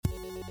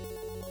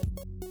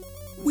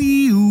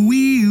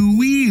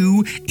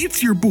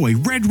It's your boy,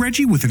 Red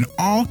Reggie, with an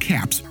all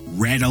caps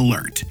red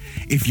alert.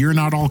 If you're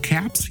not all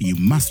caps, you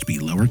must be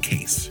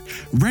lowercase.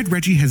 Red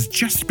Reggie has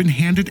just been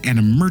handed an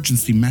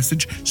emergency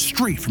message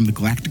straight from the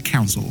Galactic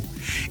Council.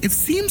 It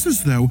seems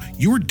as though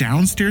your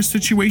downstairs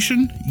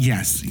situation,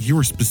 yes,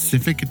 your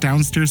specific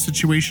downstairs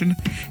situation,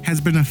 has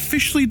been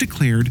officially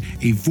declared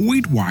a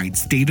void-wide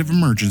state of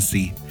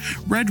emergency.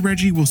 Red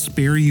Reggie will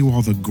spare you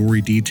all the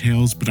gory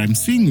details, but I'm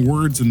seeing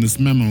words in this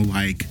memo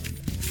like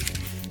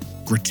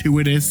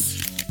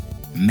gratuitous,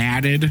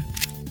 matted,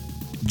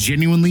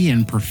 genuinely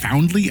and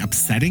profoundly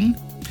upsetting.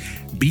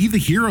 Be the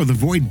hero the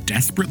void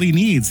desperately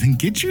needs and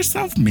get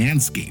yourself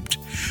manscaped.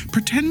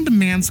 Pretend the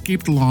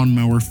Manscaped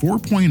Lawnmower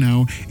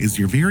 4.0 is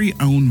your very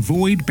own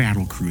void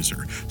battle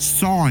cruiser,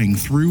 sawing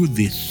through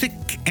the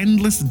thick,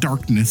 endless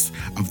darkness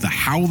of the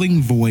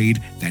howling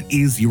void that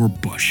is your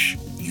bush,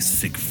 you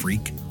sick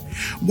freak.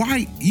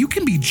 Why, you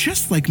can be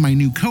just like my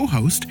new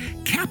co-host,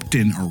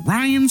 Captain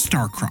Orion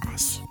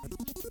Starcross.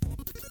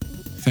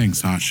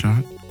 Thanks,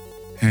 Hotshot.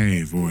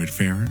 Hey,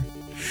 Voidfarer.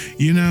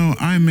 You know,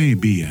 I may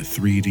be a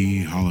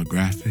 3D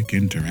holographic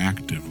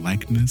interactive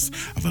likeness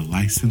of a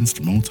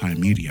licensed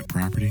multimedia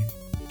property,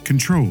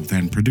 controlled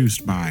and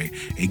produced by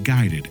a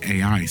guided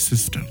AI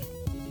system,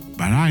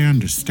 but I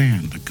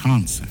understand the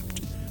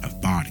concept of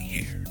body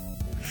hair.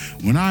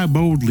 When I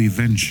boldly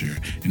venture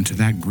into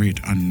that great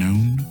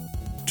unknown,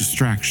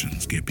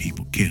 distractions get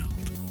people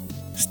killed.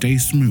 Stay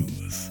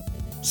smooth,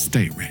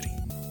 stay ready.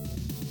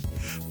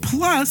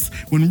 Plus,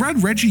 when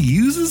Red Reggie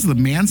uses the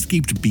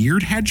Manscaped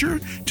Beard Hedger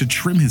to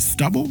trim his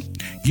stubble,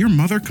 your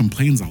mother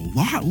complains a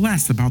lot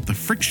less about the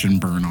friction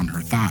burn on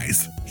her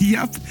thighs.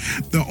 Yep,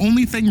 the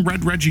only thing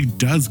Red Reggie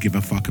does give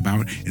a fuck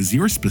about is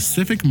your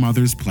specific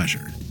mother's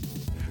pleasure.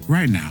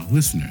 Right now,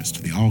 listeners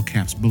to the All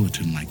Caps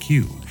Bulletin like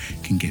you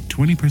can get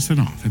 20%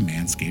 off at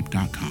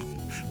manscaped.com,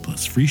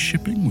 plus free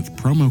shipping with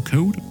promo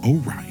code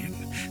ORION.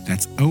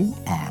 That's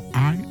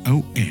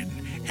ORION.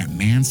 At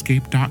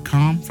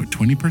manscaped.com for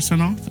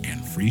 20% off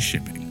and free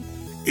shipping.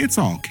 It's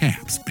all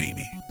caps,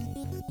 baby.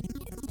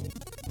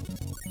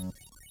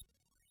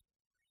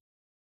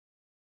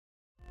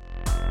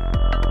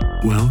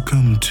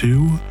 Welcome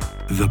to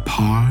The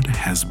Pod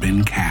Has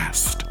Been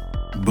Cast,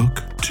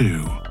 Book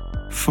 2,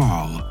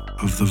 Fall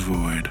of the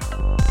Void.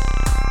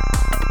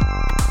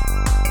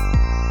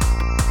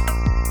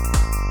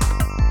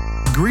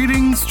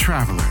 Greetings,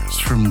 travelers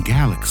from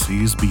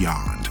galaxies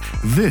beyond.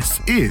 This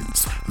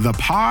is The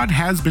Pod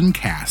Has Been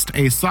Cast,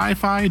 a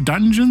sci-fi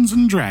Dungeons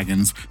 &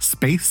 Dragons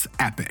space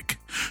epic.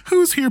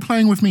 Who's here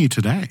playing with me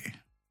today?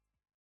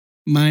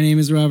 My name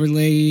is Robert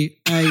Leahy.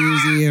 I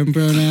use he, him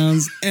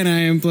pronouns, and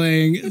I am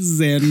playing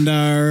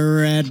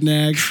Xandar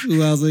Radneck,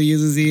 who also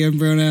uses he, him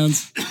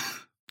pronouns.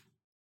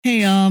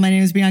 Hey y'all, my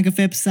name is Bianca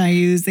Phipps. I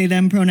use they,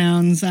 them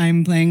pronouns.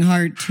 I'm playing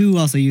Hart, who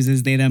also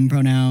uses they, them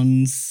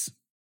pronouns.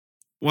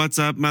 What's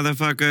up,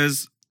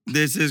 motherfuckers?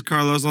 This is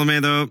Carlos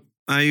Olmedo.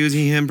 I use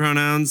he, him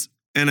pronouns,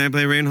 and I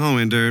play Rain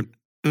Hallwinter,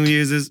 who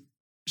uses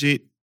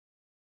she,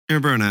 her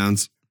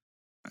pronouns.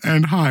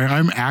 And hi,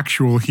 I'm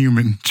actual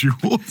human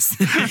Jules.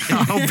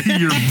 I'll be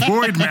your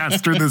void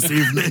master this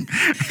evening,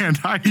 and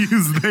I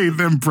use they,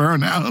 them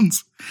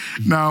pronouns.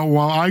 Now,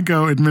 while I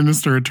go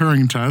administer a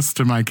Turing test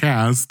to my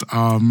cast,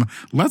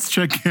 let's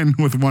check in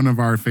with one of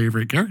our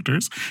favorite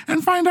characters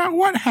and find out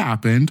what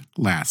happened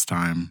last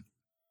time.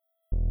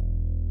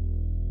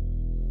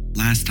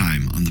 Last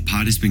time on The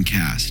Pod Has Been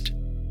Cast,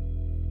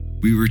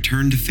 we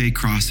returned to Fey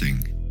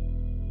Crossing,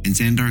 and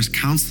Xandar's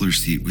counselor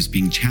seat was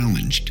being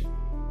challenged.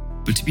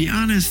 But to be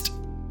honest,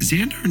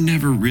 Xandar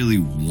never really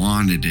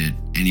wanted it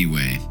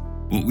anyway.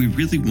 What we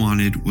really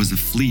wanted was a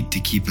fleet to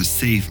keep us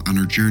safe on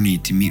our journey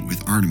to meet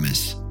with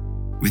Artemis.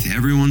 With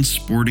everyone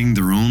sporting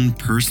their own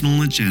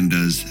personal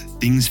agendas,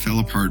 things fell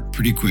apart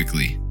pretty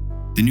quickly.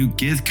 The new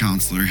Gith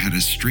counselor had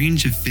a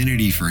strange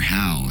affinity for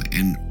Hal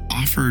and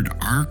offered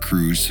our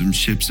crew some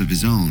ships of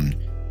his own.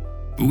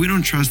 But we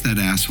don't trust that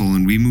asshole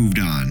and we moved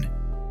on.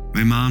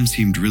 My mom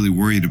seemed really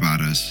worried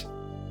about us.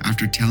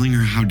 After telling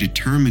her how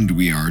determined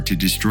we are to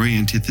destroy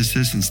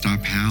Antithesis and stop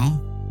Hal,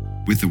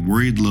 with a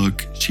worried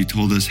look, she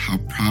told us how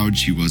proud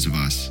she was of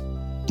us.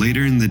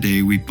 Later in the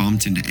day, we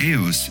bumped into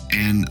Eos,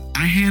 and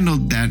I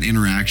handled that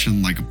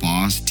interaction like a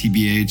boss,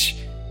 TBH.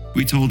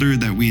 We told her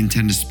that we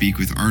intend to speak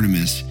with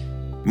Artemis.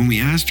 When we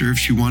asked her if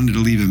she wanted to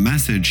leave a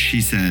message, she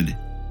said,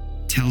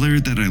 "Tell her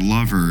that I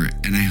love her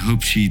and I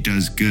hope she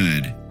does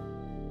good.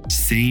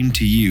 Same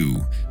to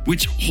you."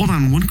 Which, hold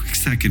on one quick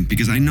second,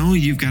 because I know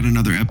you've got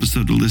another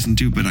episode to listen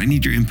to, but I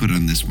need your input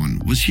on this one.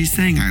 Was she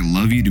saying I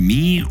love you to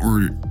me,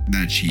 or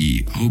that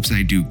she hopes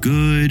I do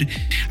good?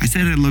 I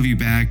said I love you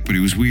back, but it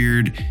was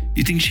weird.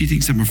 You think she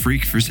thinks I'm a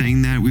freak for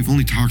saying that? We've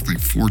only talked like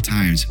 4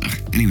 times.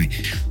 Anyway,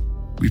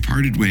 we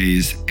parted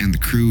ways and the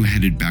crew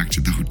headed back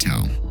to the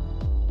hotel.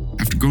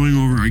 After going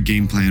over our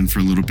game plan for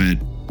a little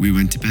bit, we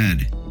went to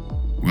bed.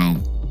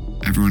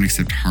 Well, everyone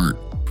except Hart,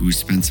 who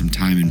spent some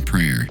time in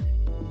prayer.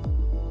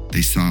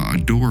 They saw a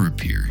door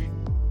appear,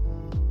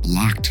 a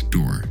locked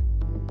door.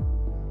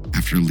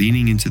 After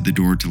leaning into the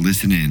door to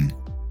listen in,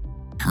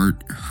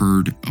 Hart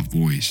heard a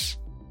voice.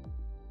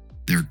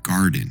 their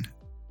garden.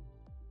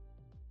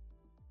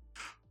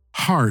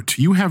 Hart,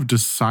 you have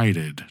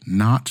decided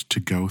not to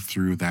go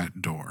through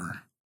that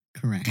door.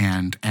 Correct.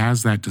 And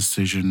as that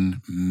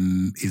decision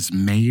is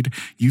made,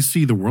 you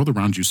see the world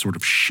around you sort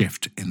of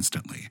shift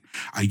instantly.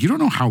 You don't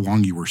know how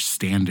long you were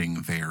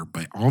standing there,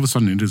 but all of a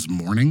sudden it is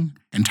morning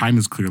and time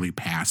has clearly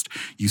passed.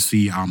 You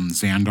see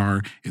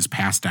Xandar is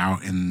passed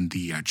out in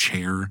the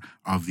chair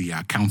of the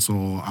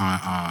council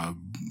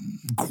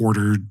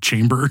quarter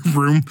chamber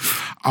room.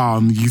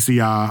 You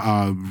see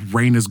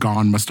Rain is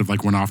gone, must have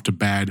like went off to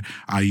bed.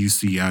 You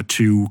see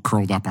two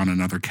curled up on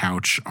another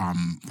couch,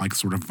 like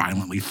sort of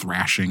violently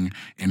thrashing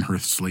in her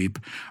sleep.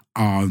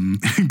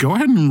 Go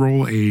ahead and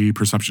roll a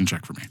perception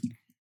check for me.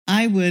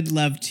 I would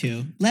love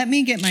to. Let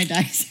me get my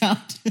dice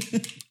out.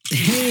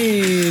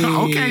 Hey.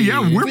 Okay, yeah,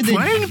 we're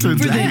playing today.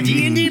 For the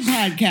D&D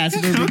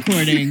podcast we're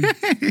recording.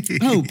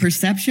 Oh,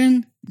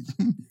 perception?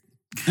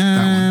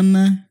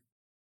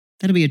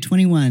 That'll be a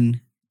 21.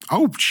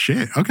 Oh,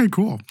 shit. Okay,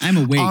 cool. I'm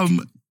awake.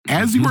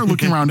 As you are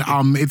looking around,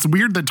 it's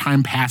weird that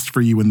time passed for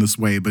you in this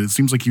way, but it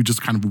seems like you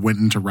just kind of went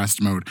into rest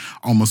mode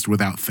almost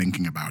without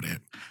thinking about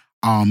it.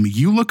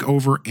 You look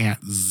over at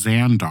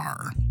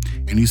Xandar,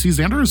 and you see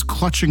Xandar is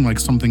clutching like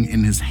something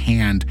in his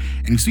hand,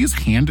 and you see his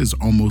hand is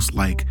almost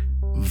like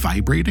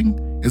vibrating.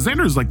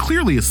 Xandar is like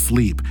clearly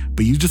asleep,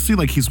 but you just see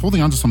like he's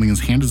holding onto something. His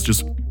hand is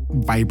just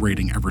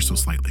vibrating ever so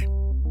slightly.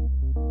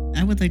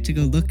 I would like to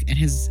go look at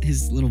his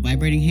little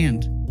vibrating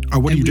hand. Oh,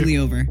 what do you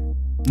do? Over.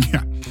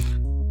 Yeah.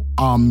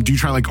 Do you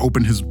try like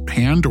open his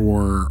hand,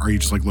 or are you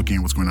just like looking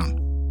at what's going on?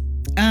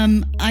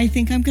 I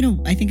think I'm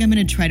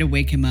gonna try to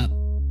wake him up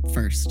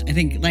first. I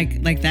think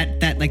like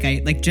that like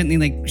I like gently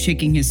like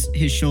shaking his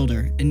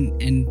shoulder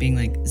and being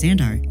like,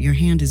 Xandar, your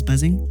hand is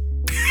buzzing.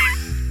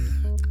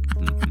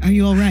 Are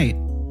you all right?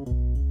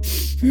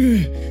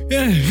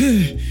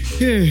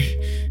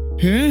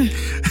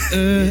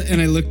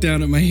 And I look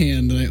down at my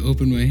hand and I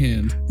open my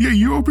hand. Yeah,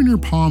 you open your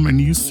palm and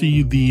you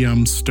see the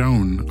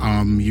stone.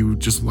 You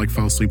just like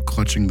fell asleep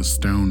clutching the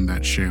stone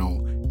that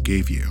Shale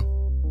gave you.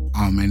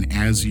 And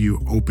as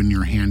you open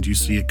your hand, you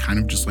see it kind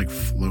of just like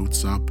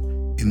floats up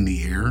in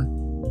the air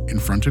in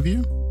front of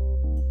you.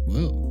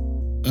 Whoa.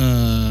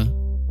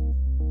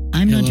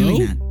 I'm not hello?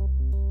 doing that.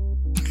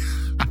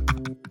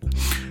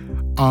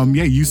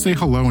 Yeah, you say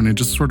hello and it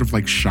just sort of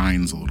like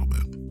shines a little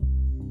bit.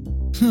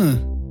 Huh.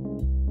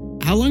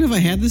 How long have I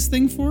had this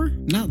thing for?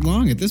 Not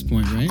long at this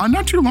point, right?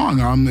 Not too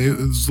long.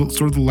 It's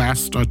sort of the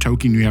last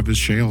token you have is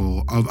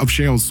Shale of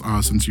Shale's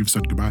since you've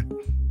said goodbye.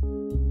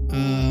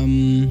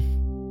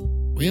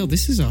 Well,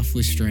 this is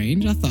awfully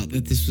strange. I thought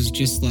that this was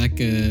just like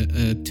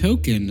a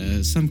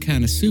token, some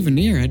kind of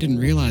souvenir. I didn't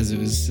realize it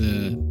was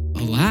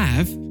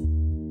alive.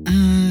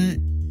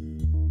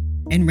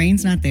 And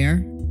Rain's not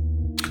there?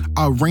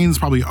 Rain's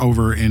probably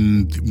over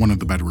in one of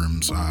the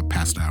bedrooms,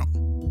 passed out.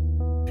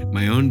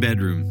 My own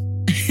bedroom.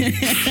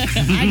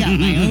 I got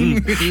my own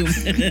room.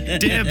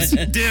 Dibs.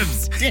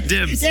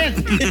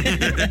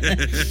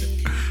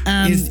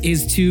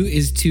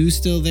 Is two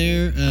still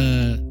there,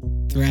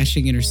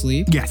 thrashing in her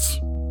sleep? Yes.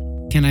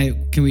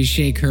 Can we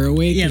shake her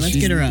awake? Yeah, let's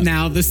get her up.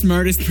 Now the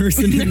smartest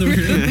person in the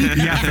room.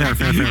 Yeah,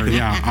 fair.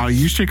 Yeah.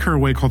 You shake her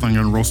awake. Hold on, I'm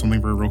gonna roll something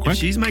for her real quick.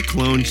 She's my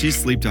clone. She's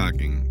sleep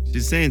talking.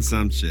 She's saying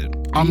some shit.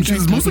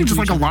 She's mostly just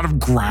like a lot of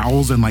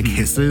growls and like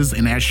hisses,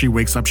 and as she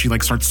wakes up, she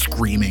like starts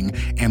screaming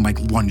and like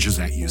lunges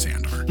at you,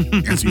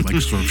 Xandar, as you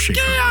like sort of shake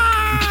her.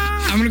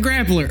 I'm gonna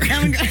grapple her.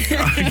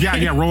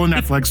 Yeah. Roll a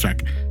Netflix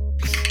check.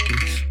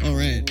 All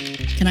right.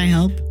 Can I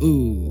help?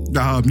 Ooh.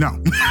 No.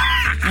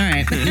 All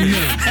right.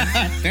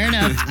 Fair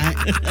enough.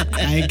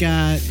 I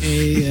got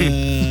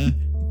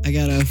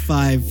a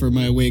 5 for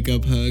my wake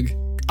up hug.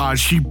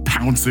 She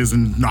pounces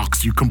and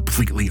knocks you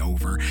completely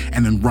over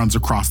and then runs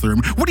across the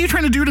room. What are you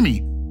trying to do to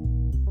me?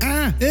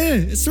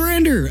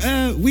 Surrender.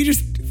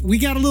 We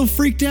got a little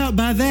freaked out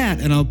by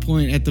that. And I'll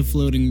point at the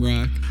floating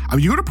rock.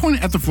 You go to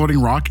point at the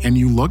floating rock and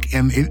you look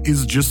and it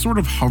is just sort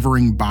of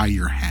hovering by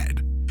your head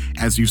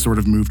as you sort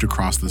of moved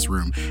across this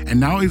room. And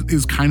now it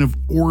is kind of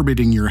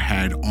orbiting your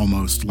head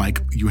almost like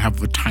you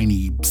have a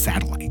tiny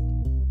satellite.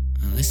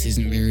 This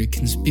isn't very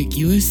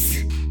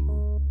conspicuous.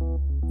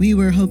 We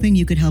were hoping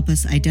you could help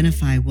us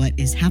identify what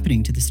is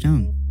happening to the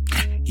stone.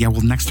 Yeah,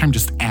 well, next time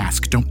just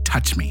ask. Don't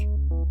touch me.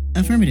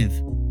 Affirmative.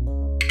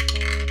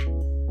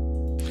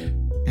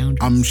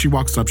 Boundaries. She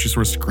walks up, she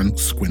sort of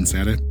squints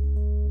at it.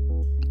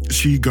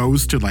 She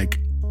goes to like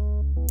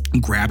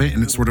grab it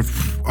and it sort of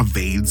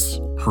evades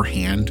her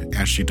hand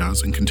as she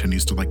does and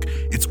continues to like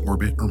its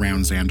orbit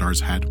around Xandar's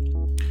head.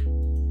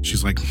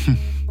 She's like,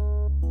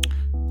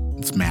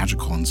 it's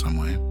magical in some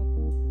way.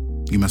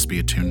 You must be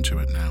attuned to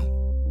it now.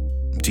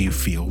 Do you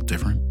feel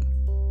different?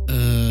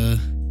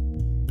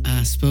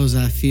 I suppose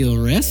I feel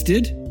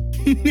rested.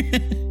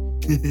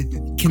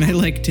 Can I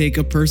like take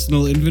a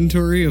personal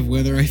inventory of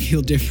whether I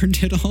feel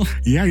different at all?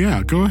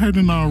 Yeah. Go ahead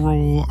and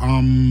roll.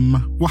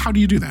 Well, how do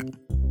you do that?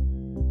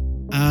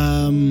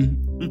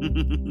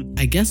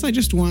 I guess I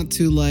just want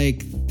to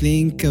like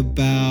think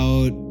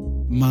about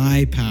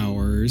my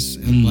powers powers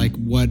and like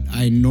what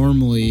I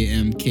normally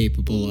am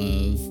capable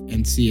of,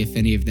 and see if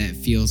any of that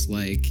feels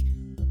like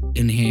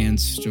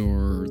enhanced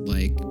or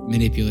like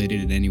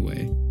manipulated in any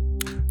way.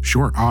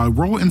 Sure.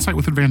 Roll insight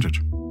with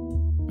advantage.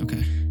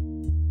 Okay.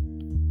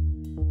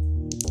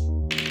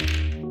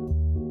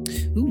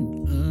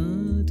 Ooh,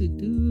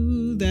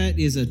 that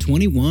is a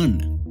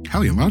 21.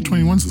 Hell yeah, a lot of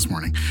 21s this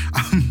morning.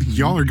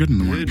 Y'all are good in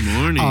the morning. Good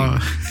morning.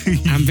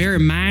 I'm very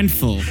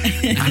mindful.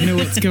 I know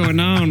what's going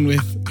on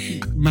with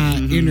my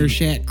inner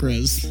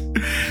chakras.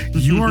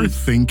 You are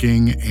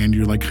thinking and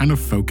you're like kind of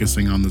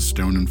focusing on the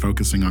stone and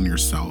focusing on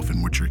yourself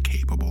and what you're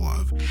capable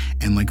of.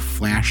 And like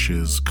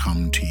flashes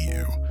come to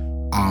you.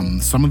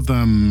 Some of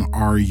them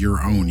are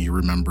your own. You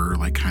remember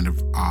like kind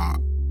of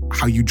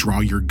how you draw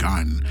your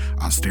gun,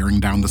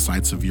 staring down the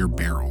sights of your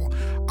barrel,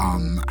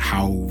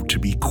 how to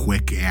be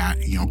quick at,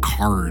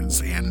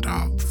 cards and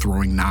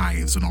throwing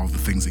knives and all the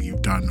things that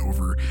you've done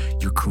over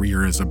your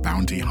career as a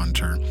bounty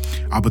hunter.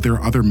 But there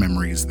are other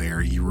memories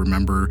there. You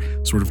remember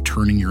sort of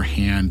turning your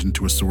hand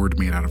into a sword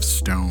made out of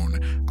stone,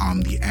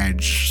 the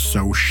edge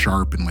so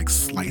sharp and like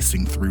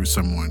slicing through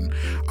someone.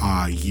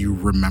 You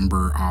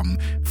remember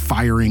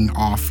firing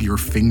off your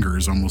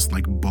fingers almost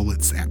like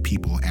bullets at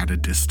people at a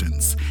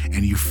distance.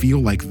 And you feel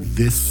like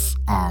this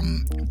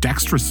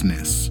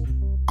dexterousness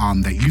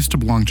that used to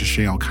belong to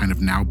Shale kind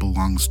of now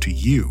belongs to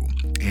you.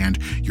 And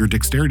your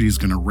dexterity is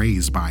going to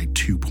raise by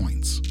 2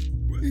 points.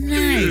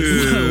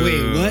 Nice. Whoa,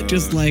 wait, what?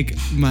 Just like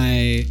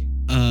my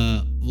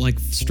like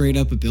straight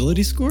up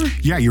ability score?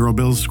 Yeah, your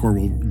ability score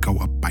will go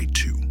up by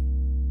 2.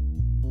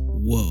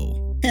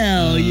 Whoa.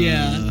 Hell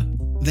yeah.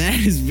 That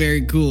is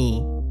very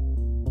cool.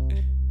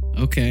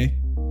 Okay.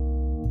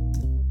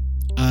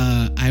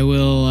 I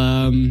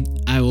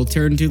will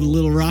turn to the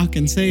little rock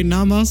and say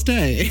namaste.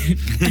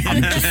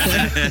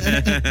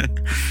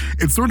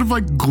 It sort of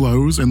like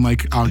glows and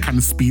like kind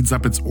of speeds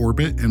up its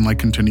orbit and like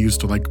continues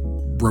to like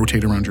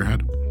rotate around your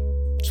head.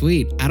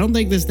 Sweet. I don't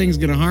think this thing's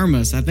gonna harm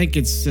us. I think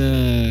it's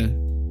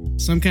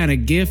some kind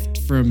of gift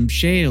from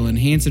Shale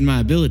enhancing my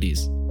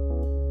abilities.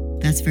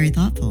 That's very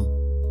thoughtful.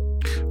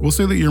 We'll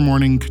say that your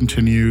morning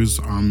continues.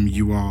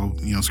 You all,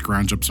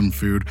 scrounge up some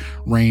food.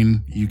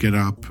 Rain, you get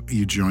up,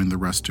 you join the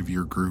rest of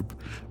your group.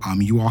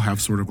 You all have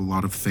sort of a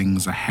lot of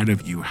things ahead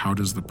of you. How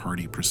does the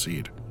party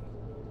proceed?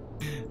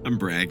 I'm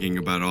bragging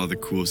about all the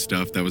cool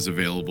stuff that was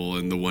available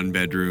in the one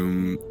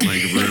bedroom room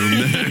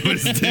that I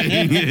was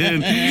staying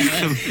in.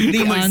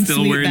 I'm like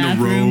still wearing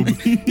bathroom. the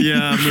robe.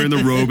 Yeah, I'm wearing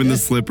the robe and the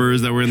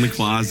slippers that were in the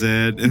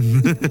closet.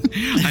 And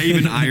I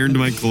even ironed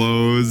my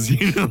clothes.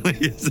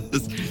 It's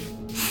just,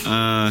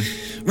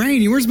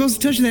 Rain, you weren't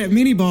supposed to touch that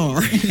mini bar.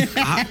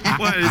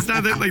 what? It's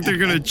not that like they're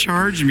gonna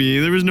charge me.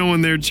 There was no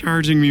one there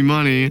charging me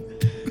money.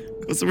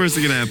 What's the worst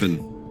that could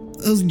happen?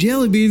 Those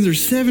jelly beans are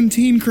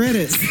 17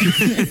 credits.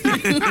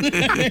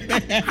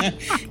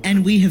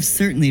 And we have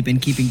certainly been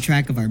keeping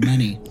track of our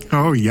money.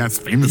 Oh, yes,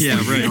 famously. Yeah,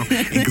 right.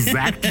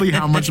 Exactly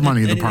how much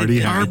money the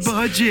party Our has.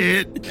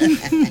 budget.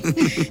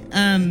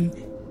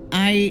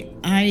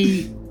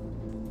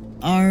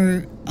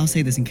 I'll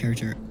say this in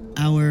character.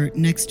 Our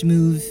next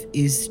move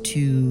is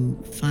to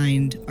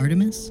find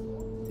Artemis.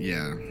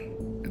 Yeah,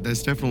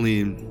 that's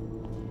definitely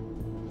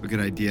a good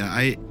idea.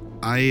 I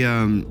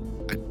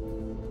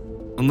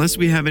unless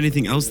we have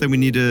anything else that we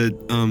need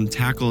to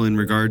tackle in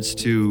regards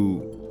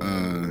to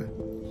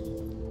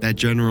that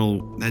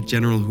general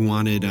who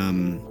wanted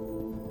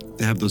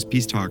to have those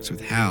peace talks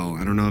with Hal.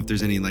 I don't know if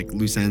there's any like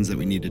loose ends that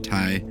we need to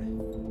tie,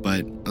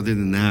 but other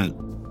than that,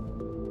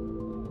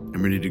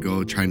 I'm ready to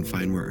go try and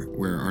find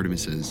where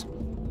Artemis is.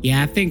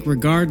 Yeah, I think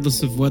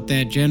regardless of what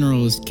that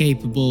general is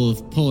capable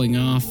of pulling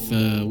off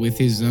with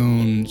his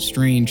own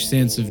strange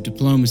sense of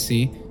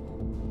diplomacy,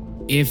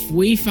 if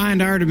we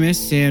find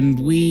Artemis and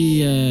we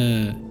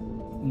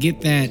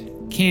get that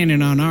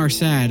cannon on our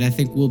side, I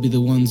think we'll be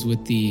the ones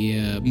with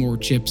the more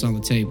chips on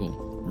the table.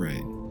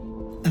 Right.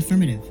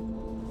 Affirmative.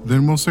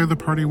 Then we'll say the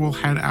party will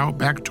head out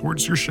back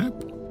towards your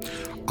ship.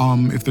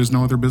 If there's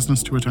no other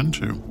business to attend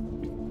to.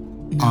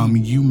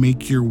 You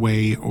make your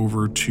way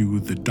over to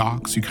the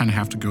docks. You kind of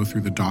have to go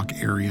through the dock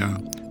area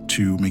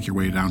to make your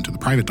way down to the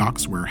private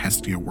docks where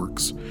Hestia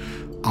works.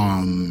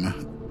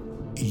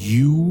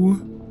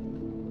 You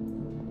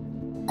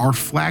are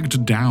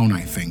flagged down,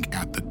 I think,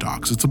 at the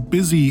docks. It's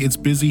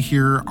busy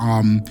here.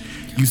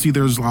 You see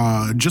there's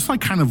just like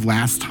kind of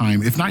last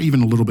time, if not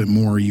even a little bit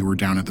more, you were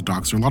down at the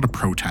docks. There are a lot of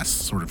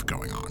protests sort of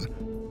going on.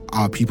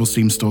 People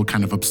seem still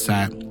kind of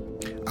upset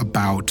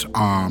about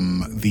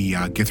the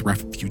Gith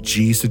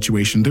refugee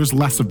situation. There's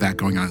less of that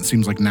going on. It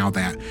seems like now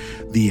that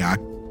the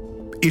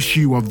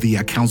issue of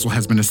the council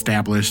has been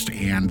established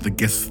and the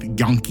Gith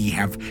Yankee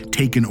have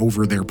taken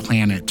over their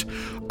planet,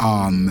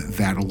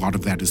 that a lot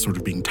of that is sort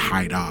of being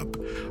tied up.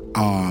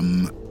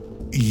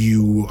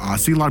 You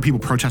see a lot of people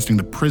protesting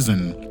the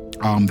prison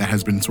that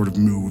has been sort of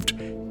moved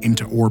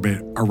into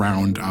orbit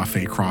around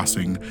Fey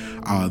Crossing,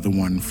 the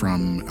one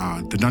from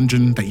the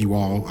dungeon that you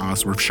all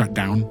sort of shut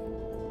down.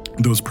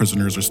 those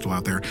prisoners are still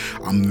out there.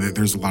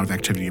 There's a lot of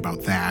activity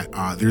about that.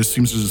 There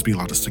seems to just be a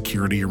lot of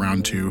security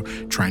around too,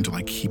 trying to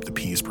like keep the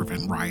peace,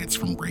 prevent riots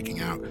from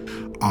breaking out.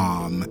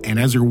 And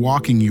as you're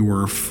walking, you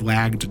were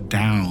flagged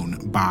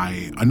down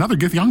by another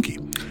Githyanki,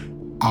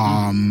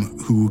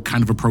 who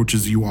kind of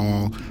approaches you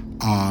all,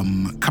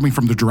 coming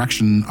from the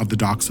direction of the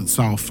docks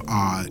itself.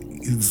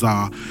 Is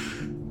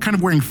kind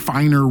of wearing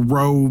finer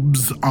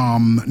robes,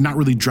 not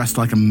really dressed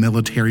like a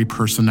military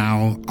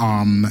personnel.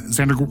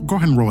 Xander, go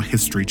ahead and roll a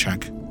history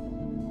check.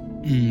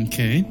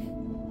 Okay.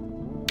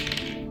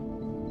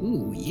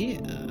 Ooh, yeah.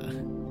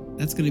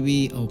 That's going to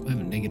be, I have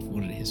a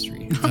 -1 in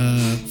history.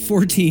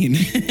 14.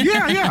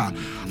 Yeah.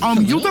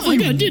 You'll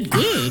definitely... I did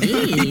good.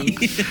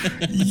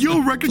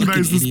 You'll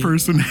recognize this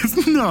person as...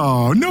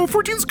 No,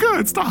 14's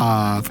good.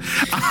 Stop.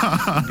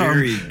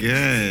 Very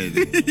good.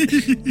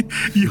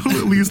 You'll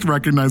at least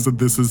recognize that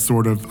this is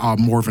sort of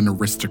more of an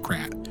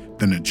aristocrat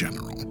than a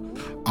general.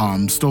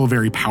 Still a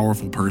very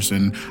powerful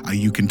person.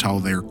 You can tell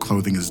their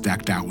clothing is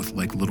decked out with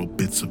like little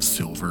bits of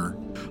silver,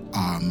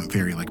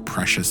 very like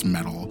precious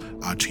metal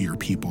to your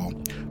people.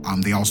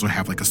 They also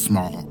have like a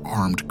small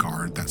armed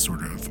guard that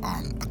sort of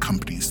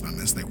accompanies them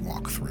as they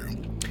walk through.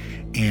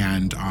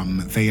 And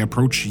they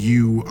approach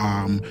you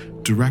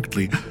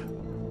directly.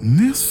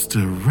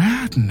 Mr.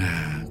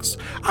 Radnax,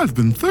 I've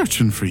been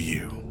searching for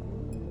you.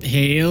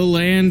 Hail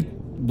and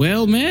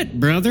well met,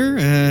 brother.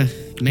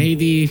 May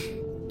the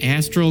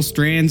astral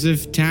strands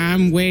of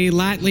time weigh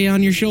lightly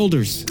on your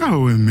shoulders.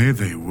 Oh, and may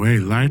they weigh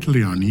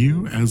lightly on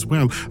you as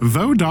well.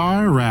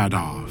 Vodar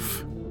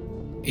Radov.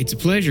 It's a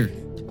pleasure.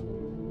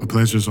 A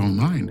pleasure's all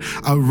mine.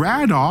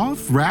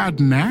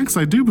 Radnax,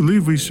 I do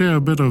believe we share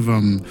a bit of,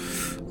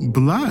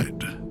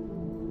 blood.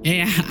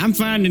 Yeah, I'm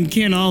finding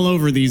kin all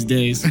over these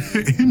days.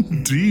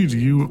 Indeed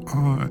you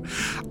are.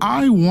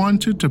 I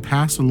wanted to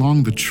pass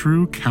along the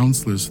true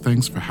counselor's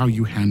thanks for how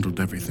you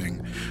handled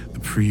everything the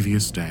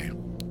previous day.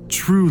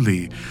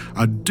 Truly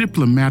a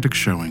diplomatic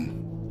showing.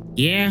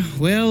 Yeah,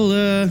 well,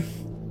 I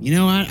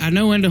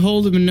know when to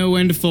hold them and know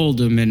when to fold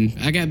them, and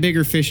I got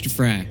bigger fish to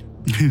fry.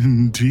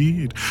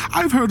 Indeed.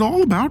 I've heard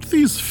all about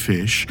these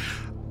fish.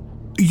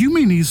 You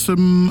may need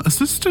some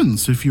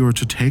assistance if you are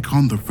to take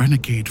on the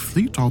renegade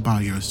fleet all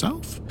by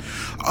yourself.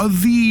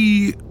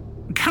 The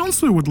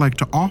counselor would like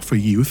to offer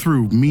you,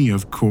 through me,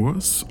 of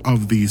course,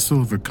 of the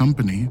Silver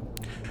Company,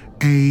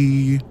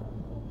 a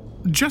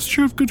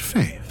gesture of good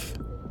faith.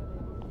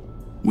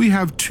 We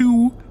have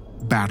 2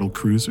 battle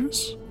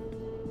cruisers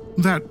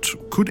that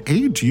could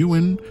aid you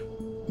in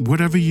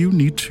whatever you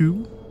need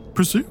to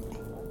pursue.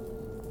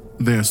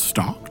 They're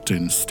stocked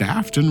and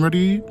staffed and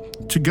ready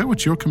to go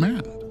at your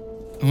command.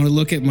 I want to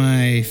look at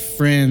my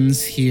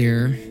friends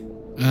here,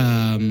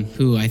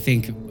 who I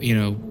think,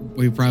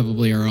 we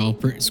probably are all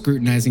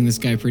scrutinizing this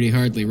guy pretty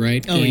hardly,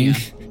 right? Oh, yeah.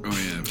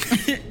 Oh,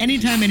 yeah.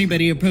 Anytime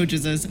anybody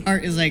approaches us,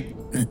 Art is like,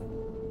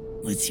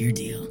 what's your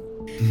deal?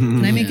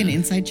 Can I make an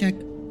insight check?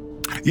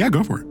 Yeah,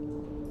 go for it.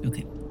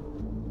 Okay.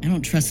 I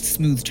don't trust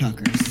smooth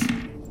talkers.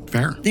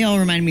 Fair. They all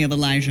remind me of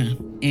Elijah,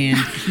 and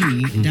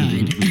he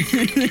died.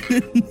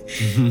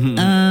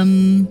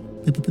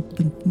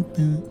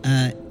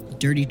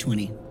 Dirty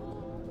 20.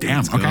 Damn.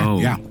 Let's Okay. go.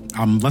 Yeah.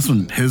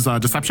 Listen, his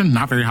deception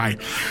not very high.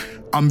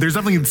 There's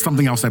definitely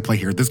something else at play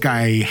here. This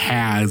guy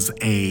has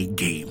a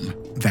game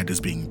that is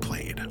being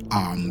played.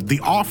 The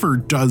offer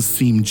does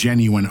seem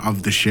genuine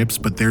of the ships,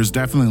 but there's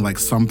definitely like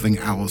something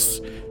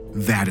else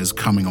that is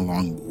coming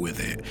along with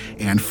it.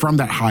 And from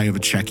that high of a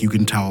check, you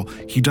can tell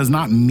he does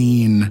not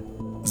mean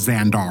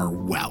Xandar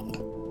well.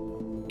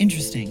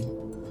 Interesting.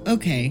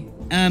 Okay.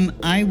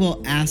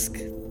 I'll ask.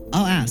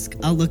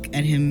 I'll look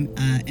at him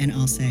and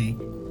I'll say,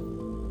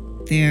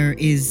 there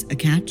is a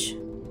catch?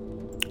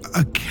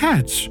 A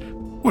catch?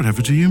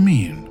 Whatever do you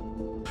mean?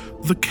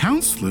 The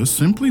counselor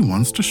simply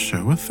wants to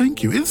show a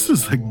thank you. This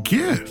is a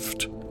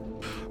gift.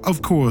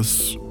 Of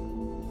course,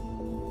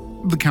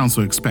 the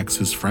counselor expects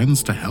his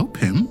friends to help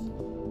him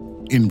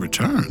in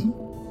return,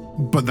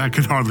 but that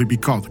could hardly be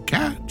called a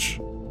catch.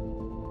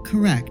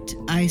 Correct.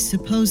 I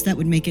suppose that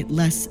would make it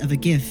less of a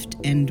gift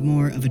and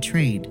more of a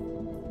trade.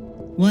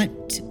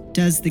 What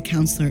does the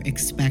counselor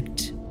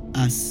expect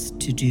us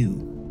to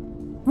do?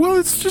 Well,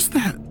 it's just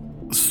that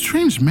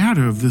strange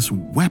matter of this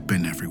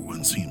weapon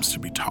everyone seems to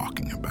be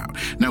talking about.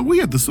 Now,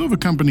 we at the Silver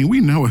Company, we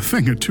know a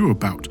thing or two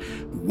about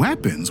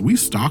weapons. We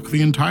stock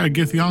the entire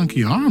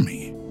Githyanki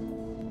army.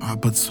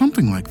 But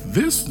something like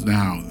this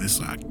now, this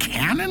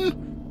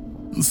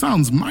cannon?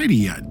 Sounds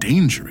mighty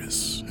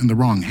dangerous in the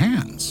wrong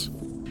hands.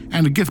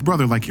 And a Gith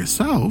brother like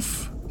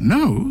yourself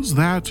knows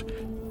that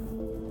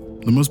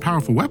the most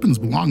powerful weapons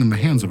belong in the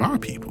hands of our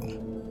people.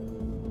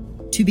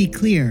 To be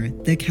clear,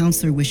 the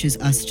counselor wishes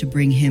us to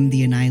bring him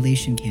the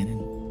Annihilation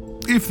Cannon.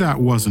 If that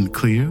wasn't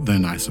clear,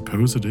 then I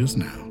suppose it is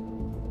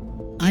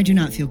now. I do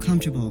not feel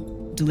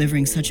comfortable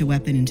delivering such a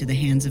weapon into the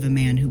hands of a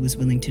man who was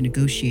willing to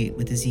negotiate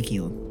with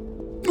Ezekiel.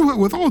 Well,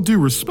 with all due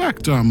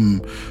respect,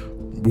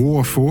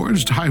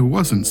 Warforged, I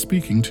wasn't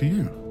speaking to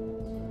you.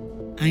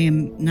 I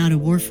am not a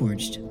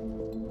Warforged.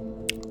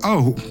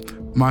 Oh,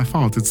 my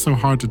fault. It's so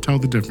hard to tell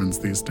the difference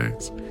these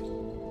days.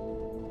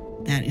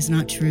 That is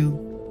not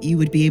true. You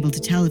would be able to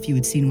tell if you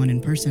had seen one in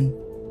person.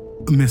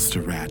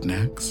 Mr.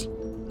 Radnax,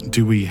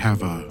 do we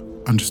have a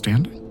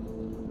understanding?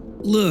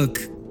 Look,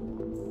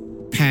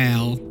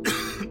 pal,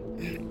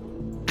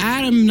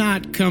 I'm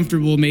not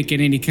comfortable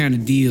making any kind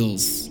of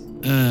deals.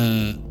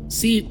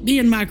 See, me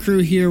and my crew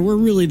here, we're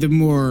really the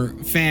more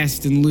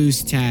fast and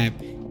loose type,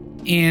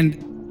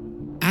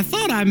 and I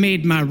thought I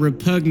made my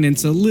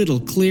repugnance a little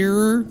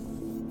clearer.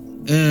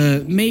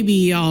 Maybe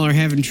y'all are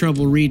having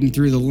trouble reading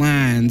through the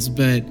lines,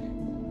 but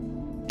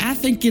I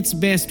think it's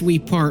best we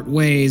part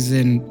ways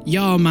and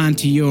y'all mind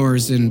to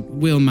yours and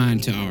we'll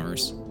mind to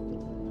ours.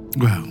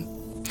 Well,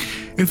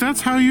 if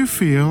that's how you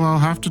feel, I'll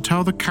have to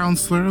tell the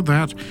counselor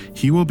that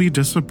he will be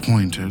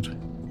disappointed.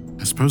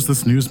 I suppose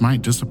this news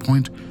might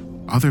disappoint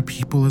other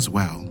people as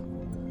well.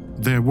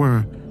 There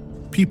were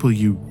people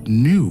you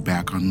knew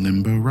back on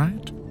Limbo,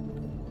 right?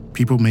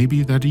 People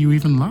maybe that you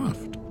even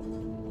loved.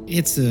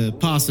 It's a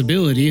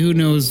possibility. Who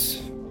knows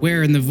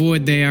where in the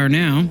void they are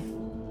now?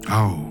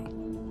 Oh,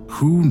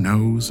 who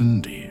knows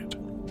indeed.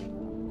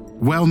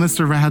 Well,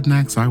 Mr.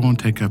 Radnax, I won't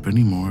take up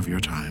any more of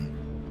your time.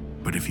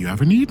 But if you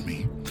ever need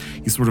me,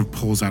 he sort of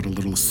pulls out a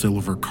little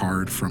silver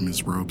card from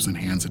his robes and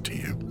hands it to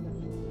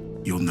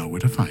you. You'll know where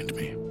to find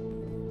me.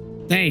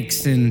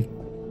 Thanks, and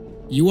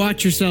you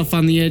watch yourself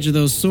on the edge of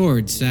those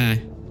swords.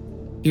 I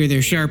hear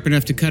they're sharp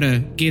enough to cut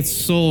a Gith's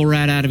soul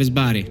right out of his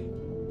body.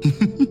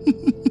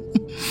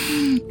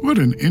 What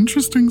an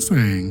interesting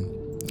saying.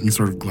 He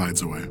sort of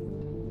glides away.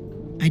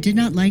 I did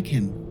not like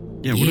him.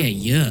 Yeah,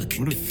 Yuck.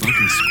 what a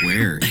fucking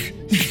square.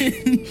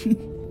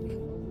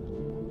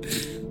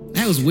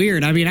 That was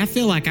weird. I mean, I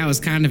feel like I was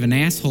kind of an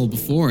asshole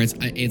before.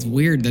 It's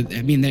weird that,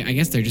 I mean, I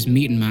guess they're just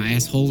meeting my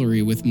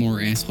assholery with more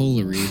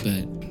assholery,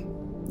 but...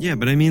 Yeah,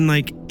 but I mean,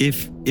 like,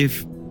 if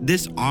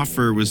this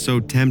offer was so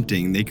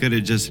tempting, they could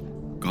have just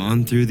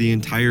gone through the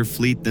entire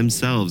fleet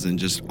themselves and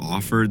just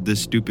offered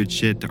this stupid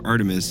shit to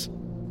Artemis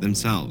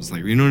themselves.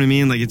 Like, you know what I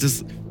mean? Like, it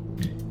just...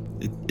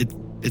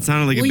 It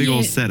sounded like a big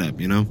old setup,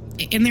 you know?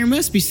 And there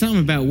must be something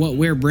about what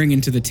we're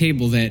bringing to the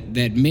table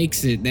that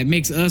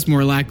makes us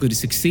more likely to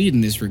succeed in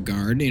this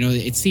regard. You know,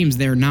 it seems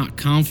they're not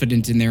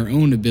confident in their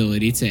own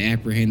ability to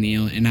apprehend the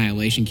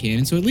Annihilation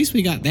Cannon, so at least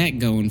we got that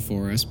going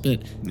for us.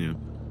 But Yeah.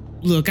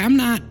 look, I'm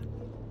not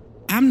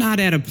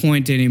at a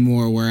point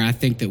anymore where I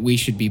think that we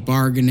should be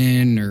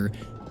bargaining or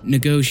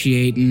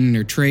negotiating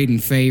or trading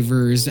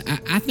favors.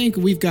 I think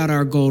we've got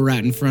our goal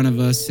right in front of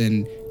us,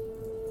 and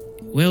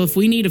well, if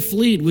we need a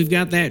fleet, we've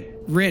got that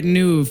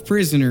retinue of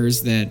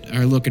prisoners that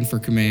are looking for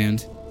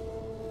command.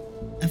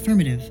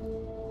 Affirmative.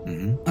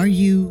 Mm-hmm. Are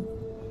you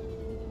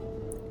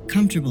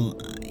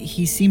comfortable?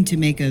 He seemed to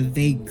make a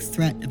vague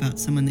threat about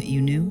someone that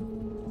you knew.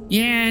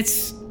 Yeah,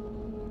 it's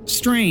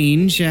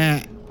strange.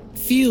 I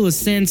feel a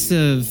sense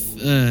of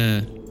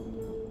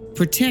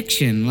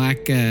protection,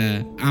 like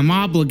I'm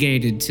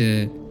obligated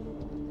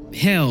to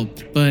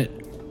help, but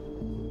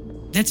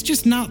that's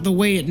just not the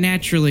way it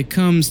naturally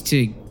comes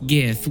to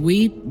Gith.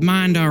 We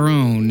mind our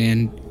own,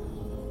 and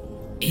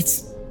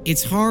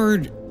it's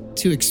hard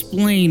to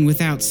explain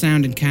without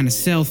sounding kind of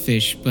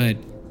selfish, but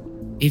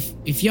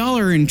if y'all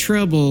are in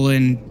trouble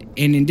and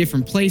in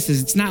different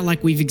places, it's not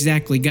like we've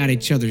exactly got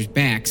each other's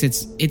backs.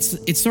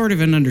 It's sort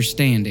of an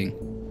understanding.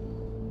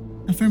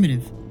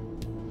 Affirmative.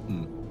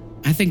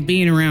 I think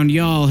being around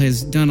y'all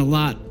has done a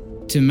lot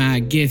to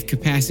my Gith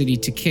capacity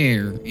to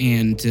care,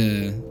 and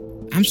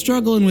I'm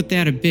struggling with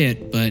that a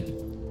bit, but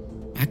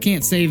I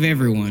can't save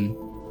everyone,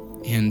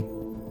 and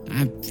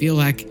I feel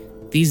like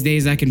these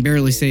days I can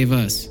barely save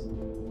us.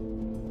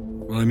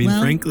 Well, I mean,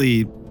 Well-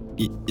 frankly,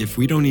 if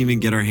we don't even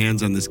get our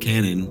hands on this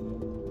cannon,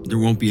 there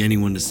won't be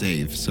anyone to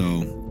save,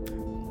 so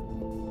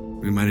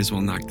we might as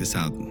well knock this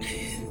out.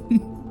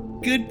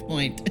 Good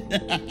point.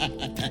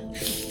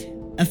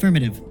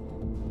 Affirmative.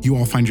 You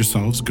all find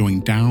yourselves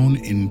going down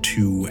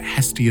into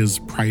Hestia's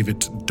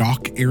private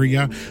dock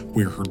area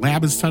where her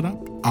lab is set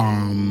up.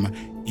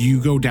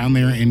 You go down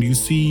there and you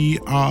see,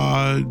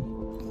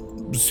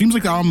 seems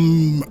like,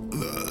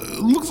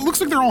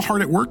 looks like they're all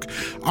hard at work.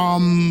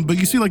 But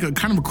you see like a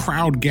kind of a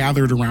crowd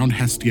gathered around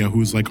Hestia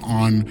who's like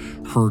on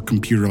her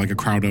computer, like a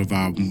crowd of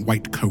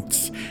white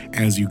coats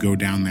as you go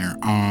down there.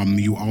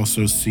 You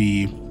also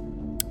see,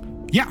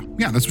 yeah,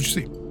 that's what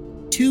you see.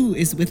 2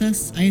 is with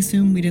us. I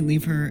assume we didn't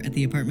leave her at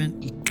the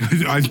apartment.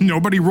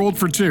 Nobody rolled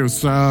for 2,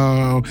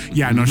 so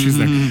yeah, no, she's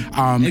there.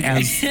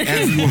 As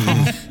you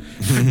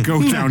all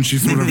go down, she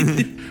sort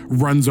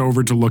of runs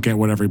over to look at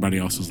what everybody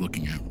else is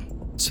looking at.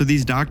 So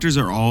these doctors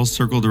are all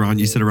circled around,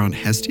 you said around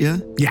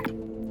Hestia? Yeah,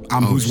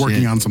 who's shit.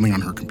 working on something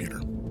on her computer.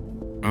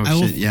 Oh, I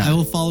will, shit, yeah. I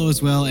will follow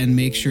as well and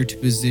make sure to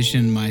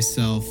position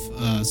myself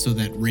so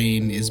that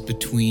Rain is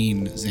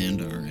between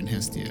Xandar and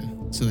Hestia,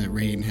 so that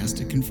Rain has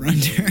to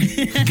confront her.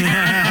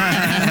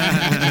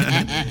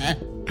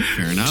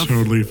 Fair enough.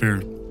 Totally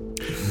fair.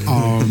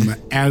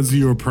 As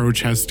you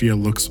approach, Hestia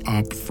looks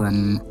up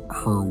from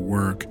her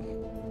work.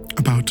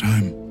 About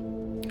time.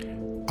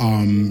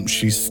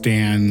 She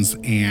stands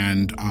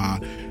and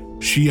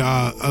she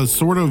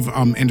sort of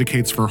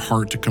indicates for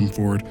Hart to come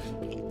forward.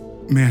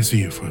 May I see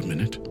you for a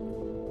minute?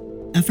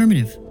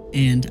 Affirmative.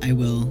 And I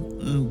will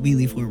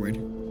wheelie forward.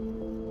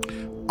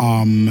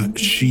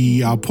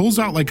 She pulls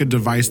out like a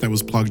device that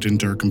was plugged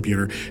into her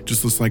computer,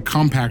 just this like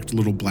compact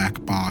little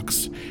black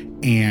box,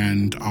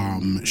 and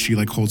she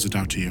like holds it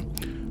out to you.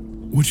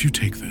 Would you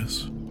take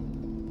this?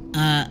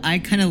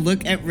 I kind of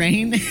look at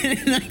Rain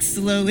and like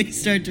slowly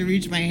start to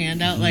reach my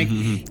hand out like,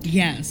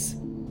 yes,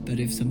 but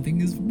if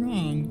something is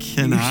wrong,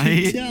 Can you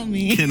I should tell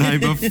me. Can I,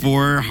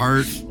 before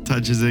Heart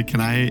touches it,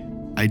 can I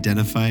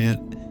identify it?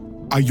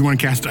 You want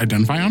to cast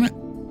Identify on it?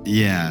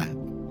 Yeah.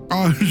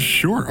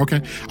 Sure.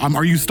 Okay.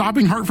 Are you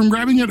stopping Heart from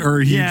grabbing it,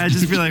 or Yeah,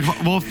 just be like,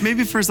 well,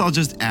 maybe first I'll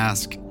just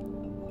ask.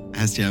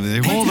 Hestia, I'll be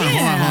like, hold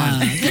on.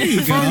 There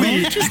you go.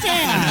 Just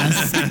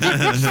ask.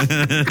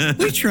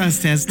 We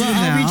trust Hestia Well,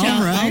 now,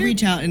 I'll right?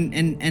 reach out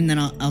and then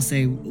I'll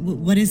say,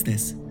 what is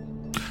this?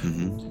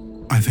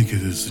 I think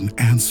it is an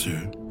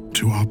answer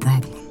to our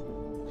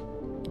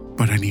problem,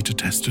 but I need to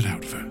test it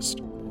out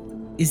first.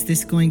 Is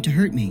this going to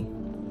hurt me?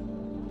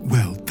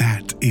 Well,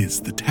 that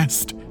is the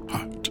test,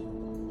 Heart.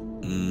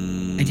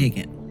 I take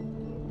it.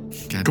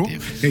 God Cool.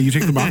 damn. Yeah, you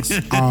take the box.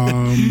 It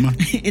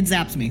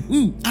zaps me.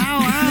 Ooh.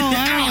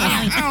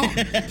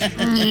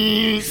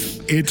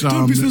 It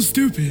Don't be so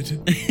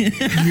stupid.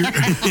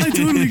 I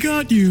totally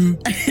got you.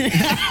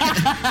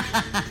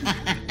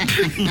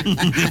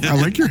 I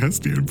like your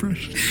Hestia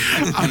impression.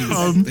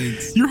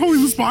 You're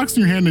holding this box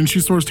in your hand, and she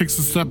sort of takes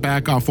a step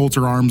back, folds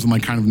her arms, and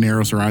like kind of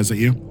narrows her eyes at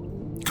you.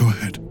 Go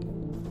ahead.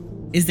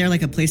 Is there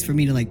like a place for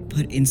me to like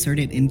insert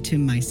it into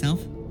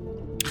myself?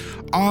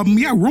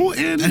 Yeah, roll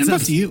in. That's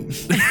up to you.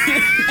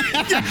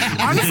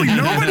 Honestly,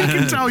 nobody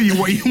can tell you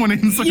what you want to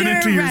insert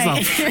into yourself.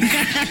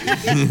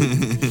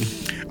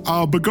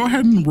 But go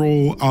ahead and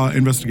roll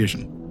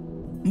investigation.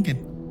 Okay.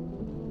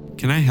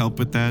 Can I help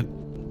with that?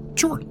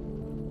 Sure.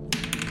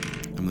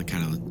 I'm like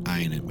kind of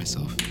eyeing it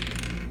myself.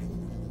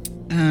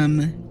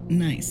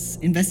 Nice.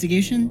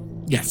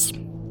 Investigation? Yes.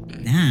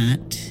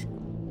 That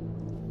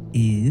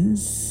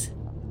is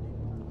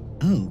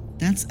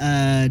that's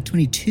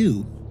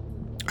 22.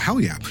 Hell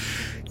yeah.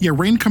 Yeah,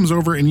 Rain comes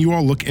over and you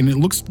all look, and it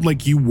looks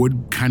like you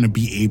would kind of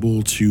be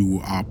able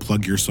to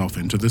plug yourself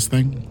into this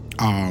thing.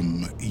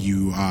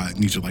 You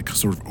need to like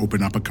sort of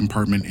open up a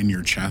compartment in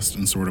your chest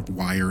and sort of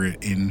wire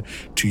it in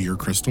to your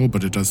crystal,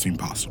 but it does seem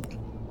possible.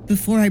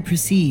 Before I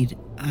proceed,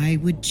 I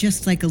would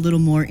just like a little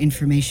more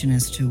information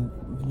as to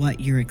what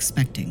you're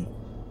expecting.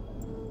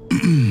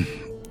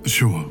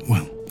 Sure.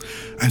 Well,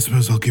 I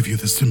suppose I'll give you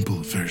the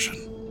simple version.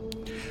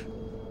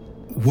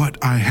 What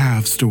I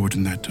have stored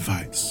in that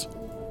device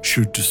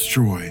should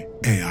destroy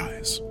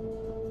AIs.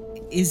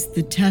 Is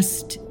the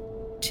test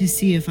to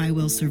see if I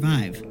will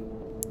survive?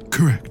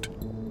 Correct.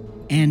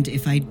 And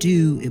if I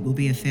do, it will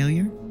be a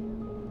failure?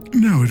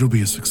 No, it'll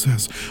be a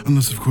success,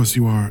 unless, of course,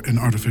 you are an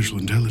artificial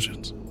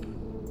intelligence.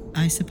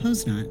 I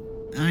suppose not.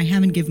 I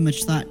haven't given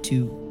much thought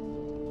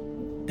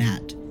to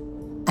that.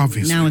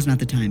 Obviously. Now is not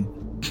the time.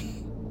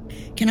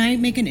 Can I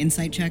make an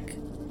insight check?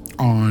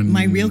 On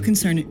My real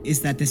concern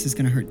is that this is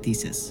going to hurt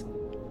Thesis.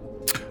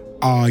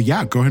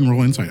 Yeah, go ahead and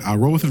roll insight.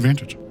 Roll with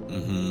advantage.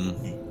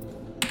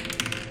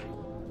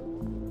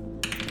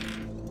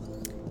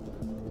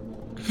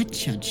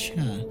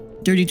 Ha-cha-cha.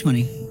 Dirty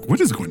 20.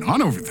 What is going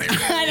on over there?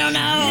 I don't know.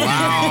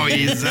 Wow,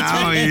 he's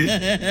out.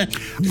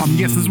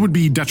 Yes, this would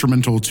be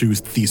detrimental to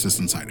Thesis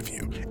inside of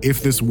you.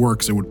 If this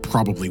works, it would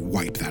probably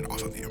wipe that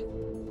off of you.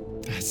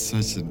 That's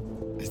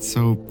it's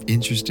so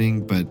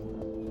interesting, but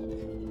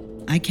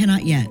I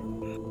cannot yet.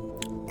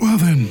 Well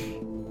then,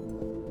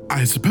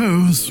 I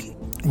suppose,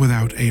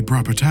 without a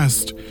proper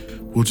test,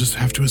 we'll just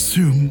have to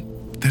assume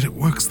that it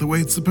works the way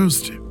it's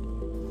supposed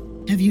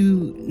to. Have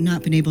you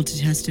not been able to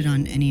test it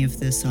on any of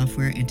the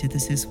software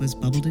Antithesis was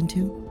bubbled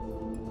into?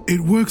 It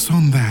works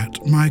on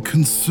that. My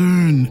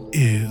concern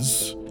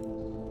is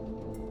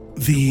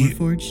the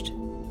Warforged?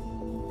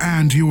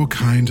 and your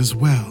kind as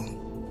well.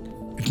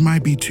 It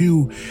might be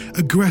too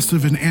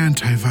aggressive an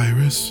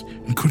antivirus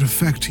and could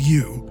affect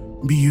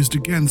you, be used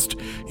against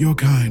your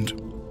kind.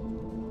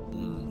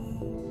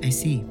 I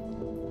see.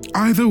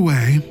 Either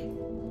way,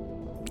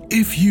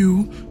 if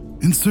you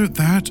insert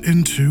that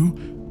into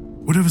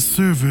whatever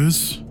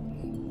servers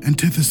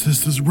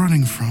Antithesis is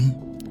running from,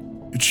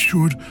 it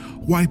should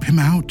wipe him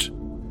out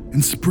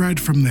and spread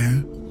from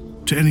there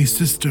to any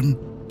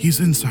system he's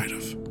inside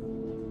of.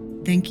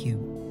 Thank you.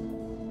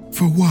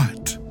 For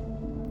what?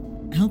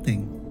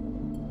 Helping.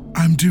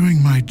 I'm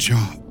doing my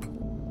job.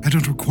 I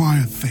don't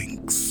require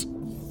thanks.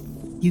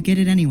 You get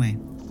it anyway.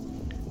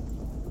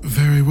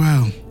 Very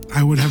well.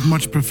 I would have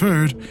much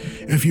preferred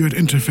if you had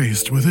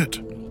interfaced with it.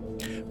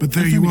 But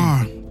there you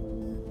are.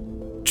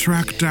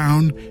 Track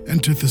down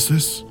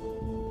Antithesis,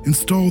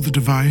 install the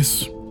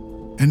device,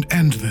 and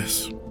end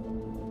this.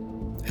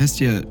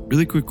 Hestia,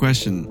 really quick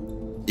question.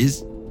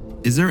 Is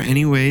there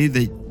any way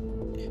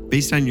that,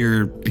 based on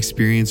your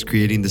experience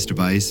creating this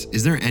device,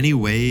 is there any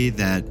way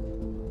that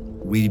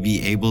we'd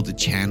be able to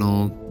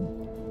channel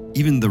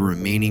even the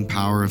remaining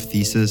power of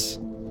Thesis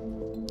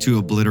to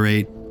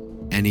obliterate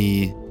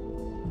any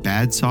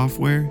bad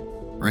software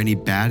or any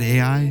bad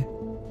AI?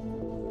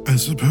 I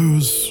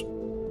suppose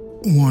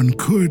One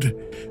could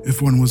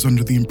if one was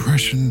under the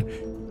impression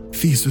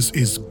Thesis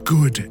is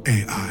good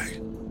AI.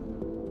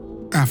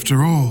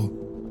 After all,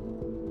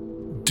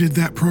 did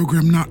that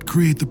program not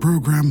create the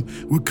program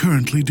we're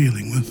currently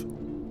dealing with?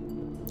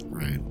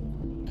 Right.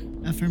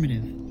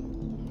 Affirmative.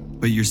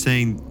 But you're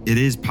saying it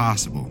is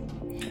possible.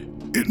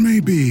 It may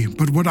be,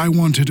 but what I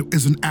wanted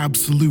is an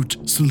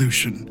absolute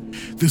solution.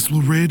 This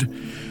will rid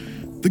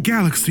the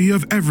galaxy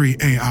of every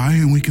AI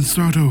and we can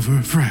start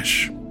over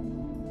fresh.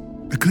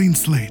 A clean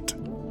slate.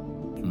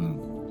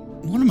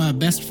 One of my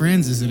best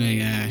friends is an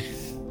AI.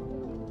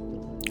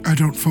 I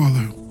don't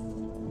follow.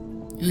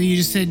 You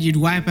just said you'd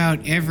wipe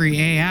out every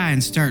AI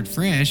and start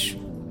fresh.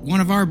 One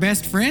of our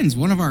best friends,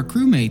 one of our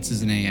crewmates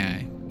is an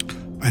AI.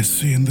 I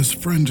see, and this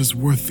friend is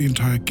worth the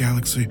entire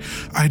galaxy.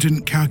 I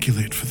didn't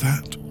calculate for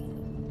that.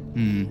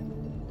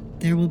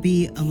 There will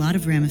be a lot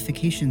of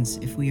ramifications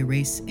if we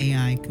erase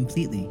AI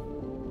completely.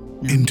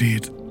 No.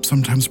 Indeed,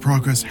 sometimes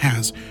progress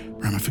has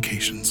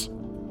ramifications.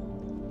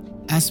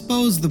 I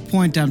suppose the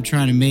point I'm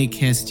trying to make,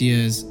 Hestia,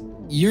 is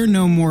you're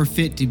no more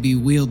fit to be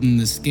wielding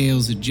the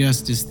scales of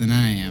justice than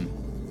I am.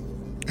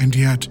 And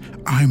yet,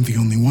 I'm the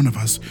only one of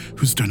us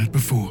who's done it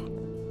before.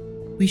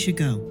 We should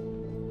go.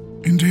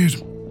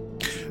 Indeed.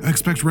 I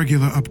expect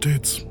regular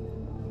updates.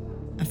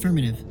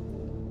 Affirmative.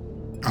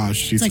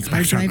 She's It's like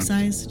hard drive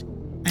sized,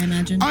 I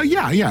imagine.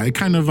 Yeah. It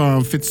kind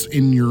of fits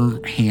in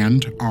your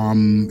hand.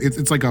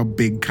 It's like a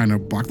big kind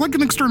of block, like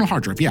an external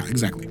hard drive. Yeah,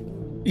 exactly.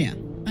 Yeah,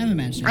 I'm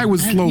imagining. I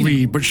was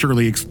slowly but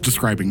surely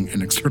describing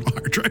an external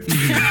hard drive.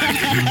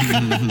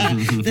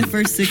 The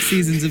first 6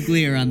 seasons of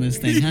Glee are on this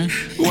thing, huh?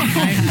 You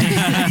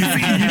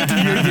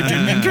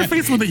didn't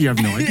interface with it. You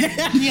have no idea.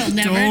 You'll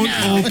never Don't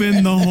know.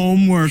 open the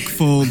homework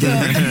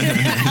folder.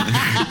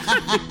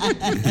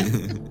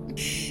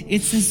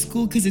 It says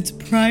school because it's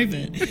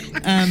private.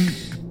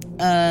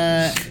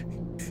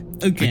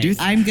 Okay,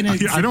 I'm gonna.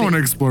 I don't want to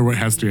explore what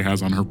Hestia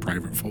has on her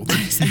private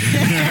folders.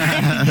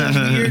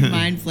 Weird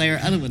mind flayer.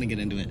 I don't want to get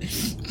into it.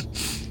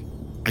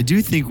 I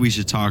do think we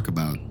should talk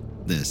about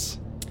this.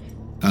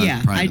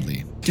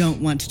 Privately. I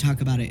don't want to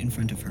talk about it in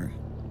front of her.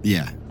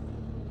 Yeah.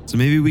 So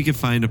maybe we could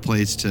find a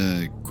place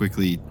to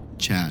quickly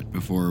chat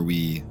before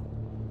we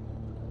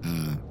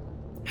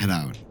head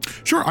out.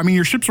 Sure. I mean,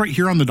 your ship's right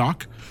here on the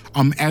dock.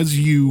 As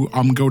you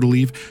go to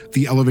leave,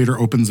 the elevator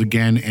opens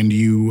again, and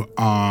you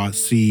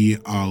see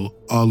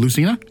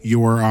Lucina,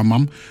 your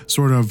mom,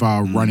 sort of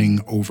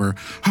running over.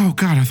 Oh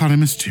God, I thought I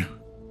missed you.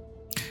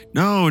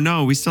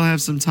 No, we still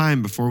have some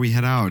time before we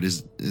head out.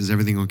 Is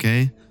everything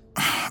okay?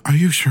 Are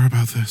you sure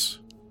about this?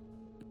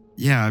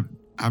 Yeah,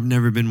 I've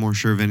never been more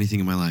sure of anything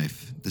in my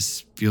life.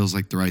 This feels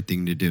like the right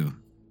thing to do.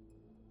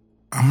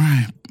 All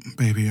right,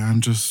 baby.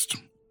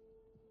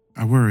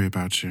 I worry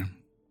about you.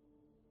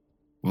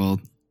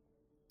 Well,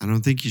 I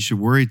don't think you should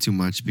worry too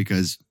much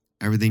because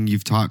everything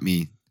you've taught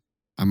me,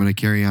 I'm going to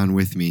carry on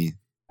with me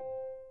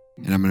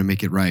and I'm going to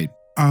make it right.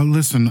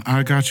 Listen,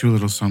 I got you a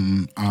little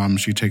something.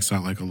 She takes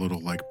out like a little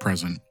like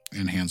present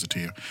and hands it to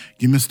you.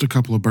 You missed a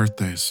couple of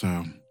birthdays,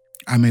 so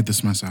I made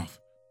this myself.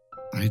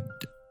 I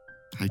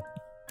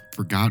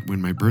forgot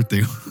when my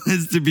birthday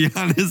was, to be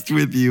honest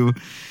with you.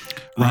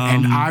 Right,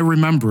 and I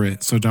remember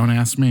it, so don't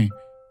ask me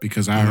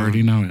because I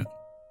already know it.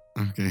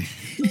 Okay.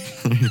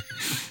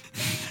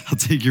 I'll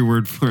take your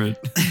word for it.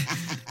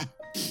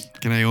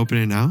 Can I open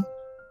it now?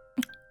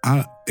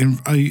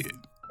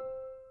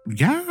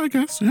 Yeah, I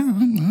guess. Yeah,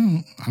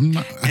 I'm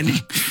not. And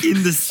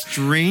in the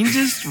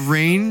strangest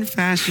Rain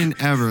fashion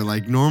ever,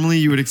 like normally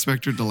you would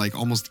expect her to like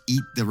almost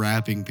eat the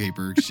wrapping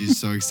paper. She's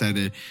so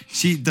excited.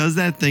 She does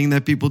that thing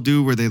that people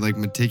do where they like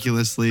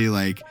meticulously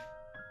like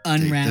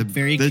Unwrap take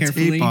very the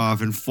carefully. tape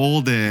off and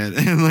fold it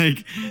and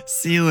like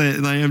seal it.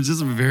 And I'm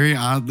just very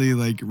oddly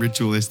like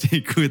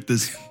ritualistic with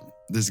this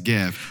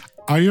gift.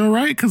 Are you all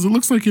right? Because it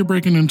looks like you're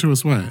breaking into a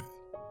sweat.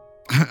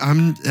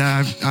 I'm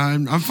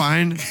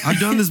fine. I've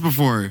done this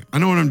before. I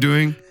know what I'm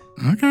doing.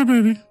 Okay,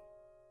 baby.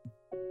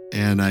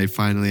 And I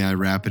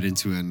wrap it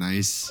into a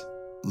nice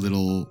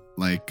little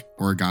like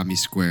origami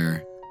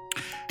square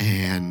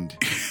and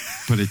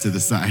put it to the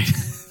side.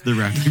 The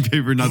wrapping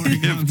paper, not the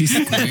gift.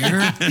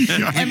 Square.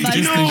 And by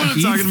You know what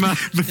I'm talking about?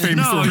 The famous you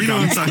know what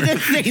I'm origami talking the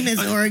famous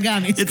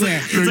origami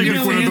square. It's like You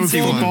know, one of those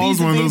little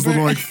balls, one of those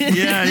little like.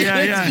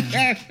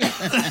 Yeah.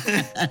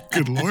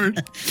 Good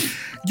Lord.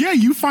 Yeah,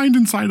 you find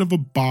inside of a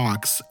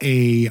box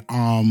a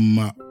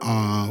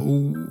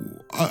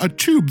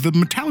tube, the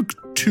metallic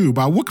tube.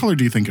 What color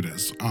do you think it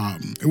is?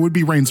 It would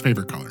be Rain's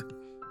favorite color.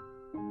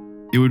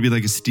 It would be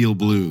like a steel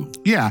blue.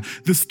 Yeah,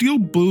 the steel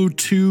blue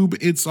tube.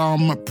 It's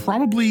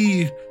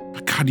probably.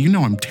 God, you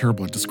know I'm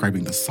terrible at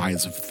describing the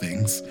size of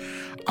things.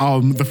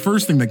 The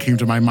first thing that came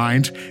to my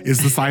mind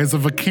is the size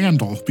of a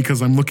candle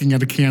because I'm looking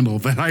at a candle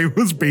that I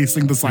was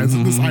basing the size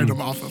of this item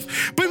off of.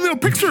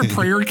 But picture a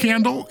prayer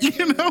candle, it's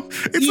about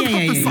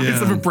the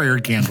size of a prayer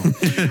candle.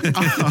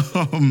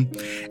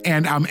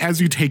 And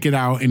as you take it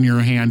out in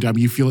your hand,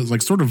 you feel it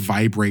like sort of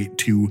vibrate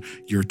to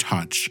your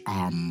touch.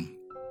 And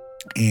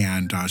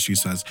she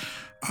says,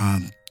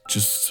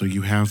 just so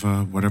you have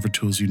whatever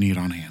tools you need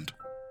on hand.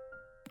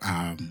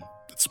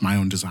 It's my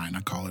own design. I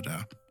call it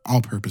a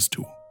all-purpose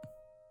tool.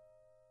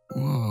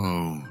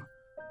 Whoa.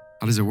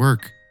 How does it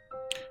work?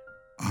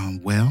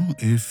 Well,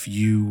 if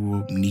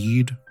you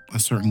need a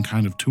certain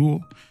kind of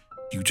tool,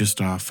 you just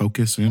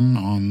focus in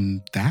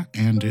on that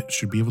and it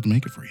should be able to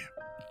make it for you.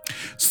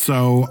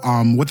 So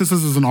what this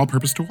is an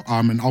all-purpose tool.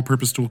 An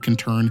all-purpose tool can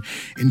turn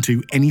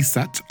into any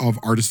set of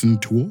artisan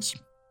tools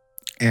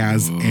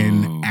as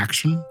an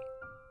action.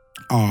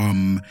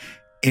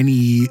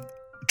 Any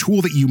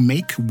tool that you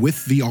make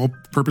with the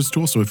all-purpose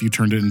tool, so if you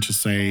turned it into,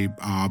 say,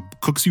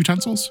 cook's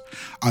utensils,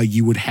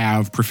 you would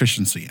have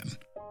proficiency in.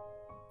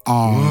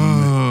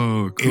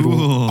 Whoa, cool. It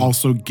will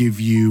also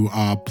give you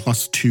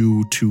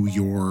 +2 to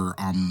your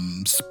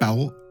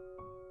spell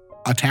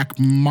attack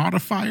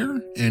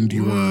modifier and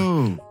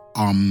your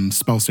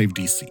spell save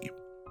DC.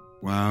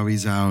 Wowie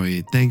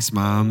zowie. Thanks,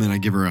 Mom. And I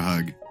give her a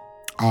hug.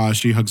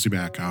 She hugs you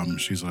back.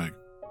 She's like,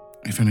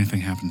 if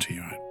anything happened to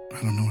you,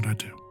 I don't know what I'd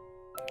do.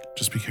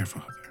 Just be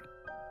careful out there.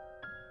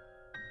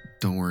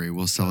 Don't worry.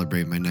 We'll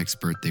celebrate my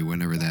next birthday,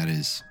 whenever that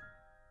is.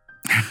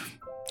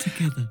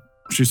 Together.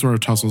 She sort of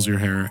tussles your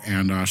hair,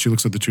 and she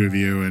looks at the two of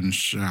you, and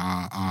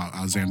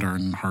Xandar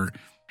and Hart,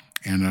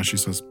 and she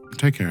says,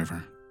 take care of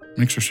her.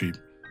 Make sure she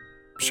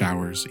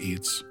showers,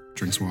 eats,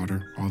 drinks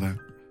water, all that.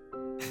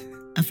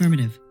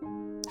 Affirmative.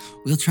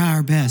 We'll try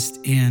our best,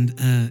 and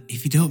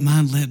if you don't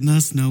mind letting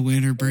us know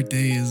when her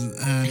birthday is,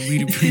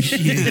 we'd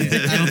appreciate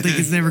it. I don't think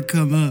it's ever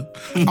come up.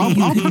 I'll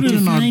put it in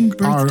Define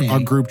birthday. our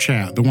group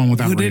chat, the one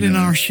without Put it in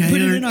our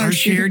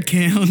shared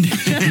calendar.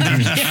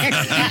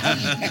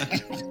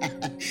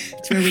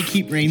 It's where we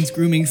keep Rain's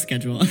grooming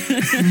schedule.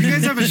 You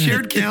guys have a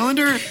shared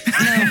calendar?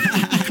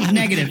 No,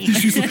 negative.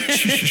 She's like,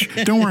 shh,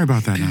 don't worry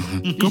about that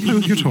now. Go play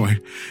with your toy.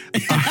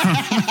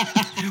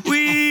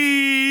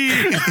 Whee!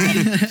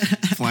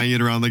 Flying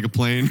it around like a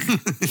plane.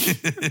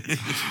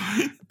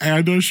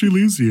 And she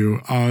leaves you.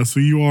 So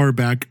you are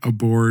back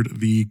aboard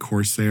the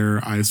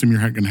Corsair. I assume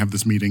you're going to have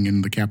this meeting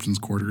in the captain's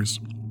quarters.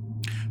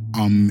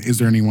 Is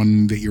there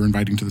anyone that you're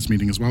inviting to this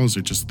meeting as well? Or is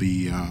it just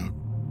the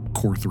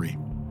core 3?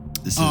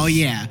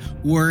 Yeah.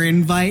 We're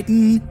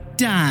inviting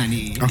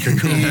Donnie. Okay,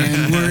 cool.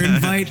 And we're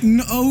inviting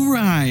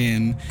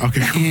Orion.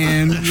 Okay, cool.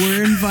 And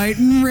we're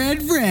inviting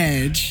Red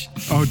Reg.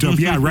 Oh, dope.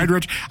 Yeah, Red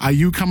Reg.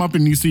 You come up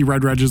and you see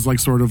Red Reg is like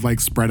sort of like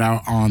spread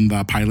out on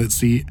the pilot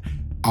seat.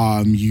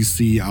 You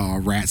see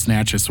Rat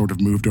Snatch has sort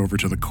of moved over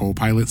to the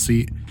co-pilot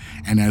seat.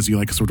 And as you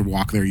like sort of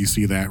walk there, you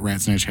see that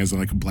Rat Snatch has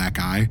like a black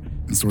eye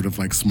and sort of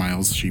like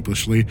smiles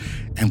sheepishly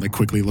and like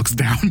quickly looks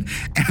down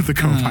at the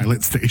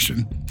co-pilot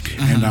station.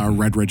 And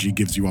Red Reggie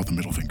gives you all the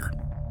middle finger.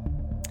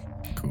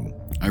 Cool.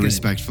 I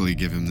respectfully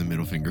give him the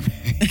middle finger.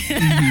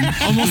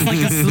 Almost like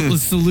a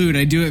salute.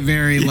 I do it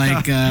very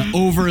like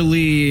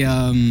overly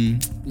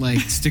like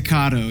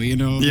staccato, you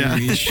know,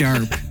 very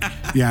sharp.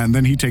 Yeah, and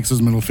then he takes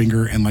his middle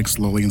finger and like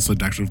slowly and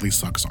seductively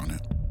sucks on it.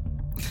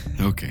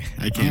 Okay,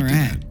 I can't All do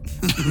right. that.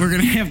 We're going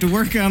to have to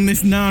work on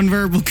this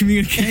nonverbal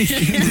communication.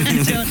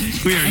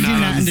 We are I do not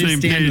not on the same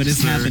understand page, what is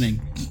sir.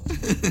 happening.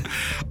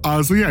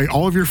 So yeah,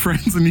 all of your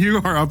friends and you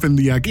are up in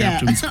the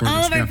captain's quarters.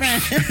 all of our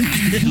friends.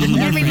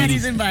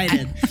 Everybody's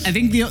invited. I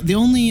think the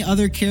only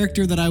other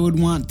character that I would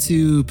want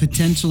to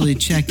potentially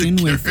check in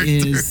with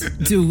is,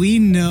 do we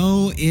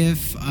know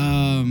if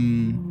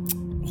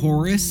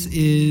Horace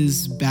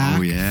is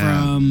back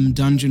from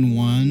Dungeon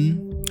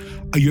 1?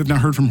 You have not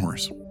heard from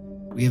Horace.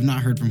 We have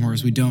not heard from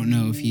Horace. We don't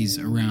know if he's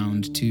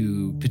around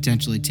to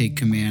potentially take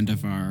command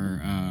of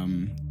our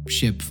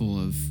ship full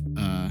of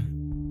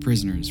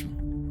prisoners.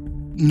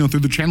 No,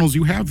 through the channels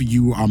you have,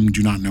 you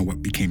do not know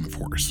what became of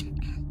Horace.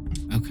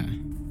 Okay.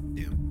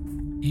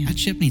 Yeah. That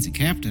ship needs a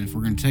captain if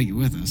we're going to take it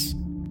with us.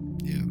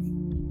 Yeah.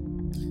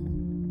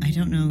 I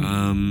don't know.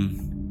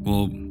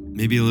 Well,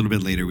 maybe a little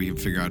bit later we can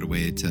figure out a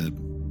way to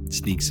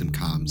sneak some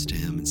comms to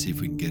him and see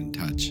if we can get in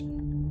touch.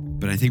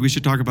 But I think we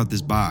should talk about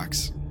this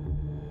box.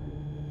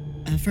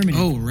 Affirmative.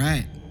 Oh,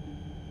 right.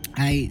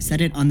 I set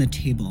it on the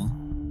table.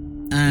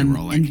 we're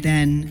all like- And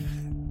then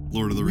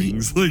Lord of the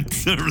Rings, like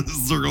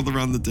circled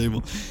around the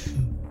table.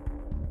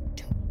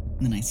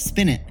 and then I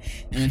spin it,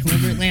 and then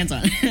whoever it lands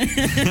on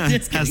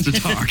just Has to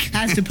kidding. talk.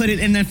 has to put it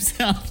in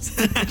themselves.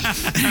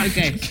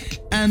 Okay,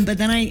 but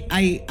then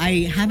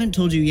I haven't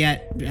told you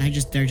yet.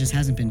 There just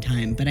hasn't been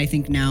time. But I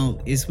think now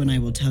is when I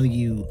will tell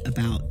you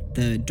about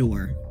the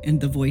door and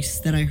the voice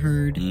that I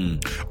heard.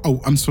 Oh,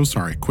 I'm so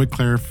sorry. Quick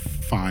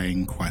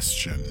clarifying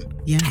question.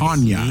 Yes.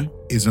 Tanya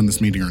is in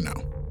this meeting or no?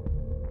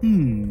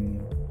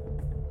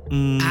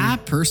 I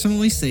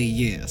personally say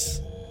yes.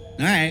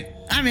 All right,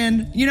 I'm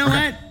in. You know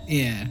what?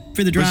 Yeah.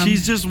 For the drum. But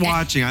she's just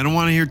watching. I don't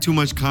want to hear too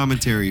much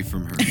commentary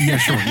from her. Yeah,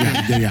 sure.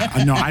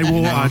 Yeah. No, I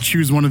will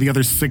choose one of the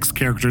other 6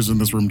 characters in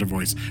this room to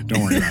voice.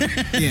 Don't worry about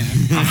it.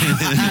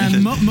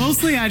 Yeah.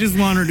 Mostly I just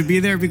want her to be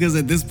there because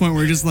at this point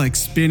we're just like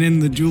spinning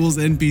the Jules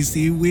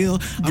NPC wheel.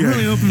 I'm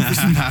really hoping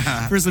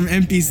for some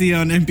NPC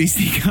on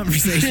NPC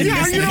conversation.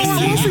 Yeah, you know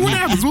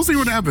what? We'll see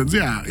what happens.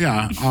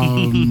 Yeah.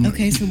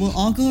 Okay, so we'll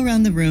all go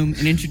around the room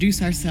and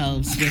introduce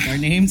ourselves with our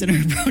names and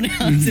our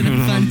pronouns and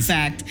a fun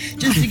fact,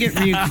 just to get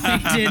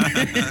reacquainted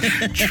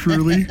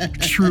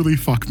truly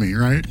fuck me,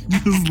 right?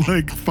 Just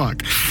like,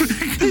 fuck.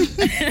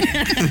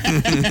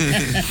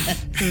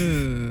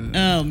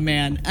 Oh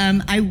man.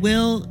 I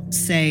will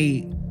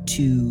say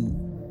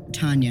to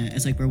Tanya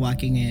as like we're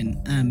walking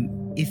in,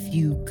 if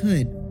you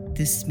could,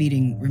 this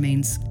meeting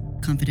remains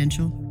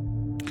confidential.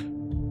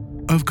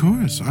 Of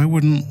course, I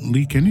wouldn't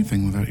leak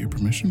anything without your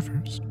permission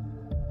first.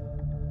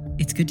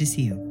 It's good to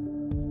see you.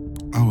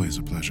 Always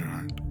a pleasure,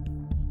 Hart.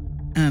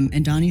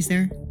 And Donnie's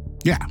there?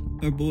 Yeah.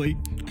 Our boy.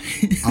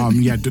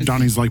 Yeah,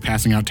 Donnie's like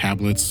passing out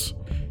tablets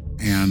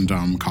and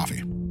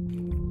coffee.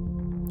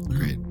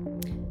 Great.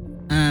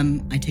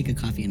 I take a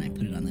coffee and I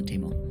put it on the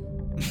table.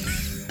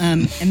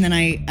 And then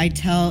I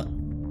tell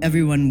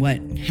everyone what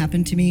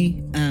happened to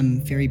me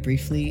very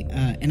briefly.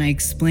 And I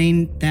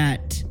explain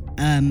that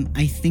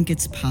I think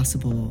it's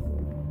possible.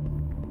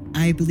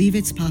 I believe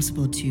it's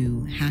possible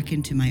to hack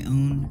into my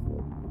own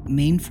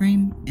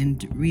mainframe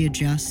and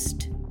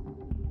readjust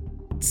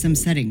some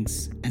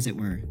settings, as it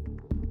were.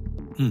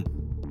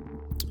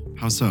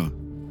 How so?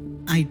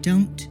 I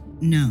don't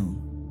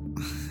know.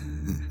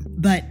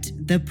 But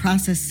the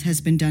process has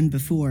been done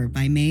before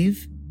by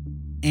Maeve,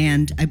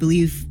 and I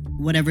believe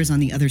whatever's on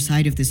the other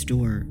side of this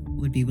door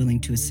would be willing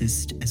to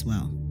assist as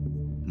well.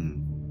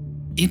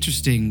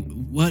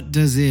 Interesting. What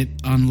does it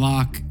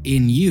unlock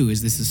in you?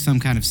 Is this some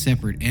kind of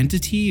separate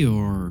entity,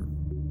 or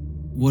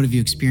what have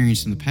you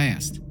experienced in the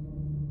past?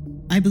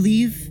 I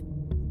believe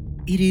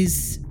it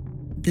is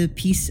the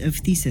piece of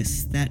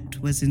thesis that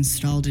was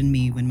installed in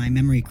me when my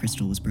memory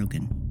crystal was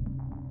broken.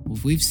 Well,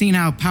 if we've seen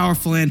how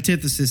powerful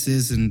antithesis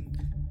is, and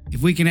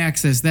if we can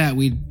access that,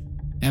 we'd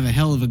have a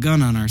hell of a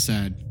gun on our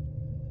side.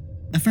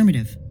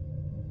 Affirmative.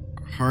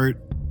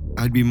 Hart,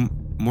 I'd be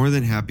more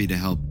than happy to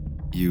help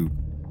you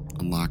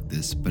unlock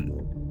this, but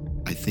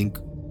I think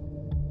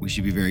we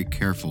should be very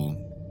careful.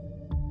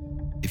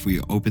 If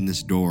we open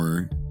this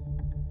door,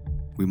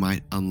 we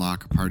might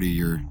unlock a part of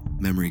your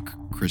memory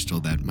crystal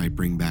that might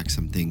bring back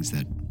some things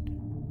that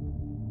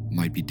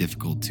might be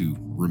difficult to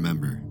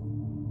remember.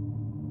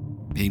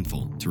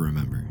 Painful to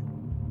remember.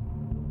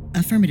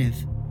 Affirmative.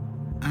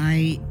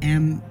 I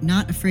am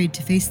not afraid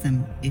to face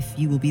them if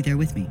you will be there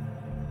with me.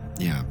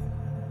 Yeah.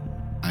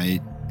 I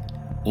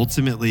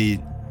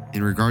ultimately,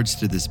 in regards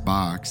to this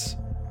box,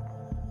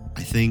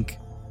 I think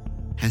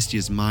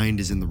Hestia's mind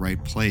is in the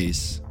right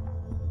place.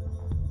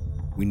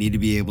 We need to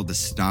be able to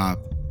stop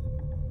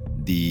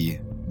the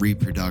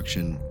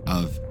reproduction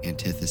of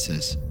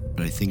antithesis,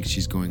 but I think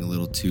she's going a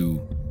little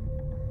too,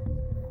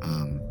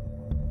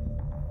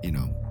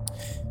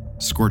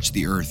 scorch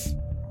the earth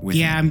with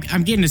it.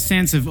 I'm getting a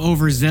sense of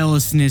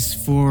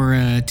overzealousness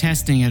for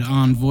testing it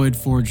on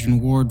Voidforged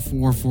and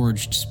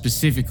Warforged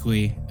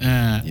specifically.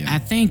 I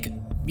think,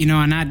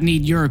 and I'd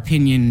need your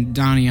opinion,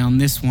 Donnie, on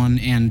this one,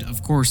 and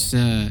of course,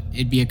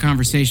 it'd be a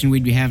conversation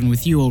we'd be having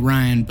with you,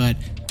 Orion, but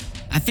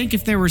I think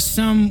if there was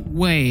some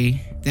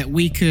way that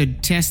we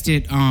could test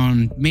it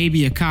on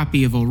maybe a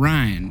copy of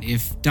Orion,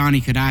 if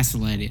Donnie could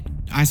isolate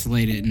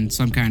it in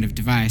some kind of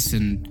device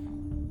and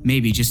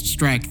maybe just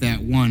strike that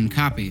one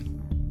copy.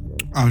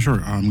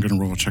 Sure. I'm gonna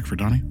roll a check for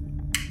Donnie.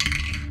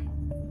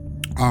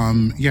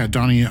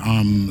 Donnie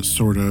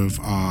sort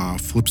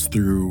of flips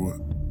through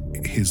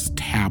his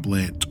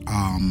tablet.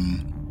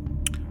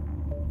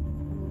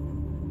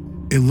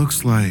 It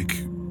looks like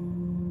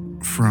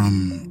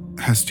from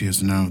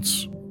Hestia's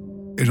notes,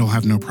 it'll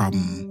have no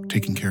problem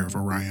taking care of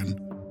Orion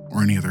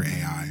or any other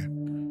AI.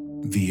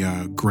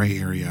 The gray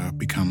area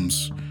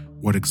becomes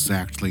what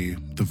exactly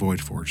the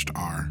Voidforged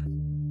are.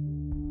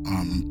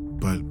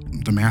 But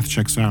the math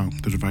checks out.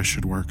 The device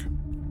should work.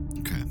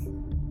 Okay.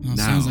 Well, it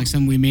sounds like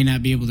something we may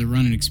not be able to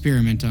run an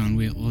experiment on.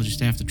 We'll just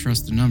have to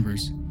trust the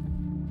numbers.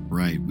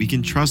 Right. We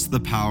can trust the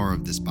power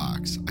of this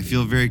box. I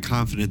feel very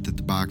confident that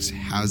the box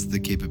has the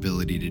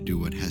capability to do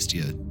what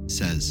Hestia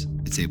says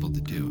it's able to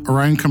do.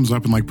 Orion comes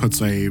up and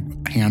puts a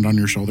hand on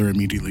your shoulder,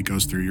 immediately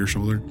goes through your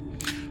shoulder,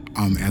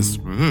 as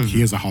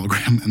he is a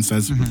hologram, and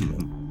says,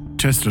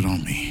 "Test it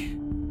on me.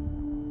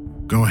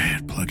 Go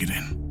ahead, plug it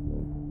in.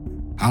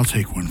 I'll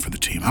take one for the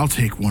team. I'll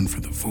take one for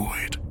the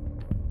Void.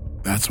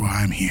 That's why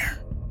I'm here.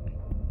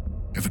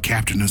 If a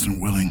captain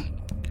isn't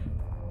willing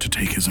to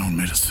take his own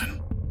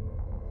medicine,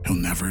 he'll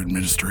never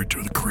administer it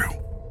to the crew.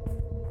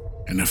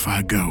 And if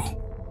I go,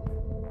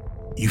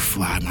 you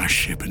fly my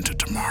ship into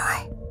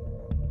tomorrow.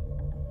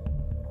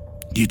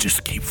 You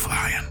just keep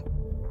flying."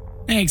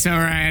 Thanks,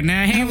 Orion.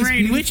 Hey,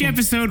 Rain, which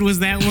episode was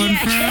that one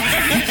from?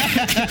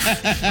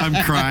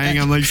 I'm crying.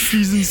 I'm like,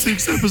 season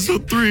 6,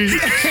 episode 3.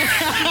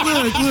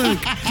 Look.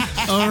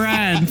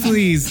 Orion,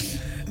 please.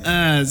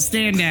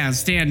 Stand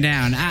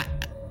down.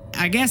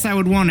 I guess I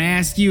would want to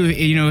ask you,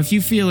 if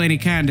you feel any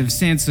kind of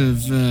sense of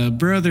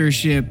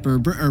brothership or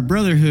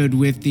brotherhood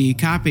with the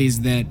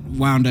copies that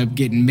wound up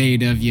getting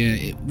made of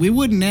you. We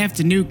wouldn't have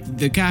to nuke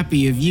the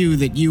copy of you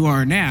that you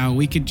are now.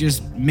 We could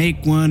just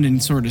make one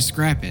and sort of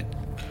scrap it.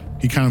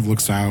 He kind of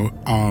looks out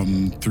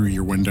through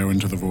your window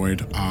into the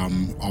void,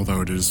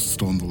 although it is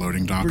still in the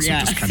loading dock, so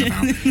just kind of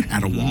out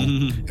at a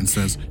wall, and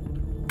says,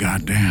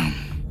 "God damn,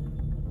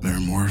 there are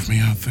more of me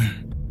out there."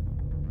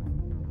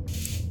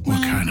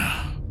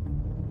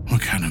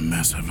 kind of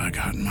mess have I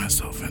gotten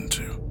myself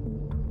into?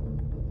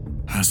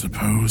 I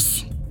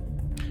suppose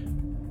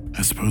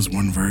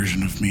one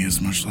version of me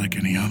is much like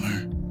any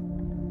other.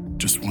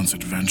 Just wants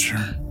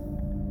adventure.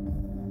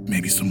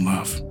 Maybe some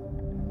love.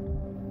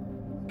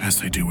 I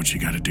say do what you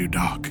gotta do,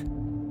 Doc.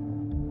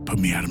 Put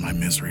me out of my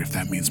misery if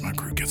that means my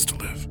crew gets to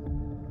live.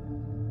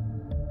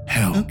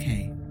 Hell,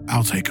 Okay.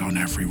 I'll take on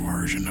every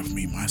version of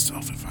me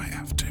myself if I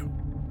have to.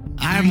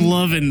 I'm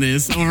loving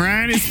this.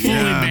 Orion is fully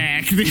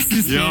back. This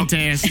is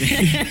fantastic.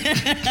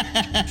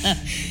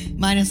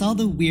 Minus all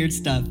the weird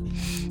stuff.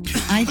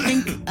 I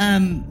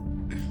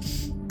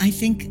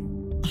think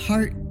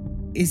Hart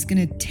is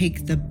gonna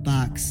take the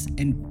box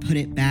and put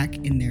it back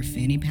in their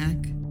fanny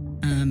pack,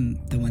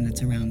 the one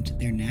that's around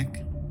their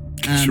neck.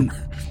 Sure.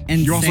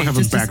 And You also say- have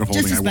just a bag to- of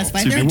holding, just I to will. specify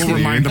I there will too.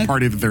 remind the Okay.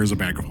 party that there is a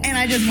bag of holding. And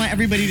I just want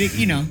everybody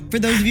to, for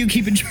those of you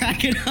keeping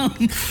track at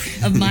home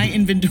of my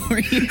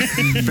inventory,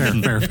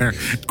 Fair.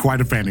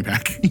 Quite a fanny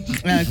pack.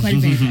 quite a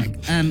fanny pack.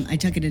 I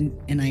tuck it in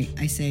and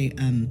I say,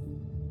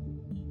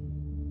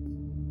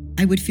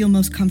 I would feel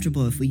most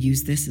comfortable if we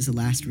use this as a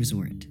last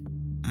resort.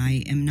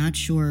 I am not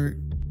sure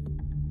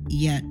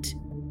yet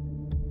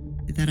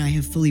that I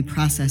have fully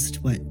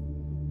processed what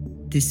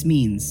this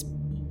means,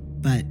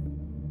 but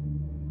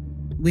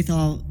with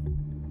all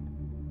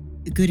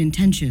good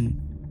intention,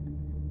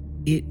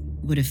 it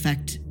would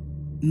affect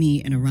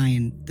me and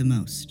Orion the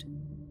most.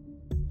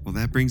 Well,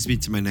 that brings me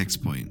to my next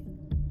point.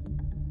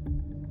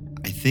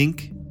 I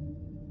think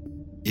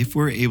if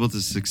we're able to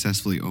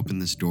successfully open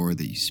this door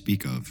that you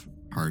speak of,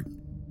 Hart,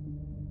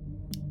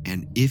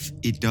 and if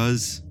it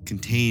does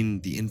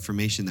contain the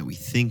information that we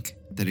think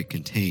that it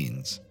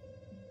contains,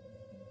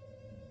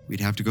 we'd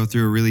have to go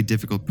through a really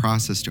difficult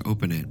process to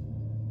open it.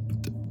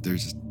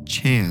 There's a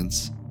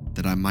chance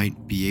that I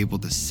might be able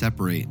to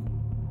separate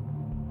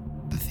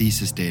the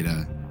thesis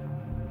data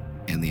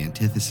and the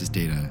antithesis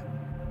data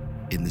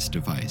in this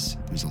device.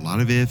 There's a lot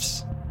of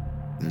ifs,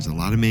 there's a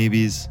lot of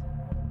maybes,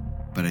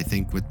 but I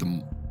think with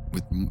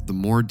the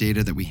more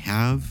data that we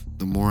have,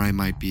 the more I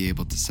might be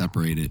able to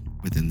separate it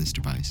within this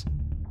device.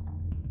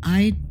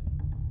 I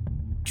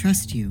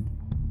trust you.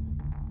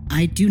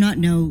 I do not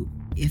know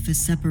if a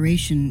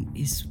separation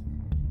is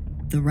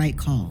the right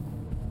call.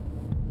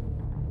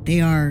 They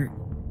are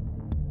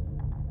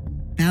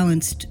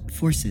balanced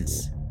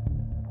forces,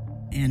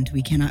 and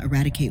we cannot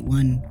eradicate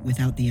one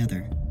without the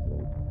other.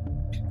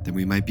 Then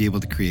we might be able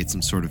to create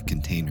some sort of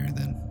container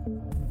then.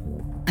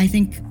 I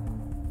think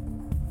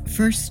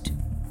first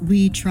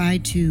we try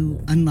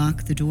to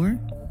unlock the door,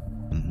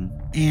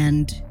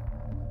 and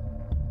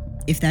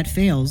if that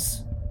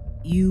fails,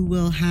 you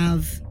will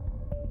have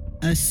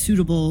a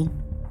suitable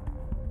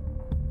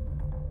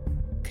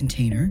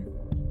container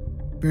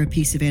for a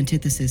piece of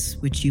antithesis,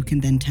 which you can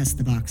then test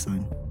the box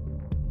on.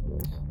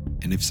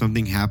 And if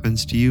something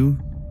happens to you,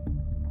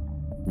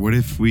 what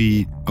if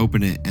we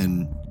open it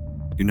and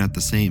you're not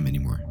the same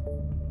anymore?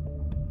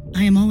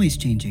 I am always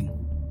changing.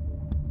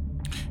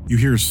 You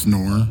hear a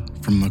snore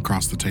from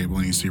across the table,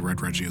 and you see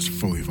Red Reggie is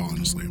fully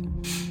fallen asleep.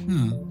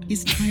 Oh,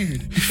 he's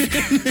tired.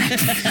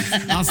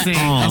 I'll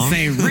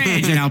say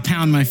Reg, and I'll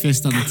pound my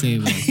fist on the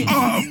table.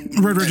 Oh,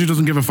 Red Reggie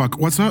doesn't give a fuck.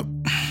 What's up?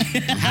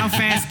 How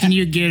fast can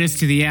you get us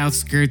to the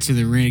outskirts of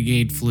the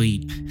Renegade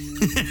fleet?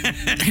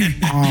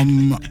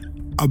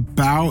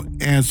 About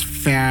as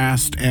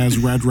fast as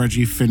Red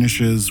Reggie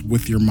finishes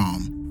with your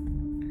mom.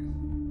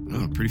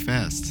 Oh, pretty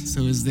fast.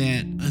 So is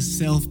that a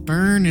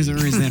self-burn? Or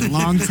is that a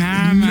long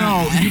time?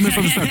 No, you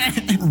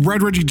misunderstood.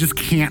 Red Reggie just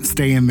can't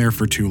stay in there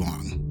for too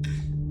long.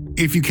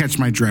 If you catch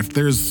my drift,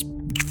 there's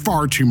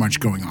far too much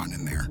going on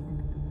in there.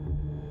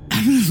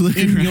 I'm gonna look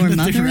In around your at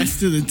mother? the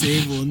rest of the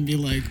table and be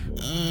like,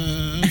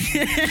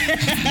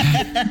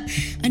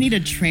 I need a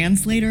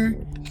translator.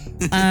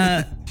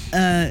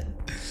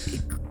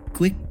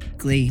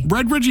 Quickly.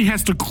 Red Reggie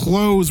has to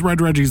close Red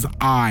Reggie's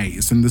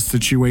eyes in this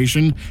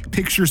situation.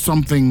 Picture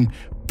something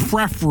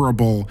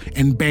preferable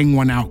and bang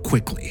one out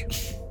quickly.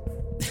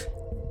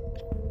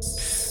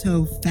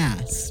 So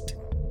fast.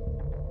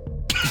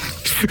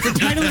 The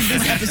title of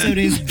this episode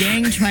is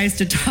Gang Tries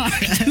to Talk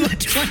to a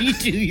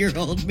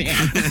 22-year-old man.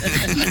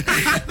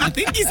 I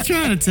think he's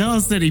trying to tell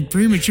us that he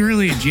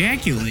prematurely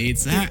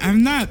ejaculates.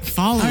 I'm not Are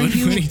following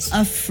you what he's...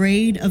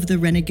 afraid of the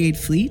Renegade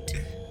fleet?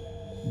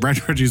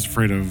 Red Reggie's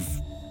afraid of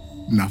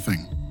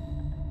nothing.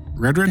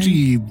 Red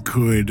Reggie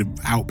could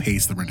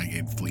outpace the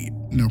Renegade fleet,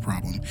 no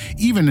problem.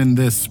 Even in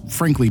this,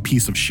 frankly,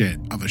 piece of shit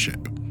of a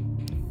ship.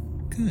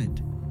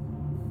 Good.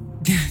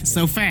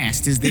 So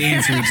fast is the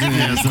answer to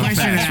the so question fast,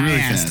 that I really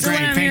asked. fast. So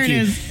Great, what I'm thank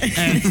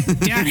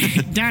you.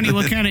 hearing Donnie,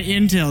 what kind of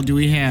intel do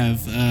we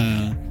have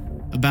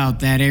about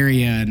that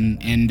area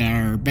and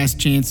our best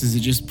chances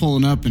of just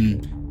pulling up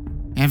and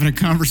having a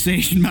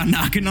conversation about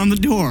knocking on the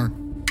door?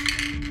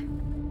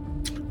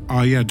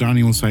 Yeah,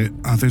 Donnie will say,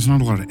 there's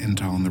not a lot of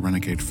intel on the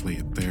Renegade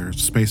fleet. They're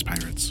space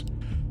pirates.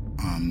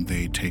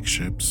 They take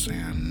ships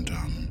and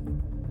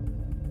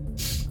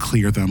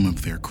clear them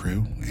of their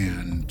crew,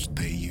 and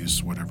they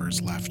use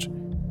whatever's left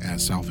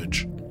as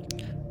salvage.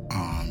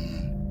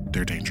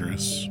 They're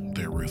dangerous.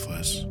 They're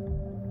ruthless.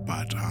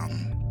 but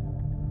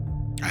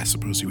I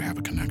suppose you have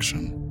a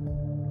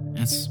connection.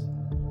 That's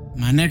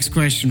my next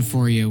question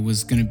for you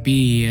was going to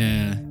be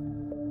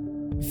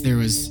if there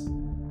was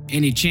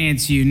any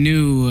chance you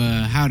knew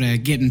how to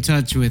get in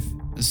touch with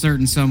a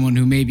certain someone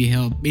who may be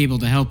able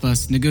to help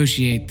us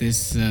negotiate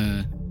this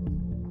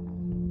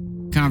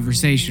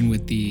conversation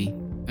with the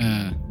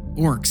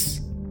orcs.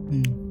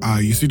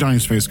 You see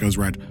Donnie's face goes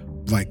red.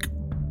 Like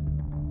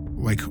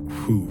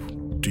who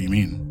do you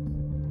mean?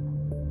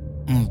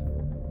 Well,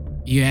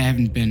 you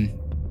haven't been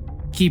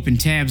keeping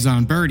tabs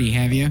on Birdie,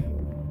 have you?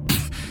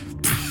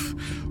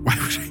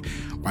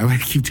 Why would I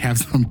keep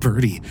tabs on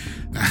Birdie?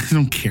 I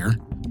don't care.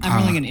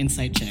 I'm rolling an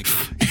insight check.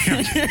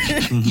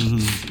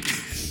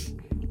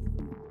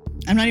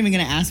 I'm not even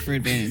going to ask for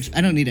advantage.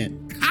 I don't need it.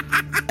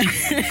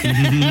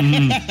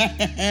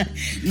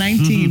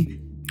 19.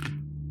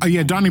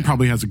 Yeah, Donnie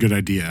probably has a good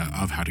idea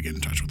of how to get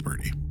in touch with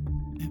Birdie.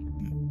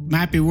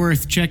 Might be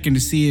worth checking to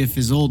see if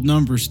his old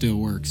number still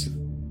works.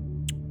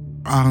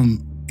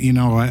 You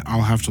know what?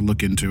 I'll have to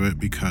look into it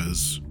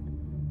because,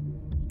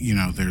 you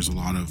know, there's a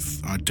lot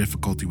of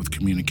difficulty with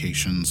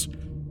communications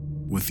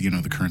with, you know,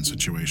 the current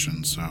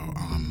situation. So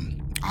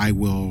I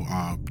will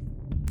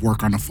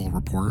work on a full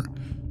report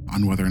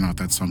on whether or not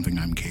that's something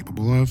I'm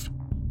capable of.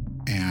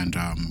 And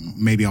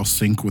maybe I'll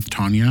sync with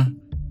Tanya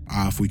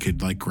if we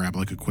could like grab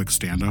like a quick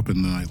stand up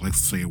in the, let's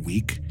say a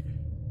week.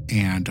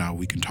 And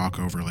we can talk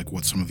over like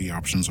what some of the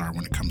options are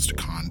when it comes to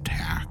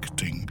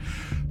contacting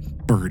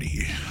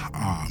Birdie.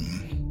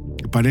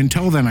 But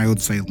until then, I would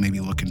say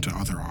maybe look into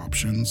other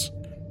options.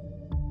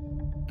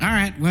 All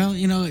right. Well,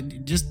 you know,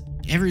 just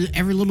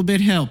every little bit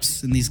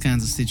helps in these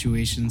kinds of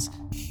situations.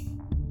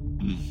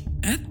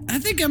 I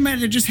think I might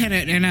have just had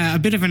a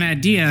bit of an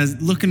idea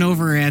looking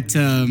over at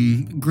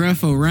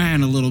Gruff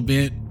Orion a little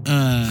bit.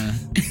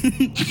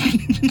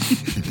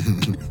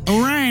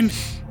 Orion,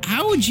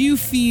 how would you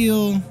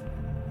feel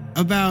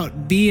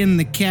about being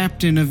the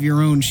captain of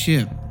your own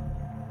ship?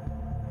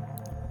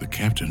 The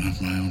captain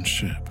of my own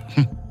ship?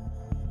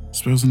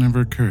 Suppose it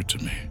never occurred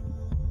to me.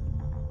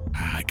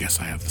 I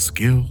guess I have the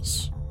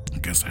skills. I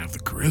guess I have the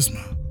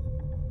charisma.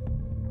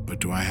 But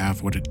do I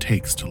have what it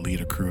takes to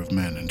lead a crew of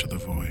men into the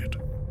void?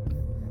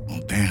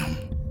 Well, damn.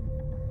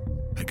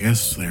 I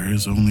guess there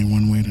is only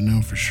one way to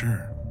know for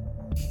sure.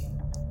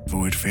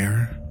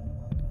 Voidfarer,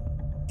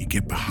 you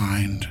get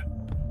behind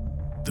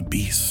the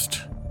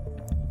beast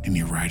and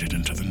you ride it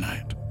into the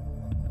night.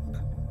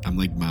 I'm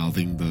like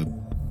mouthing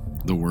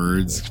the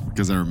words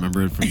because I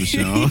remember it from the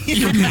show.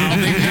 You're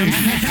mouthing them.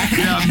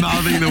 Yeah, I'm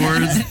mouthing the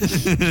words.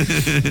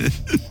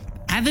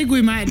 I think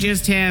we might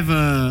just have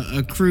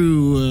a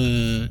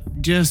crew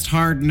just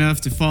hard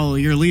enough to follow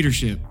your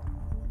leadership.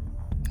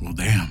 Well,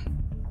 damn.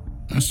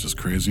 That's just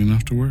crazy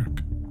enough to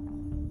work.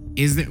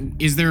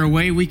 Is there a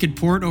way we could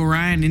port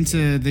Orion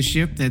into the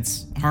ship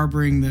that's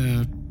harboring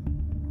the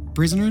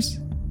prisoners?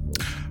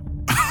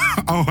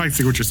 Oh, I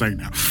see what you're saying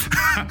now.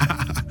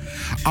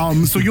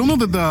 So you'll know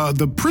that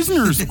the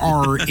prisoners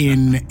are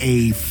in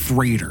a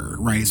freighter,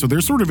 right? So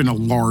they're sort of in a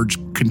large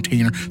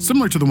container,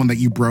 similar to the one that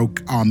you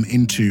broke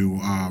into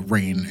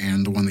Rain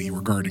and the one that you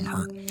were guarding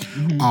her.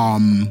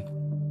 Mm-hmm.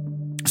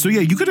 So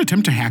yeah, you could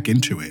attempt to hack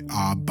into it,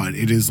 but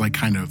it is like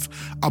kind of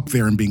up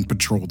there and being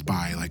patrolled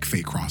by like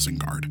Fey Crossing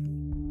Guard.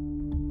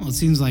 Well, it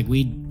seems like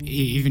we,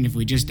 even if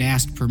we just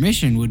asked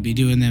permission, would be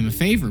doing them a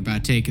favor by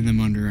taking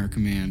them under our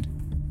command.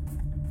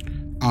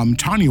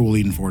 Tanya will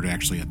lean forward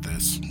actually at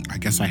this. I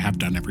guess I have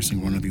done every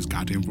single one of these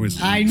goddamn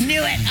voices. I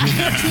knew it.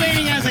 I was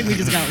waiting. I was like, we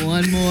just got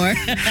one more.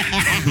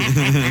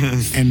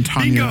 And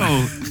Tanya,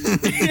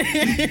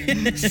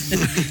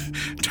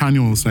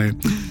 Tanya will say,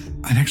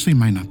 it actually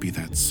might not be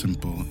that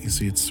simple. You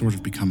see, it's sort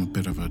of become a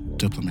bit of a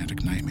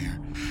diplomatic nightmare.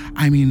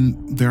 I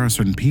mean, there are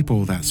certain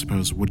people that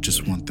suppose would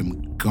just want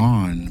them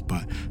gone,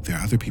 but there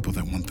are other people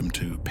that want them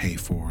to pay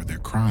for their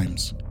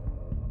crimes.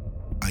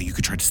 You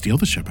could try to steal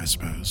the ship, I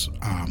suppose.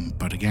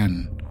 But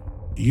again,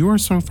 you are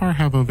so far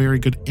have a very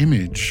good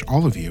image,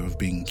 all of you, of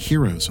being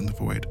heroes in the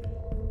void.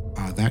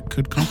 That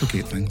could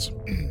complicate things.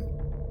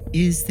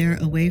 Is there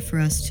a way for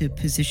us to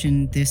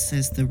position this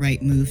as the right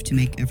move to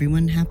make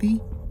everyone happy?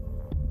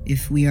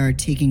 If we are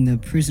taking the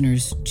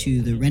prisoners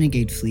to the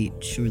renegade fleet,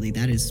 surely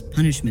that is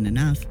punishment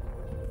enough.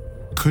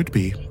 Could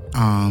be.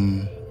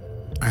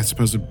 I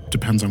suppose it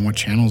depends on what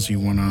channels you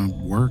want to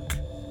work.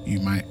 You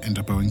might end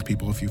up owing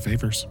people a few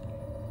favors.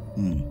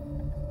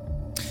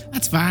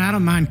 That's fine. I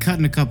don't mind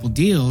cutting a couple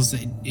deals.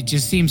 It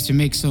just seems to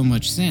make so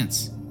much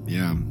sense.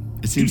 Yeah,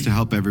 it seems to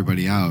help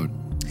everybody out.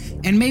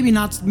 And maybe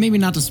not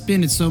to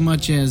spin it so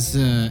much as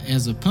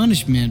a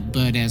punishment,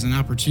 but as an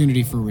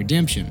opportunity for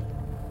redemption.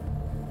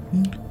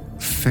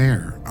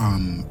 Fair.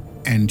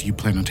 And you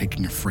plan on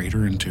taking a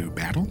freighter into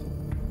battle?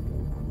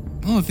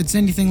 Oh, if it's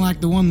anything like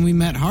the one we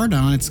met hard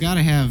on, it's got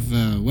to have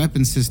a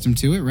weapon system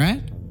to it,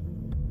 right?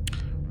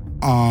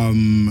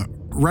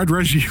 Red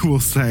Reggie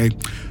will say,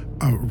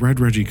 Red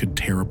Reggie could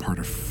tear apart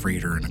a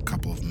freighter in a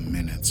couple of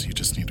minutes. You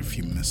just need a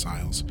few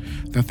missiles.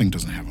 That thing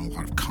doesn't have a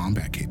lot of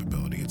combat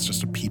capability. It's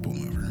just a people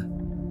mover.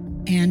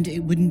 And it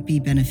wouldn't be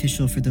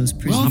beneficial for those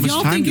prisoners. Well, How if much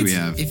y'all time think do we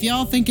it's- have? if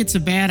y'all think it's a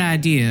bad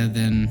idea,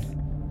 then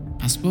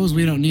I suppose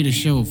we don't need a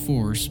show of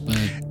force, but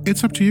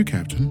It's up to you,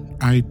 Captain.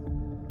 I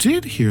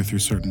did hear through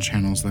certain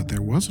channels that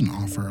there was an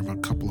offer of a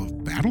couple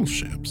of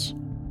battleships.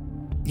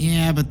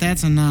 yeah, but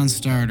that's a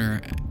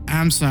non-starter.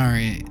 I'm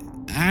sorry.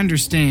 I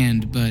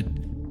understand, but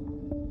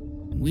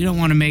we don't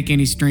want to make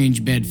any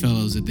strange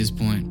bedfellows at this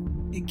point.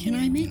 Can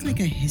I make like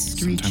a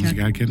history Sometimes check? you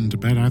gotta get into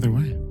bed either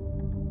way.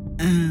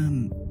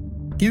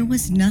 There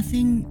was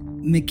nothing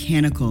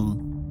mechanical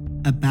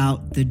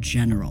about the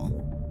general,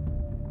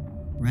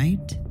 right?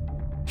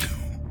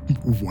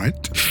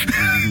 What?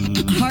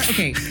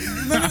 Okay.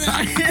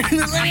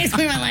 Let me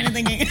explain my line of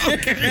thinking.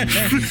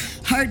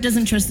 Hart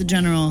doesn't trust the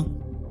general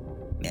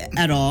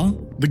at all.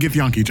 The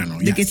Githyanki General,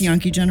 The yes.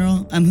 Githyanki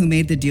general, who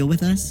made the deal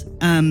with us,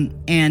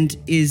 and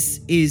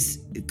is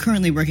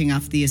currently working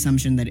off the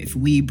assumption that if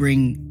we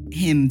bring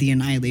him the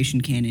Annihilation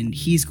Cannon,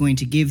 he's going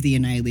to give the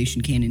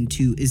Annihilation Cannon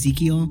to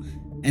Ezekiel,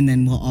 and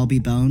then we'll all be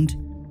boned.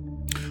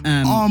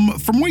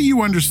 From what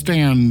you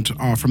understand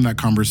from that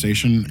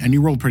conversation, and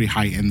you rolled pretty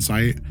high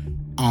insight,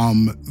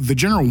 the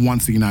general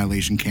wants the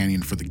Annihilation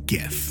Canyon for the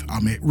Gith.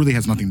 It really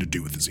has nothing to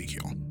do with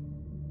Ezekiel.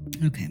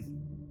 Okay.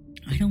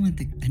 I don't want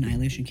the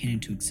Annihilation Cannon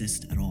to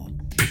exist at all.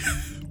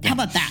 How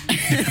about that?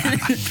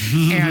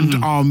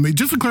 And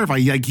just to clarify,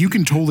 like you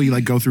can totally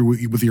like go through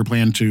with your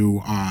plan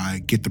to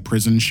get the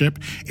prison ship.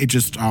 It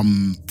just,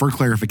 for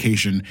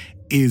clarification,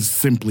 is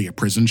simply a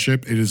prison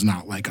ship. It is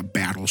not like a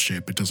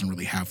battleship. It doesn't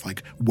really have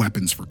like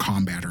weapons for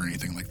combat or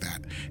anything like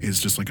that. It's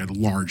just like a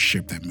large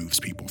ship that moves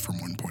people from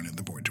one point in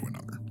the void to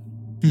another.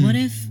 What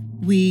if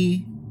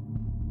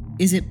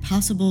is it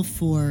possible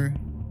for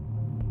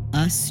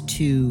us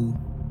to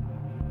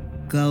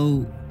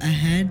go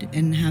ahead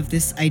and have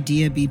this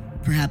idea be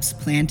perhaps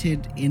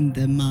planted in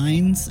the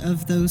minds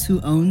of those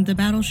who own the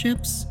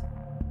battleships?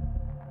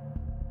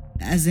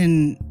 As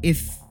in,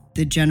 if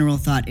the general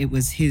thought it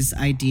was his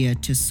idea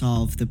to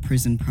solve the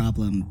prison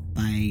problem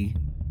by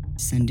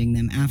sending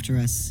them after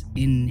us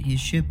in his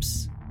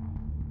ships.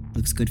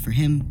 Looks good for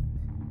him.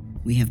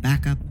 We have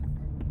backup.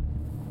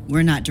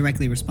 We're not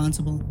directly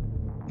responsible.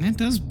 That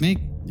does make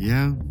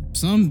Yeah.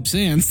 some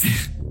sense.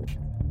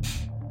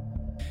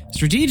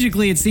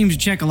 Strategically, it seems to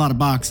check a lot of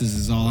boxes,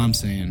 is all I'm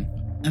saying.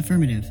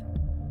 Affirmative.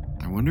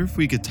 I wonder if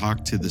we could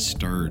talk to the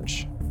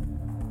Sturge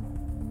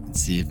and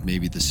see if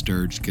maybe the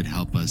Sturge could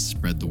help us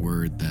spread the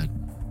word that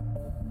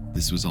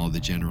this was all the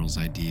general's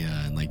idea,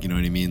 and like, you know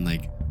what I mean?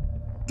 Like,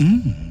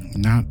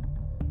 Not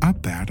a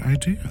bad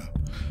idea.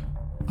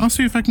 I'll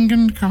see if I can get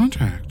into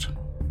contact.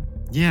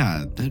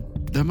 yeah,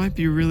 that might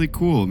be really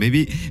cool.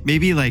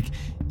 Maybe like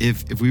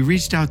if we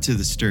reached out to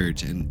the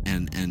Sturge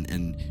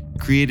and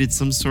created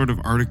some sort of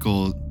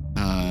article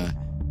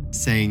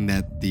saying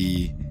that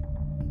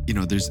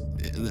there's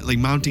like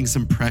mounting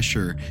some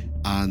pressure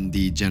on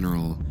the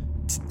general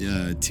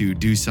to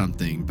do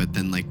something, but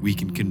then like we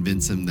can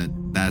convince him that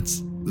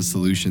that's the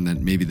solution,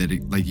 that maybe that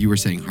it, like you were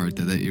saying, Hart,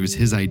 that it was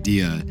his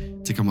idea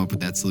to come up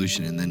with that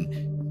solution, and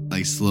then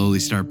like slowly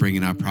start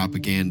bringing out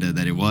propaganda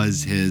that it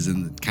was his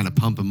and kind of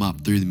pump him up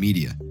through the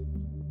media.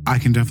 I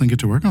can definitely get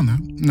to work on that.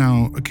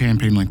 Now, a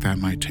campaign like that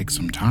might take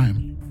some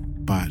time,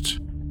 but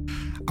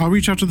I'll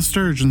reach out to the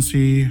Sturge and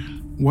see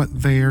what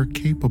they're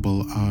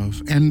capable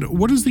of. And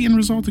what is the end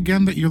result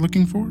again that you're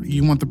looking for?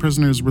 You want the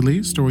prisoners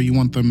released, or you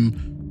want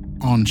them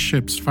on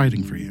ships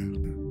fighting for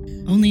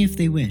you? Only if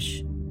they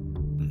wish.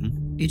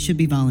 It should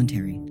be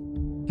voluntary.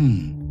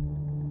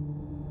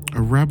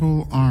 A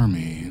rebel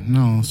army.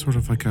 No, sort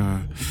of like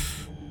a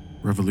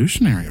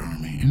revolutionary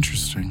army.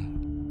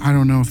 Interesting. I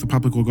don't know if the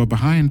public will go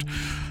behind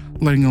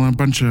letting a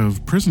bunch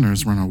of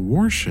prisoners run a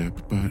warship,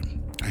 but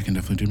I can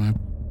definitely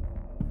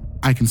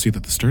I can see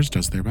that the Sturge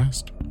does their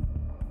best.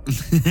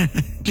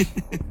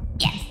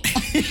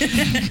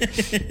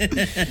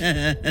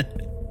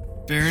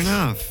 Fair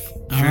enough.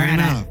 All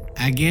right,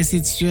 I guess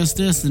it's just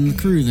us and the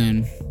crew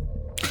then.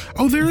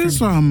 Oh, there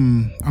is a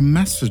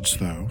message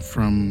though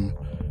from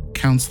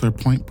Counselor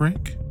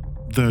Pointbreak,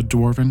 the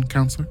dwarven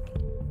counselor.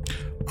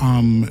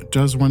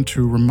 Does want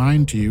to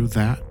remind you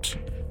that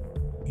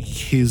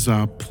his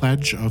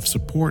pledge of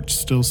support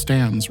still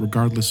stands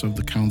regardless of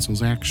the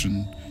council's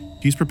action.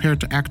 He's prepared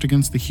to act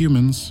against the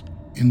humans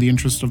in the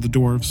interest of the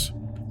dwarves,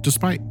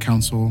 despite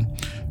council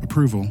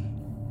approval.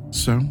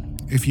 So,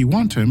 if you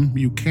want him,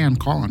 you can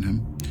call on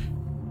him.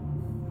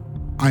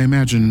 I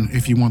imagine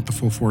if you want the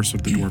full force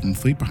of the dwarven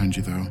fleet behind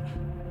you, though,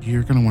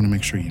 you're going to want to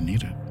make sure you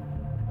need it.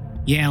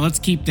 Yeah, let's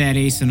keep that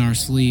ace in our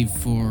sleeve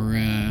for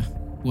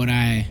what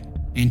I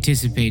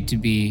anticipate to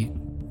be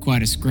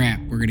quite a scrap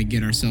we're going to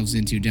get ourselves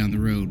into down the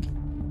road.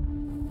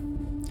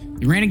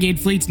 The Renegade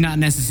fleet's not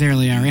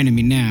necessarily our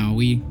enemy now.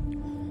 We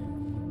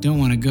don't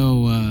want to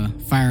go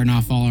firing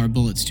off all our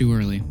bullets too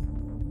early.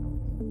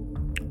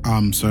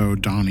 So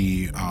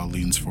Donnie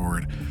leans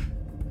forward.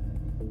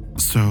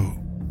 So,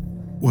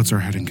 what's our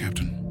heading,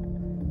 Captain?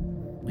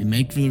 We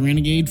make for the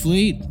Renegade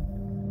fleet.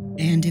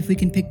 And if we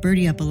can pick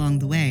Birdie up along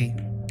the way,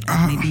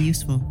 that may be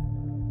useful.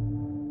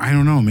 I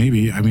don't know,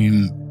 maybe. I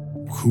mean,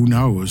 who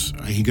knows?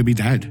 He could be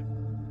dead.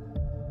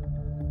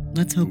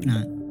 Let's hope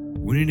not.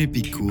 Wouldn't it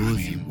be cool if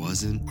he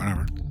wasn't?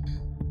 Whatever.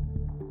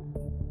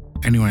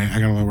 Anyway, I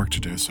got a lot of work to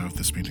do, so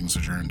this meeting's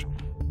adjourned.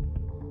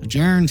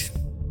 Adjourned.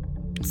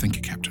 Thank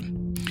you,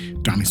 Captain.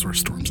 Donnie sort of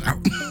storms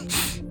out.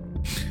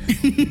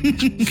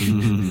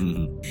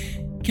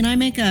 Can I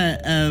make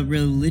a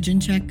religion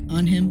check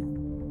on him?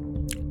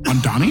 On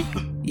Donnie?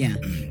 Yeah.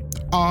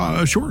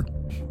 Sure.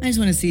 I just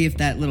want to see if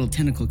that little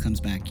tentacle comes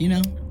back, you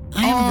know?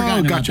 I haven't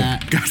forgotten gotcha.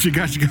 about that.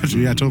 Gotcha.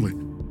 Yeah, totally.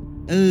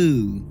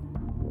 Ooh.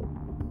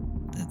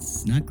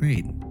 That's not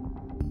great.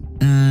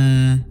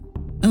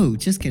 Oh,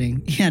 just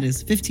kidding. Yeah, it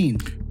is. 15.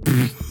 I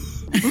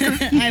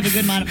have a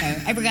good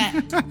modifier. I forgot.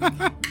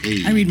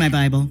 Hey. I read my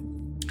Bible.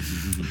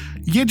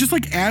 Yeah, just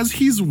like as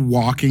he's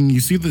walking, you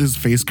see that his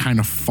face kind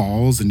of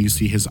falls and you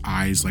see his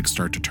eyes like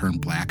start to turn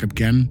black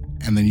again.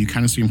 And then you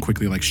kind of see him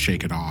quickly like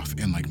shake it off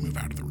and like move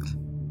out of the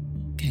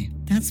room. Okay,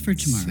 that's for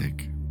tomorrow.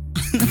 Sick.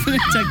 I'm gonna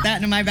tuck that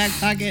into my back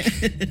pocket.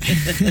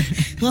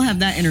 We'll have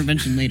that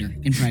intervention later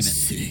in private.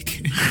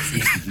 Sick.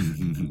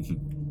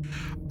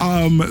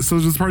 So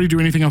does this party do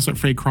anything else at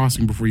Fake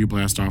Crossing before you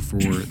blast off for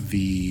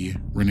the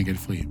Renegade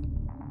Fleet?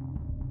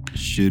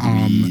 Should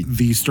we?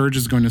 The Sturge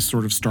is going to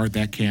sort of start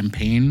that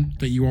campaign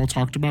that you all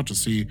talked about to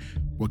see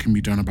what can be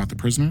done about the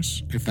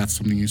prisoners, if that's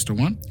something you still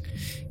want.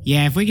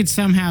 Yeah, if we could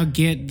somehow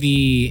get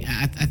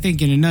I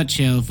think in a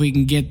nutshell, if we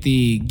can get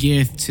the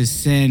Gith to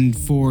send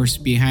force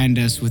behind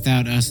us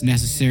without us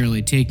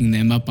necessarily taking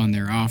them up on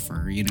their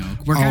offer, you know,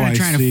 we're kind I of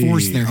trying see. to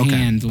force their Okay.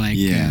 hand, like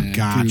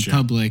Gotcha. through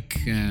public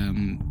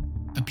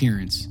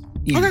appearance.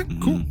 Yeah. Okay,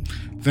 cool.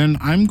 Then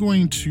I'm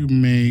going to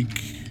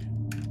make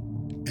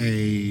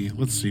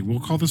let's see, we'll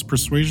call this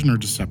persuasion or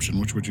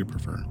deception. Which would you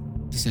prefer?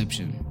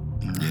 Deception.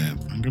 All right, Yeah.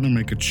 I'm going to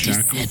make a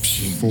check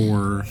Deception.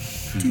 for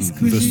the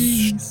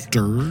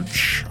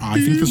Sturge. I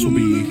think this will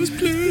be...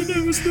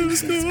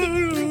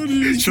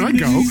 Should I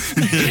go?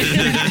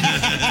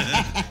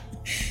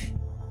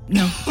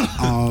 No,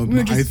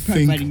 we're I just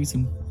providing think you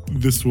some.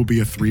 this will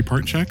be a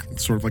 3-part check.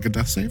 It's sort of like a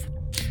death save.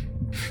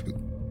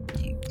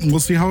 And we'll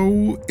see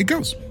how it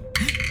goes.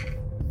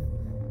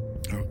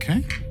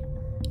 Okay.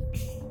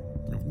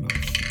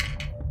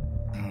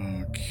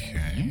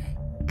 Okay.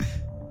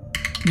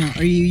 Now,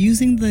 are you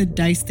using the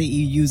dice that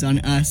you use on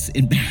us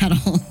in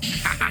battle?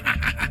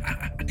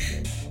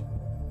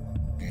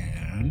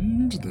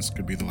 And this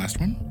could be the last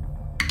one.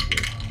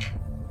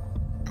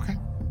 Okay.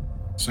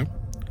 So,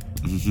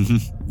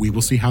 we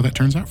will see how that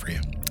turns out for you.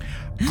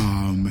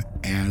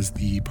 As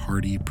the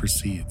party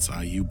proceeds,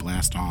 you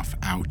blast off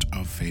out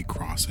of Fake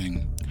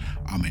Crossing,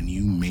 and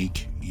you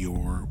make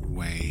your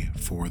way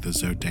for the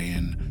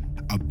Zodaean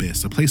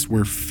Abyss, a place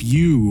where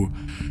few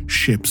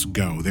ships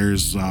go.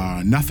 There's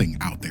nothing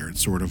out there.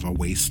 It's sort of a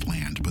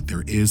wasteland, but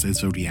there is a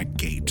Zodiac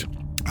Gate.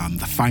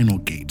 The final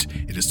gate,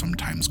 it is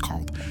sometimes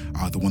called,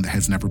 the one that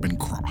has never been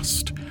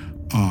crossed.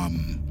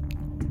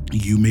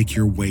 You make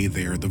your way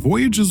there. The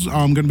voyage is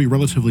going to be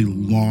relatively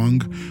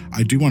long.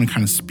 I do want to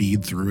kind of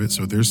speed through it,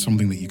 so there's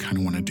something that you kind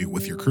of want to do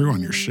with your crew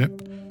on your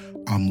ship.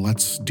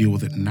 Let's deal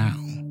with it now.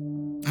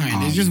 All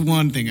right, there's just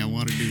one thing I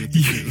want to do with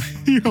the crew.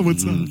 Yeah,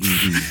 what's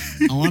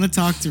up? I want to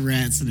talk to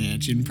Rat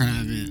Snatch in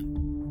private.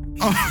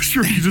 Oh,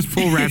 sure. You just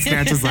pull Rat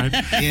Snatch aside.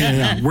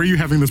 Yeah. Where are you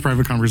having this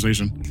private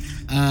conversation?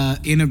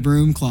 In a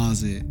broom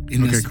closet.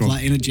 In Okay, cool.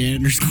 In a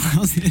janitor's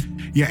closet.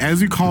 Yeah,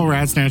 as you call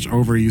Rat Snatch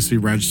over, you see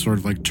Reg sort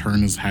of like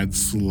turn his head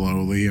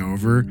slowly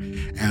over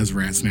as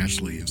Rat Snatch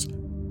leaves.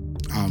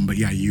 But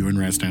yeah, you and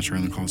Rat Snatch are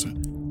in the closet.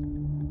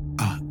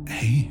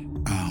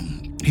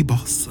 Hey,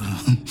 boss.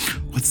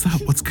 What's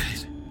up? What's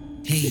good?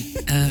 Hey,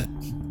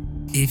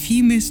 if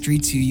he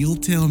mistreats you, you'll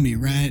tell me,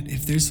 right?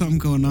 If there's something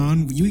going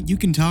on, you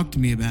can talk to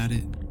me about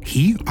it.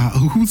 He?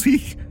 Who's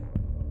he?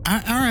 All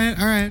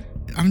right.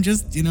 I'm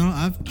just,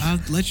 I'll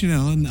let you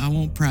know, and I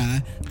won't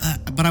pry.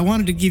 But I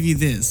wanted to give you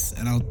this,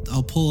 and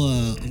I'll pull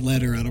a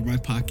letter out of my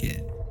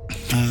pocket.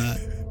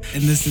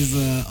 And this is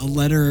a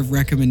letter of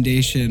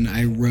recommendation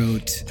I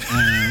wrote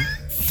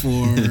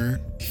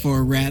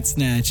for Rat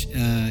Snatch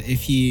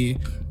if he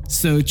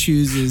so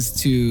chooses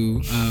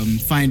to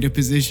find a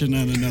position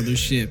on another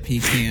ship, he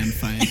can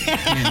find it.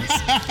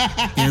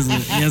 He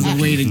has a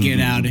way to get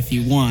out if he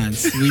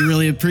wants. We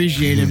really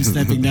appreciate him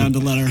stepping down to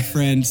let our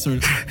friend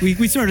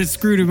we sort of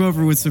screwed him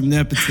over with some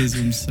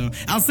nepotism. So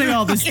I'll say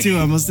all this to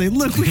him. I'll say,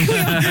 look, we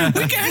kind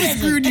of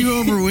screwed you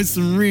over with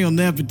some real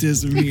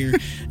nepotism here.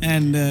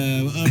 And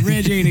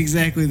Reg ain't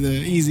exactly the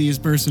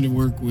easiest person to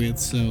work with.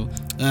 So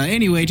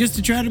anyway, just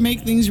to try to make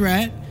things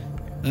right,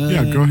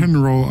 Yeah, go ahead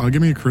and roll.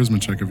 Give me a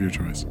charisma check of your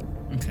choice.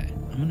 okay,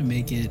 I'm going to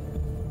make it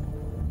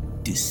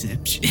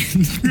deception.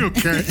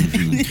 Okay.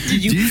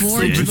 Did you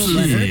forge the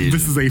letter?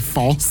 This is a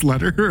false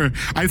letter.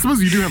 I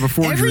suppose you do have a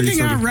forgery. Everything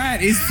sort I of-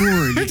 write is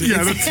forged.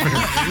 Yeah, that's fair.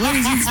 What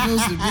is it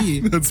supposed to be?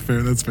 That's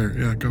fair.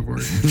 Yeah, go for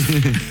it.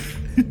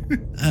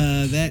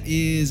 That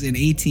is an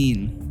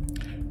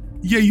 18.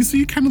 Yeah, you see,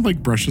 he kind of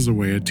like brushes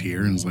away a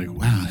tear and is like,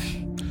 wow,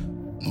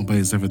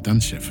 nobody's ever done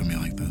shit for me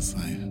like this.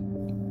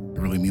 It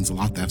really means a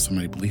lot to have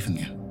somebody believe in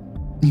you.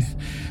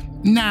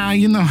 Nah,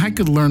 I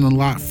could learn a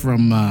lot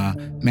from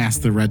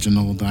Master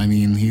Reginald. I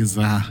mean, he's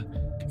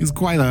He's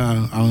quite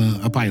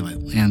a pilot.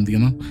 And,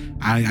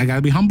 I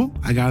gotta be humble.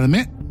 I gotta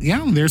admit,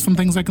 there's some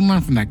things I can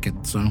learn from that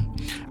kid. So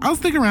I'll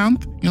stick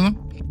around,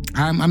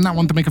 I'm not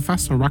one to make a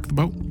fuss or rock the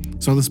boat,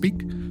 so to speak.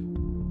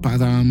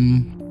 But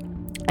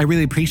I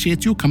really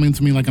appreciate you coming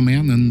to me like a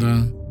man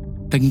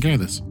and taking care of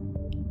this.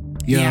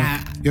 You're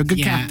a good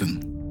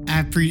captain. I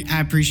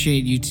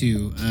appreciate you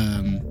too.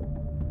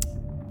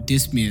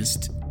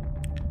 Dismissed.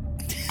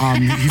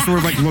 He sort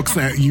of like looks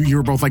at you. You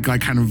were both like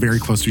kind of very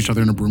close to each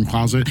other in a broom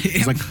closet.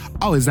 He's like,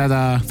 "Oh, is that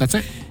that's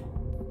it?"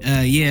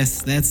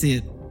 Yes, that's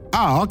it.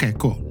 Oh, okay,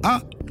 cool.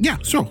 Yeah,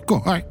 sure,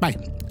 cool. All right, bye.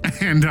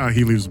 And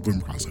he leaves the broom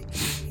closet.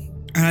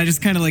 And I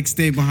just kind of like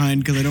stay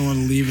behind because I don't want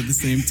to leave at the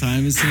same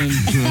time as him.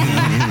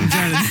 I'm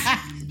trying to...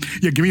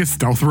 Yeah, give me a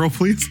stealth roll,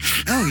 please.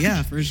 Oh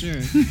yeah, for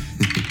sure.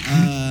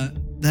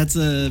 That's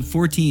a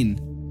 14.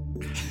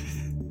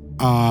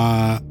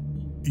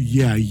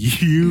 Yeah,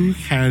 you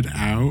head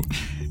out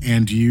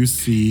and you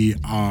see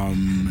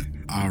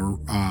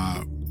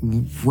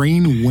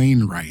Rain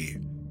Wainwright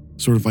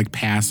sort of like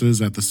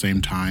passes at the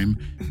same time,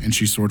 and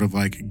she sort of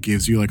like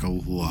gives you like a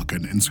look,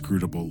 an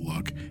inscrutable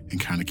look,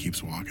 and kind of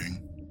keeps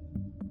walking.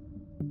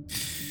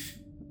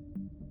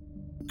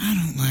 I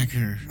don't like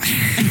her.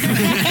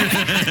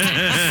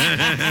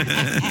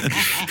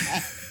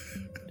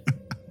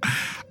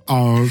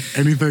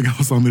 Anything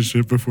else on the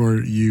ship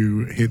before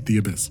you hit the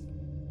abyss?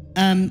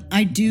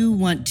 I do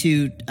want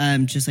to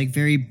just like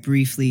very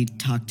briefly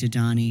talk to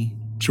Donnie.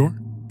 Sure.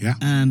 Yeah.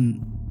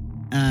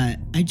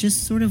 I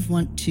just sort of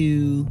want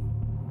to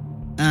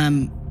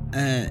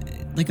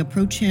like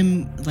approach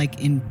him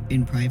like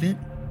in private.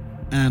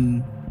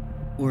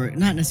 Or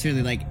not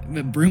necessarily like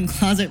broom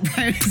closet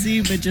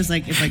privacy, but just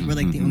like if like we're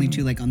like the only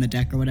two like on the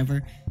deck or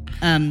whatever.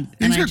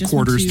 He's got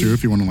quarters too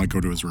if you want to like go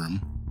to his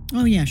room.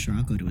 Oh yeah, sure,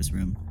 I'll go to his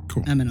room.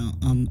 Cool. And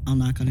I'll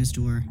knock on his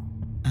door.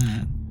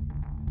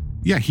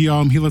 Yeah, he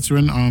lets you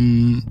in.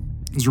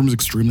 His room is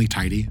extremely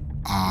tidy.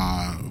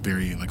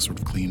 Very like sort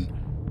of clean.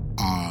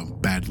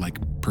 Bed like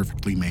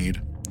perfectly made.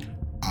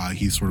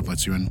 He sort of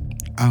lets you in.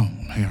 Oh,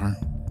 hey Hart,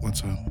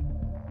 what's up?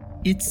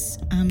 It's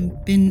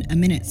been a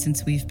minute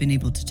since we've been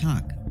able to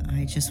talk.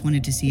 I just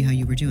wanted to see how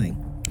you were doing.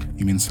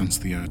 You mean since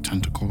the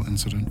tentacle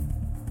incident?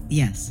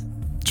 Yes.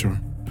 Sure.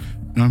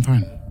 No, I'm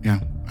fine.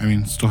 Yeah. I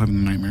mean, still having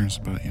the nightmares,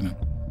 but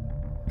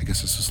I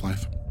guess it's just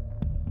life.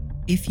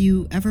 If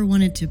you ever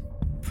wanted to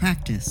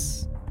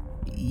practice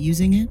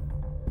using it,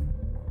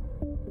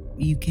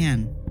 you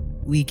can.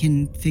 We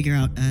can figure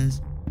out a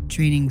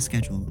training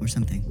schedule or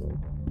something.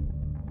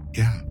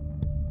 Yeah.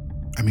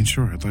 I mean,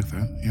 sure, I'd like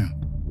that. Yeah.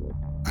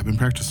 I've been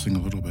practicing a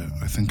little bit.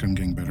 I think I'm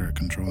getting better at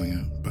controlling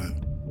it, but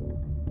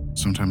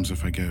sometimes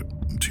if I get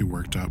too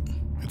worked up,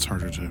 it's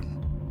harder to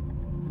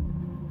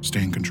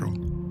stay in control.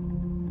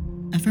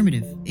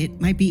 Affirmative.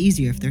 It might be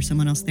easier if there's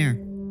someone else there.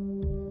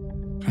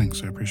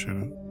 Thanks, I appreciate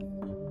it.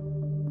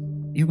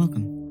 You're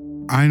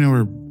welcome. I know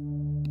where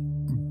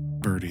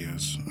Birdie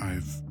is.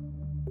 I've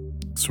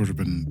sort of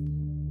been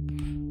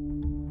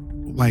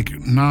like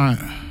not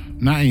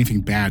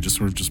anything bad, just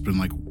been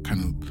like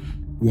kind of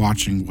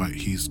watching what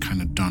he's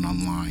kind of done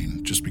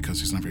online, just because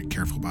he's not very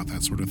careful about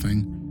that sort of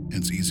thing. And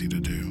it's easy to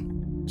do.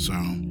 So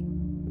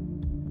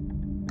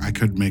I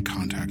could make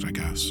contact, I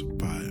guess,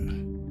 but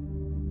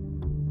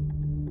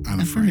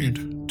I'm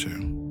afraid to.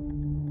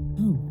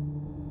 Oh.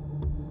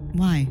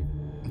 Why?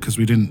 Because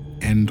we didn't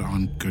end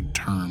on good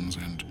terms,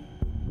 and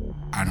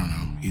I don't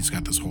know. He's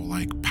got this whole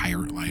like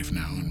pirate life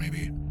now, and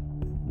maybe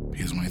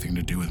he doesn't want anything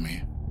to do with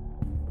me.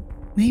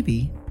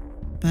 Maybe,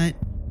 but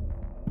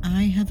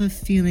I have a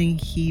feeling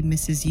he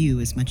misses you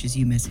as much as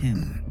you miss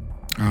him.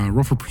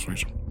 Roll for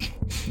persuasion.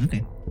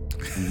 Okay.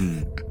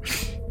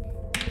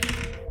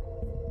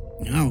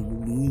 Oh,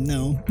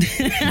 no.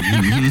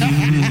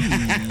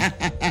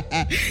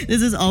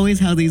 This is always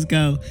how these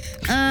go.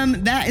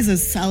 That is a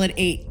solid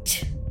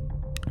 8.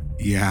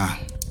 Yeah,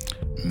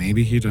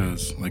 maybe he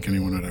does. Like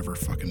anyone would ever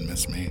fucking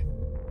miss me.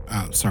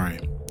 Sorry.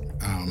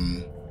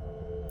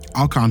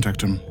 I'll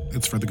contact him.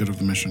 It's for the good of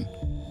the mission.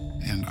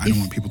 And I don't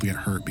want people to get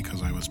hurt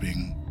because I was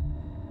being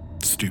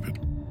stupid.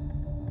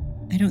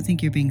 I don't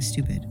think you're being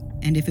stupid.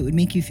 And if it would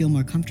make you feel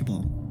more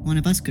comfortable, one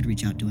of us could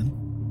reach out to him.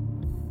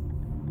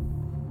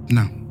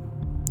 No,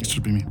 it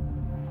should be me.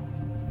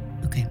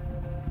 Okay.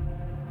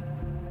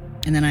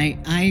 And then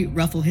I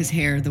ruffle his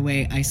hair the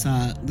way I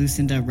saw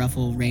Lucinda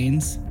ruffle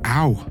Rain's.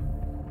 Ow.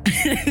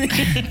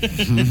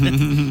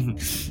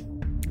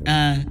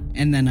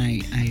 And then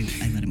I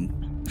let him,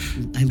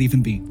 I leave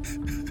him be.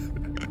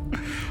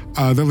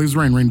 That leaves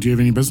Rain. Rain, do you have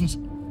any business?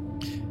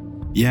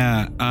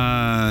 Yeah,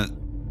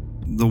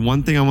 the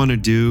one thing I want to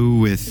do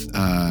with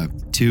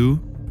 2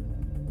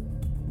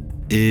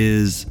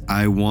 is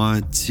I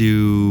want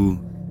to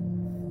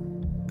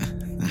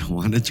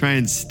try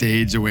and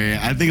stage away.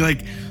 I think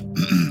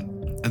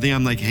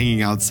I'm like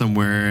hanging out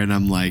somewhere and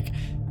I'm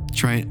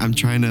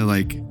trying to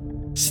like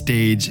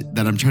stage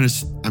that I'm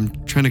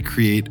trying to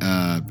create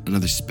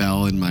another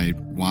spell in my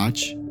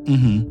watch.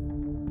 Mm-hmm.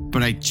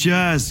 But I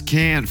just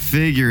can't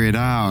figure it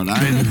out.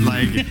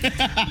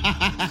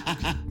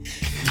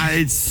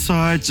 It's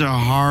such a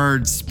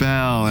hard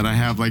spell, and I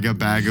have like a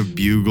bag of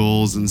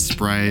bugles and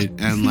Sprite,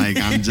 and like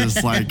I'm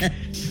just like,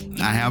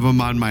 I have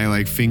them on my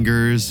like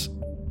fingers,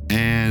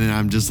 and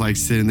I'm just like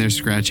sitting there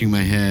scratching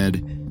my head,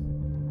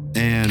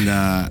 and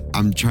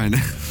I'm trying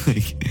to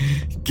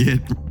like get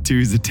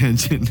Two's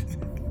attention.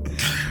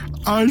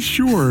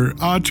 Sure.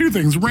 Two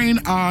things.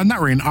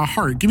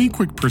 Hart, give me a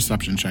quick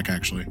perception check,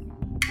 actually.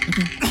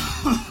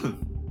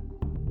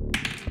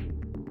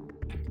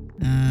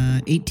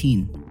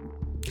 18.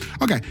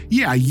 Okay.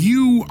 Yeah,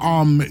 you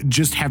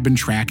just have been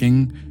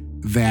tracking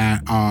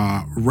that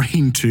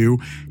Rain 2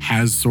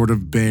 has sort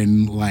of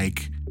been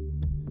like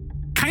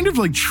kind of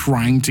like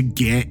trying to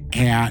get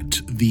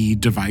at the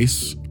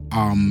device,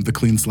 the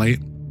clean slate.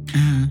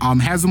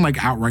 Hasn't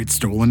like outright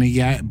stolen it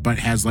yet, but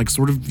has like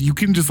sort of, you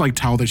can just like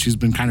tell that she's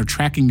been kind of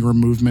tracking your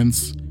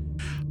movements,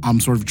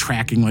 sort of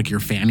tracking like your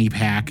fanny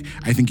pack.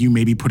 I think you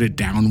maybe put it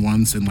down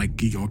once and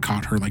like, you know,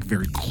 caught her like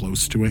very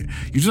close to it.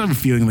 You just have a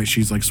feeling that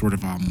she's like sort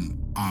of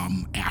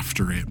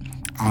after it.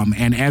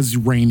 And as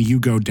Rain, you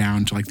go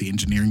down to like the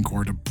engineering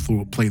core to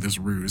play this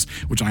ruse,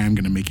 which I am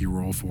going to make you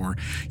roll for.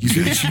 You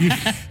see that she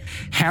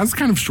has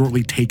kind of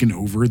shortly taken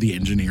over the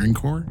engineering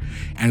core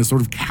and has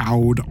sort of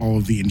cowed all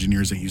of the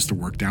engineers that used to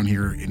work down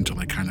here into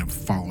like kind of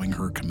following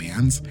her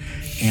commands.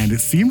 And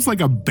it seems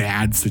like a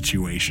bad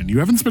situation. You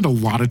haven't spent a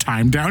lot of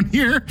time down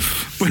here,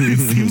 but it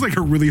seems like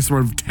a really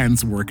sort of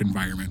tense work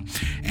environment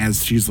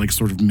as she's like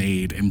sort of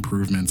made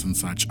improvements and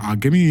such.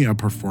 Give me a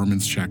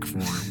performance check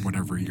for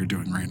whatever you're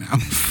doing right now.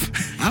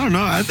 I don't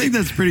know. I think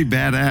that's pretty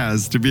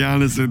badass, to be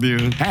honest with you.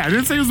 Hey, I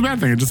didn't say it was a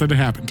bad thing. I just said it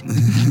happened.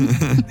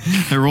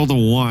 I rolled a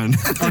 1.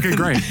 Okay,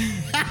 great.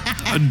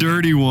 A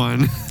dirty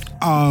 1.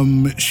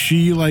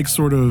 She like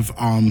sort of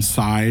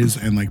sighs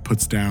and like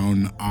puts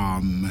down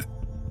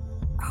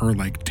her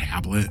like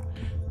tablet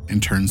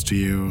and turns to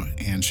you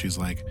and she's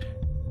like,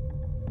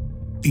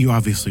 "You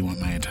obviously want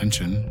my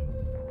attention."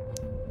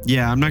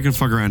 Yeah, I'm not gonna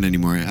fuck around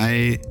anymore.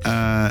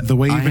 The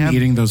way you've been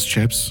eating those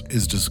chips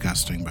is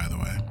disgusting, by the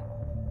way.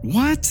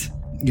 What?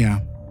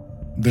 Yeah.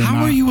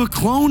 How are you a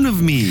clone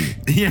of me?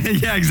 Yeah,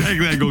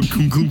 exactly. I go,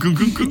 coom, coom, coom,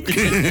 coom, coom.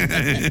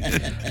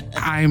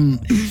 I'm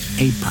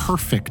a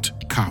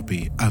perfect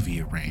copy of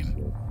you,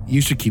 Rain.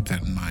 You should keep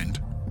that in mind.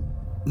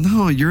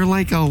 No, you're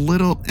like a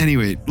little...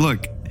 Anyway,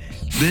 look,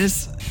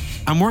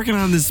 I'm working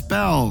on this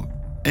spell,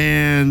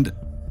 and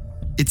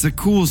it's a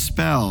cool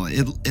spell.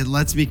 It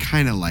lets me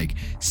kind of like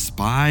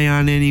spy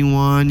on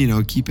anyone, you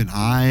know, keep an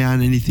eye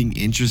on anything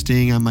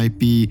interesting I might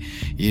be,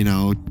 you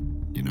know,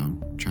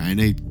 trying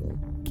to,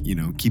 you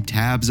know, keep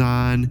tabs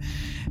on.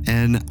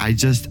 And I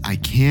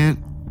can't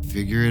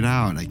figure it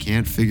out. I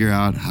can't figure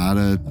out how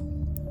to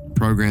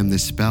program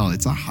this spell.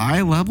 It's a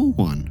high level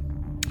one.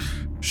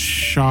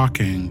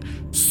 Shocking.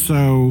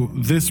 So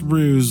this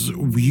ruse,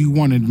 you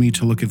wanted me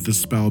to look at the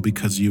spell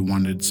because you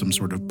wanted some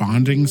sort of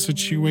bonding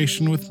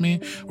situation with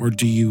me? Or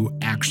do you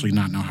actually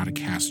not know how to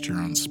cast your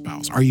own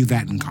spells? Are you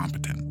that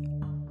incompetent?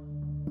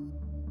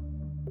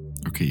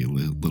 Okay, you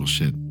little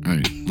shit. All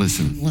right,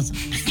 listen,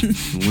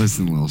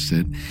 little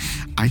shit.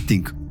 I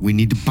think we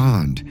need to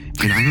bond,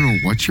 and I don't know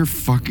what your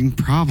fucking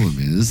problem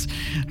is.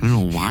 I don't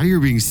know why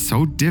you're being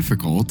so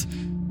difficult,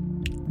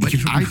 but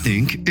I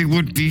think it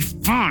would be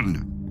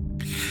fun.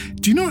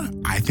 Do you know what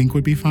I think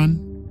would be fun?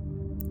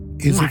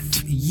 Is What?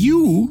 if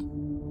you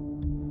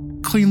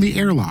clean the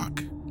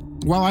airlock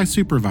while I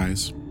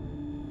supervise.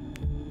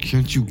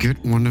 Can't you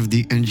get one of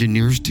the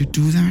engineers to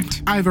do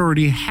that? I've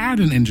already had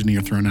an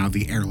engineer thrown out of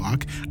the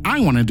airlock. I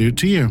want to do it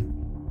to you.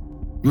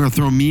 You want to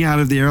throw me out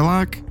of the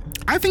airlock?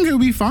 I think it would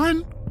be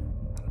fun.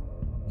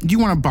 You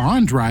want to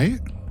bond, right?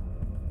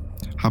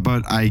 How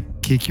about I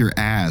kick your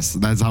ass?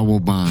 That's how we'll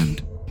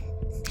bond.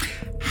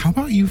 How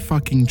about you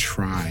fucking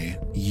try,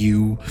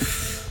 you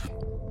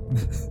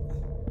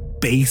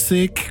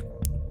basic,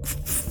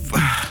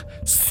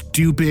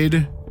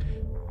 stupid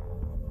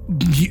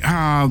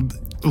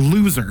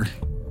loser.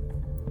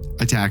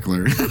 I tackle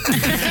her.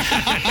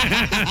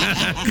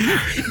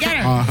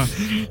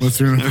 Let's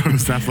do an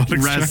opposed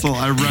athletics check.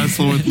 I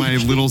wrestle with my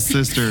little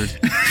sister.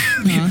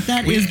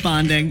 That is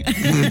bonding.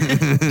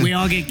 We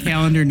all get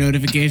calendar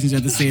notifications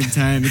at the same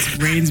time. It's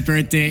Rain's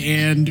birthday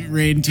and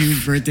Rain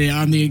 2's birthday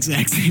on the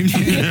exact same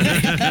day.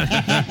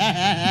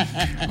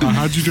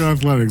 How'd you do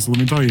athletics? Let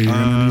me tell you, you're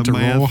gonna need to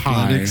my roll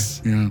athletics-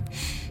 high. Yeah.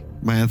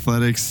 My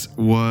athletics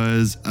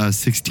was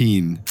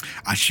 16.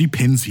 She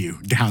pins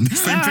you down. The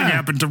same thing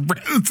happened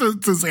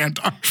to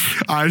Santa.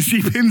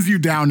 She pins you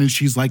down and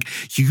she's like,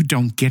 "You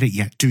don't get it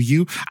yet, do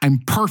you? I'm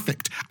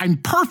perfect. I'm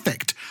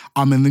perfect."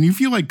 And then you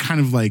feel like kind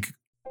of like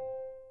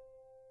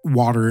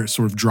water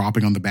sort of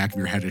dropping on the back of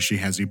your head as she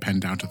has you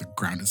pinned down to the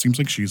ground. It seems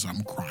like she's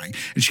crying.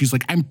 And she's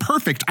like, "I'm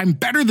perfect. I'm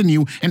better than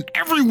you in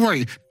every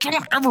way.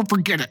 Don't ever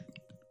forget it."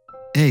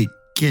 Hey,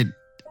 kid,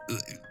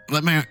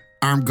 let my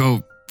arm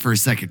go for a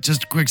second.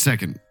 Just a quick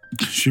second.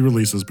 She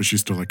releases, but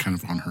she's still like kind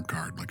of on her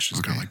guard. Like she's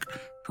got like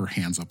her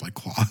hands up like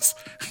claws.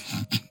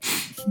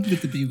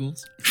 With the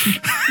bugles.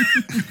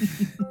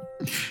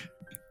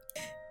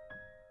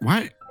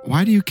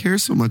 Why do you care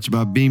so much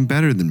about being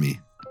better than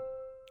me?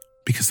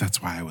 Because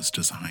that's why I was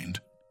designed.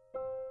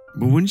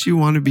 But wouldn't you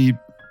want to be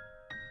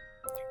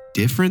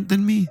different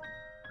than me?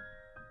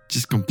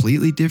 Just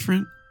completely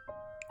different?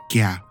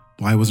 Yeah,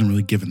 well, I wasn't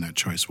really given that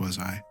choice, was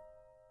I?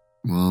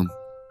 Well,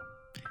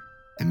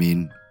 I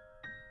mean,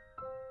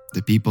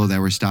 the people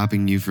that were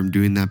stopping you from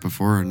doing that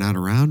before are not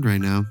around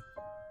right now.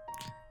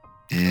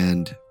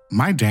 And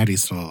My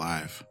daddy's still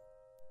alive.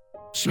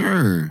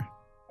 sure.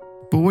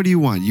 But what do you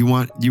want? You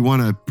want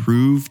to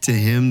prove to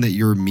him that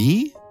you're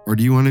me? Or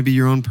do you want to be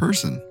your own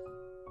person?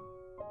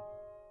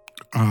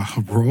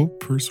 Roll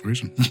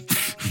persuasion.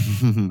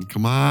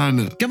 Come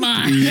on. Come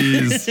on.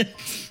 Please.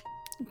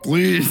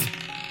 Please.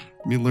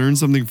 Let me learn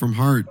something from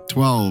Heart.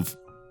 12.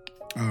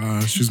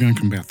 She's going to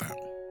combat that.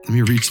 Let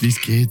me reach these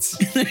kids.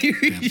 Okay.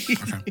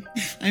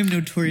 I'm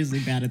notoriously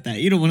bad at that.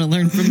 You don't want to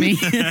learn from me.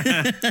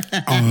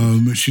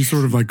 She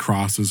sort of like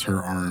crosses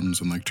her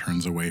arms and like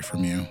turns away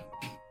from you.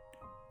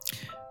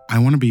 I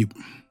want to be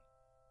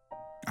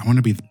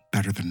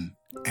better than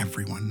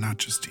everyone, not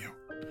just you.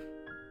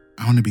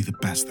 I want to be the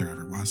best there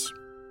ever was.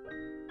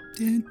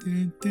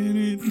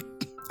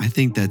 I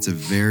think that's a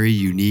very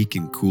unique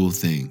and cool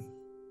thing.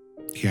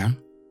 Yeah?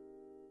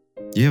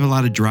 You have a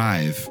lot of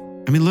drive.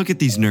 I mean, look at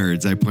these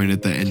nerds. I point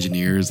at the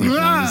engineers. Like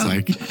one is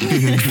like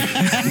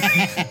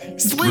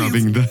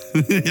rubbing the.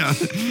 Yeah.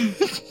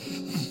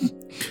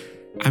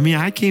 I mean,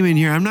 I came in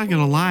here. I'm not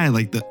gonna lie.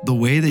 Like the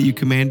way that you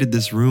commanded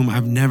this room,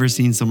 I've never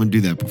seen someone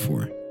do that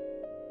before.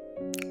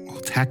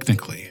 Well,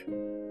 technically,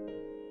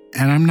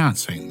 and I'm not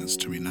saying this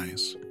to be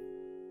nice,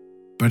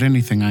 but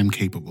anything I'm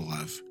capable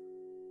of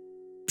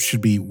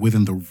should be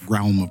within the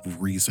realm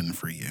of reason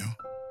for you.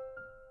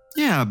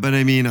 Yeah, but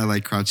I mean, I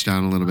like crouch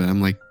down a little bit. I'm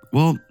like,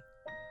 well,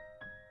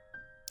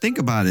 think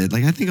about it.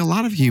 Like, I think a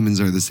lot of humans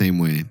are the same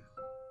way.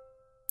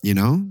 You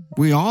know,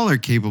 we all are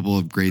capable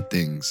of great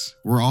things.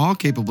 We're all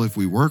capable if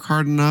we work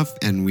hard enough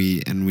and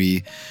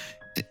we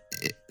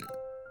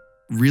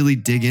really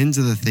dig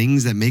into the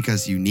things that make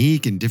us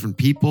unique and different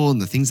people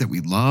and the things that we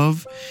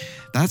love.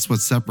 That's what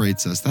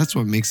separates us. That's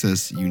what makes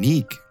us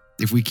unique.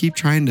 If we keep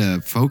trying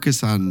to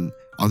focus on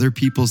other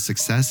people's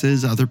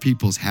successes, other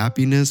people's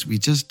happiness,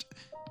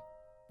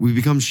 we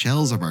become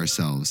shells of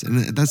ourselves.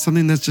 And that's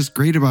something that's just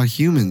great about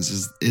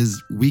humans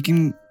is we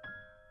can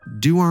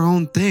do our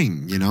own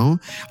thing, you know?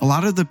 A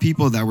lot of the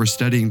people that were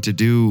studying to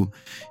do,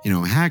 you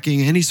know,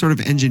 hacking, any sort of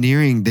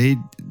engineering, they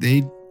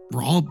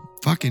were all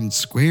fucking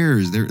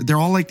squares. They're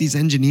all like these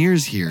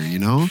engineers here, you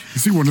know? You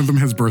see one of them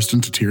has burst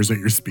into tears at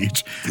your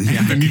speech.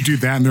 And then you do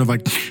that and they're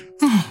like,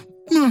 oh,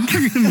 no.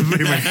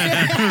 They like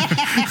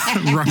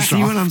rush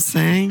See off. what I'm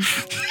saying?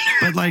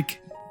 But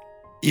like,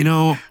 you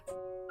know,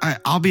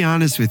 I'll be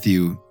honest with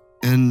you,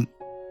 and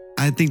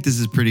I think this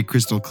is pretty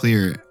crystal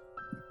clear.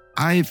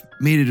 I've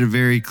made it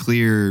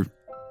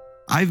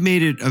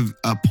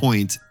a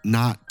point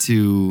not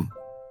to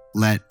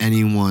let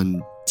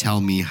anyone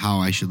tell me how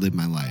I should live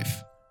my life,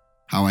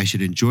 how I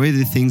should enjoy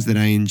the things that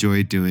I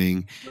enjoy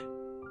doing,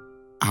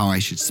 how I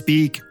should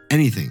speak,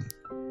 anything.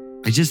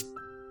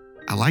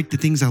 I like the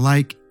things I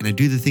like, and I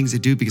do the things I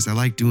do because I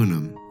like doing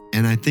them.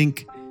 And I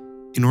think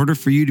in order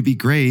for you to be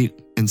great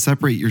and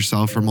separate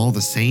yourself from all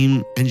the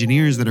same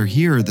engineers that are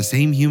here, the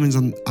same humans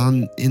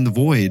in the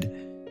void,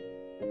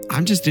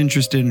 I'm just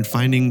interested in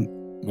finding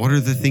what are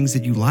the things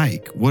that you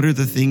like? What are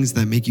the things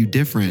that make you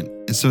different?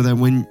 And so that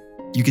when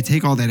you could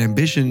take all that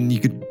ambition, you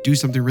could do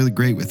something really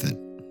great with it.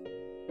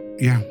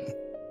 Yeah,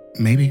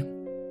 maybe.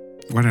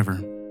 Whatever.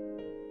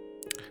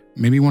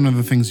 Maybe one of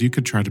the things you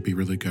could try to be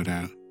really good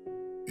at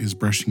is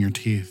brushing your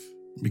teeth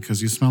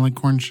because you smell like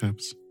corn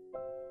chips.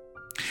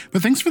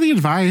 But thanks for the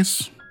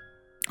advice.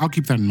 I'll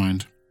keep that in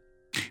mind.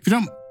 If you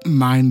don't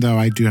mind, though,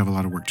 I do have a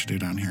lot of work to do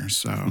down here,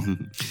 so...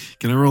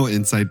 Can I roll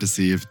insight to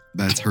see if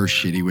that's her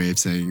shitty way of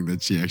saying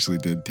that she actually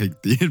did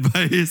take the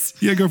advice?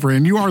 Yeah, go for it.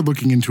 And you are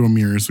looking into a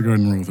mirror, so go ahead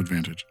and roll with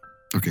advantage.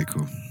 Okay,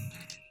 cool.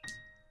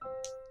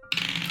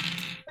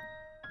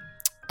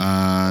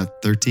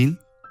 13?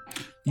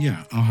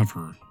 Yeah, I'll have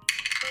her.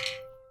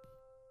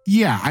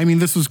 Yeah, I mean,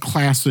 this is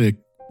classic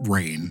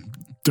Rain,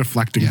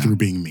 deflecting through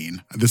being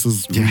mean. This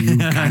is who you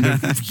kind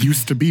of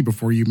used to be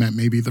before you met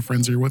maybe the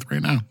friends you're with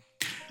right now.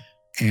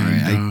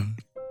 And,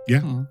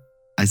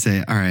 I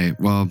say, all right,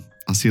 well,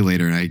 I'll see you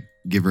later. And I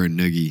give her a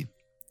noogie.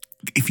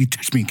 If you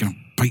touch me, I'm going to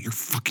bite your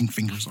fucking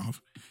fingers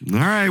off. All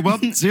right, well,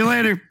 see you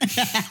later.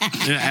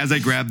 As I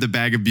grab the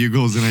bag of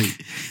bugles and I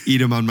eat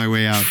them on my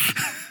way out.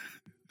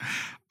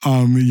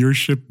 Your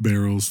ship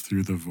barrels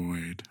through the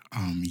void.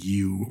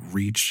 You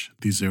reach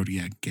the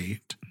Zodiac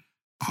Gate.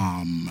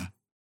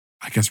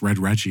 I guess Red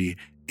Reggie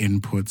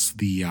inputs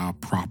the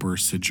proper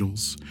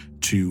sigils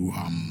to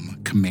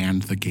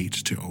command the gate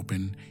to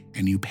open,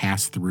 and you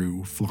pass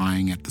through,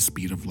 flying at the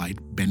speed of light,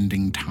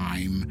 bending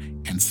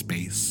time and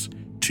space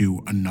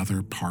to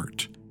another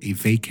part, a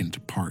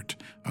vacant part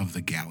of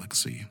the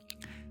galaxy.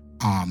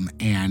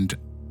 And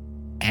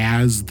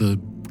as the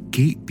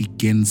gate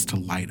begins to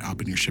light up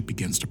and your ship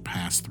begins to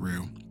pass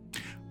through,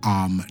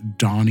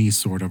 Donnie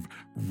sort of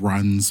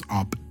runs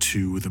up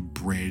to the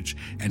bridge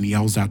and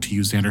yells out to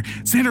you, Xander,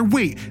 Xander,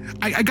 wait,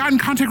 I got in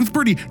contact with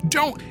Birdie,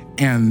 don't.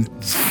 And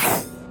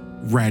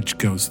Reg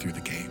goes through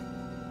the gate.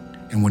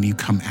 And when you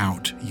come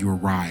out, you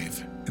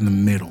arrive in the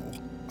middle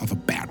of a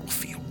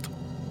battlefield.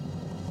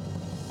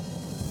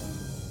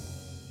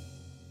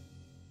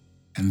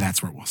 And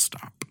that's where we'll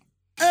stop.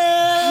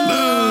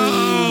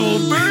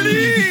 Oh,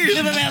 Birdie!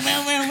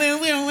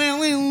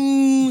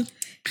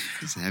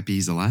 He's happy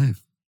he's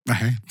alive.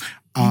 Okay.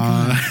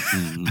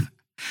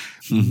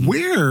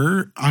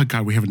 Where? Oh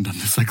God, we haven't done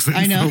this like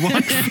I know. so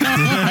much.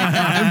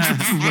 I'm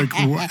just like,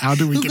 how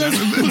do we Who get out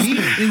goes of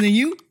this? in the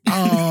U?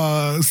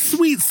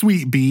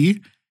 Sweet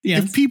B.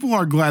 Yes. If people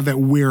are glad that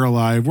we're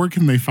alive, where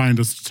can they find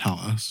us to tell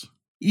us?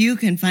 You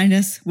can find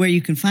us where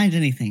you can find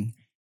anything.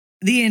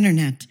 The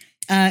internet.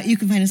 You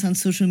can find us on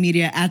social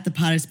media at The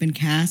Pod Has Been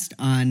Cast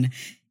on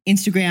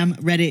Instagram,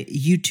 Reddit,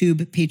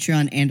 YouTube,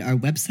 Patreon, and our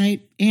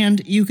website.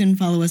 And you can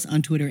follow us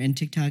on Twitter and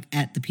TikTok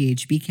at The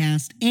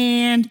PHBcast.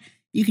 And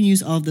you can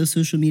use all of those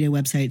social media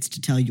websites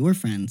to tell your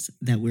friends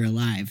that we're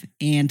alive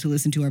and to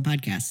listen to our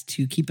podcast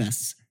to keep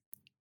us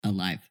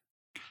alive.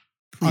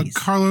 Please.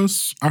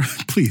 Carlos,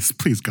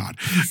 please, God.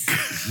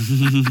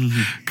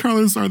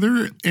 Carlos, are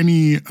there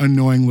any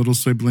annoying little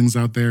siblings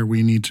out there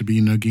we need to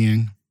be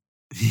noogieing?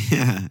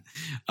 Yeah.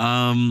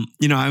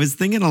 I was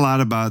thinking a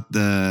lot about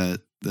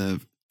the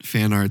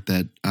fan art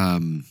that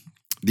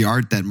the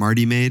art that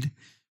Marty made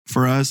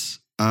for us.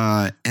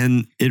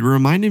 And it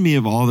reminded me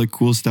of all the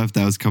cool stuff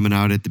that was coming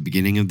out at the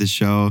beginning of the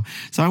show.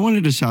 So I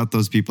wanted to shout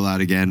those people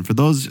out again. For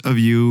those of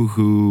you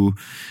who,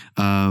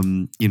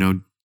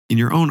 in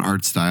your own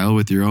art style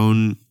with your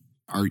own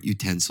art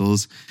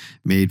utensils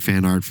made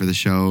fan art for the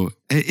show,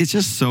 it's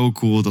just so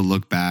cool to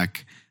look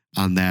back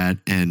on that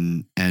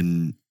and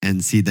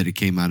see that it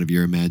came out of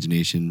your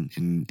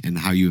imagination and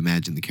how you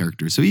imagine the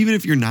characters. So even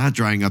if you're not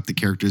drawing up the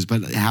characters,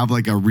 but have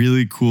like a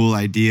really cool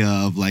idea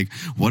of like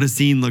what a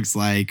scene looks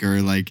like,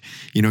 or like,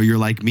 you're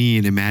like me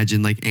and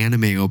imagine like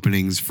anime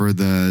openings for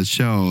the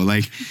show.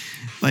 Like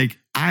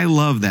I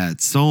love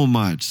that so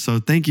much. So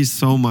thank you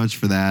so much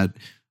for that.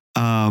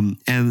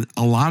 And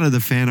a lot of the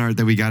fan art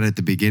that we got at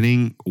the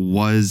beginning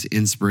was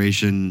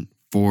inspiration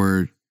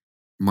for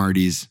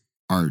Marty's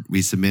art.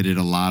 We submitted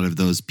a lot of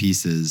those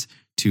pieces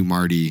to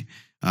Marty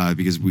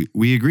because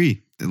we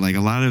agree. Like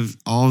a lot of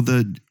all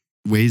the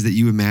ways that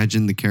you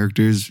imagine the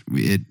characters,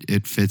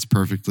 it fits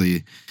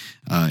perfectly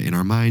in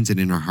our minds and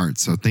in our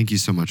hearts. So thank you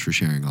so much for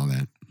sharing all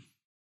that.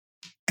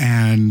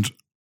 And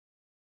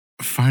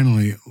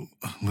finally,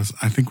 listen,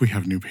 I think we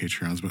have new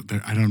Patreons, but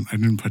I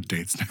didn't put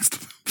dates next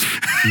to them.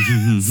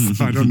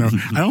 So I don't know.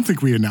 I don't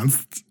think we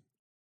announced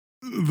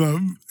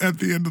them at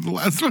the end of the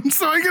last one.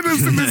 So I guess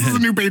this is a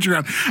new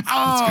Patreon.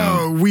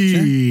 Oh,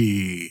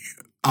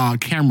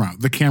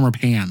 the camera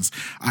pans.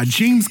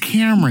 James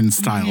Cameron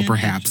style,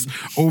 perhaps.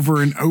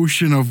 Over an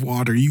ocean of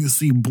water, you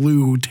see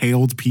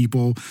blue-tailed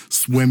people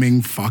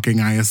swimming, fucking,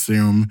 I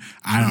assume.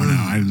 I don't know.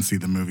 I didn't see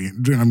the movie.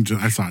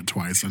 I saw it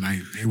twice, and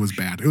it was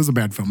bad. It was a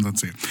bad film. Don't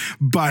see it.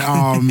 But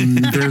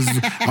there's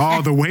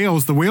the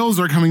whales. The whales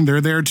are coming.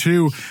 They're there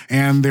too,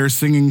 and they're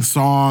singing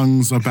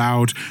songs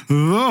about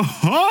the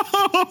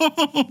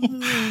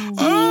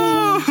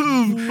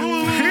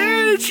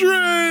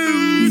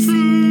patrons.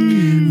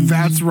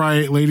 That's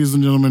right, ladies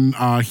and gentlemen.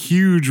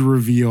 Huge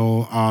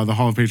reveal. The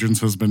Hall of Patrons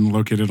has been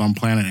located on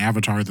planet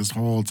Avatar this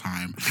whole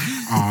time.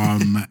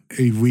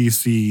 We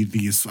see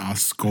these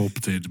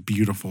sculpted,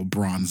 beautiful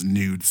bronze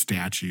nude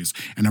statues,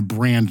 and a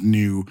brand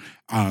new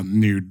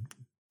nude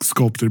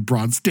sculpted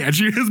bronze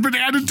statue has been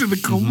added to the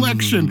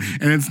collection,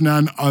 and it's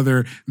none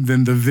other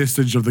than the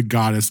visage of the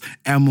goddess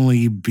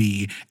Emily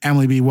B.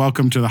 Emily B.,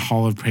 welcome to the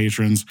Hall of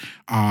Patrons.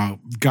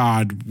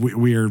 God,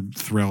 we're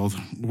thrilled.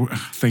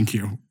 Thank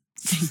you.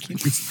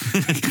 Thank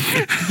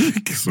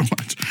you so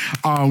much.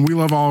 We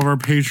love all of our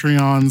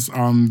Patreons.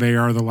 They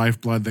are the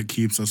lifeblood that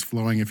keeps us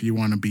flowing. If you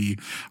want to be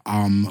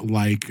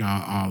like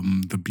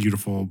the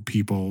beautiful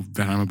people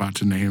that I'm about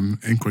to name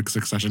in quick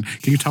succession,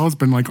 can you tell it's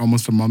been like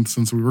almost a month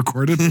since we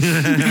recorded?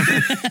 Then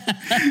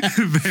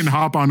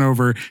hop on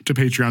over to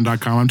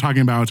patreon.com. I'm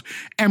talking about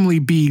Emily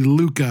B.,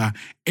 Luca,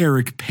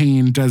 Eric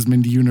Payne,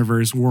 Desmond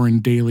Universe, Warren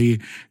Daly,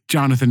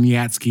 Jonathan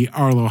Yatsky,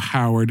 Arlo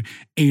Howard,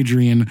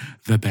 Adrian,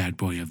 the bad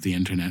boy of the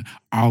internet,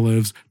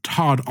 Olives,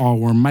 Todd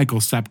Allworm, Michael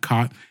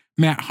Sepcott,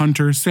 Matt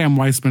Hunter, Sam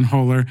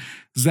Weissman-Holler,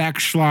 Zach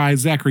Schley,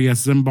 Zachary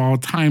S.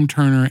 Zimbal, Time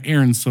Turner,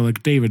 Aaron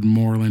Sillick, David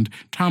Moreland,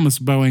 Thomas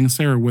Boeing,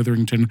 Sarah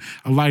Witherington,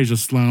 Elijah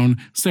Sloan,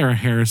 Sarah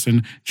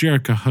Harrison,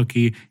 Jerica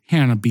Hookey,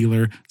 Hannah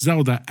Beeler,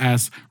 Zelda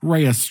S.,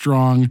 Rhea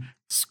Strong,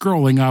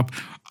 scrolling up,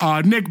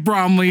 Nick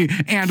Bromley,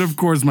 and of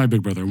course my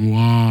big brother,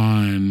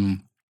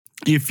 Juan.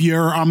 If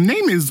your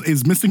name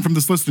is missing from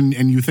this list and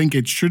you think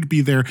it should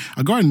be there,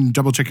 go ahead and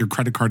double check your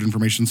credit card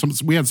information.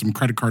 We had some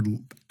credit card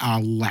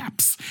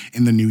lapse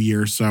in the new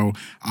year. So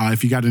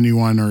if you got a new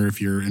one or if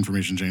your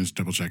information changed,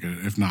 double check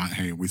it. If not,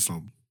 hey, we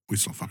still We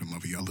still fucking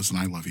love you. Listen,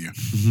 I love you.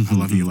 I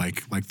love you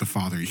like the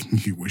father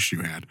you wish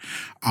you had.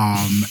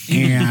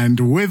 And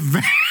with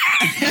that,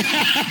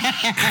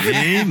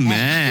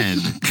 Amen.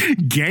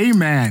 gay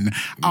men.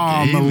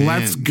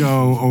 Let's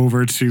go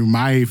over to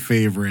my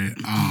favorite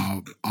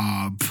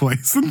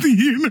place in the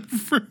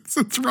universe.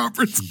 It's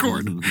Robert's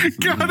Court.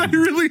 God, I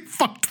really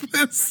fucked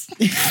this.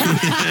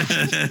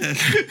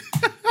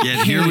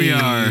 Yet here we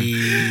are.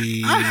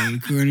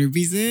 Corner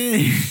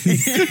pieces.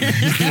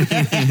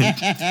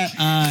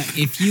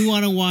 If you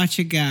want to watch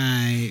a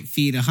guy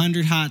feed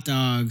 100 hot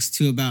dogs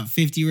to about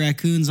 50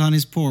 raccoons on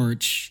his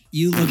porch,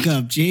 you look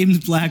up James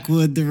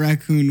Blackwood, the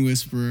Raccoon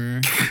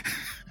Whisperer.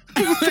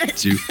 Do All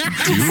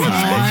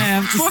I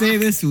have to say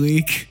this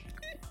week.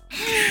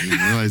 I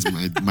didn't realize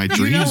my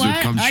dreams would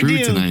come I true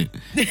do. tonight.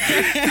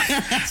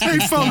 Hey,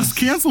 folks,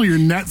 cancel your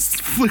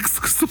Netflix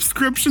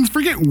subscriptions.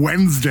 Forget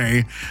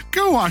Wednesday.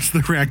 Go watch The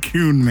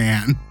Raccoon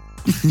Man.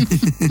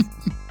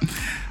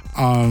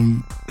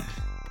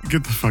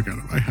 Get the fuck out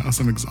of my house.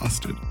 I'm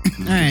exhausted.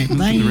 All right,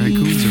 bye. The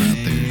raccoons are out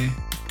there.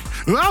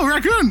 Oh,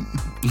 raccoon!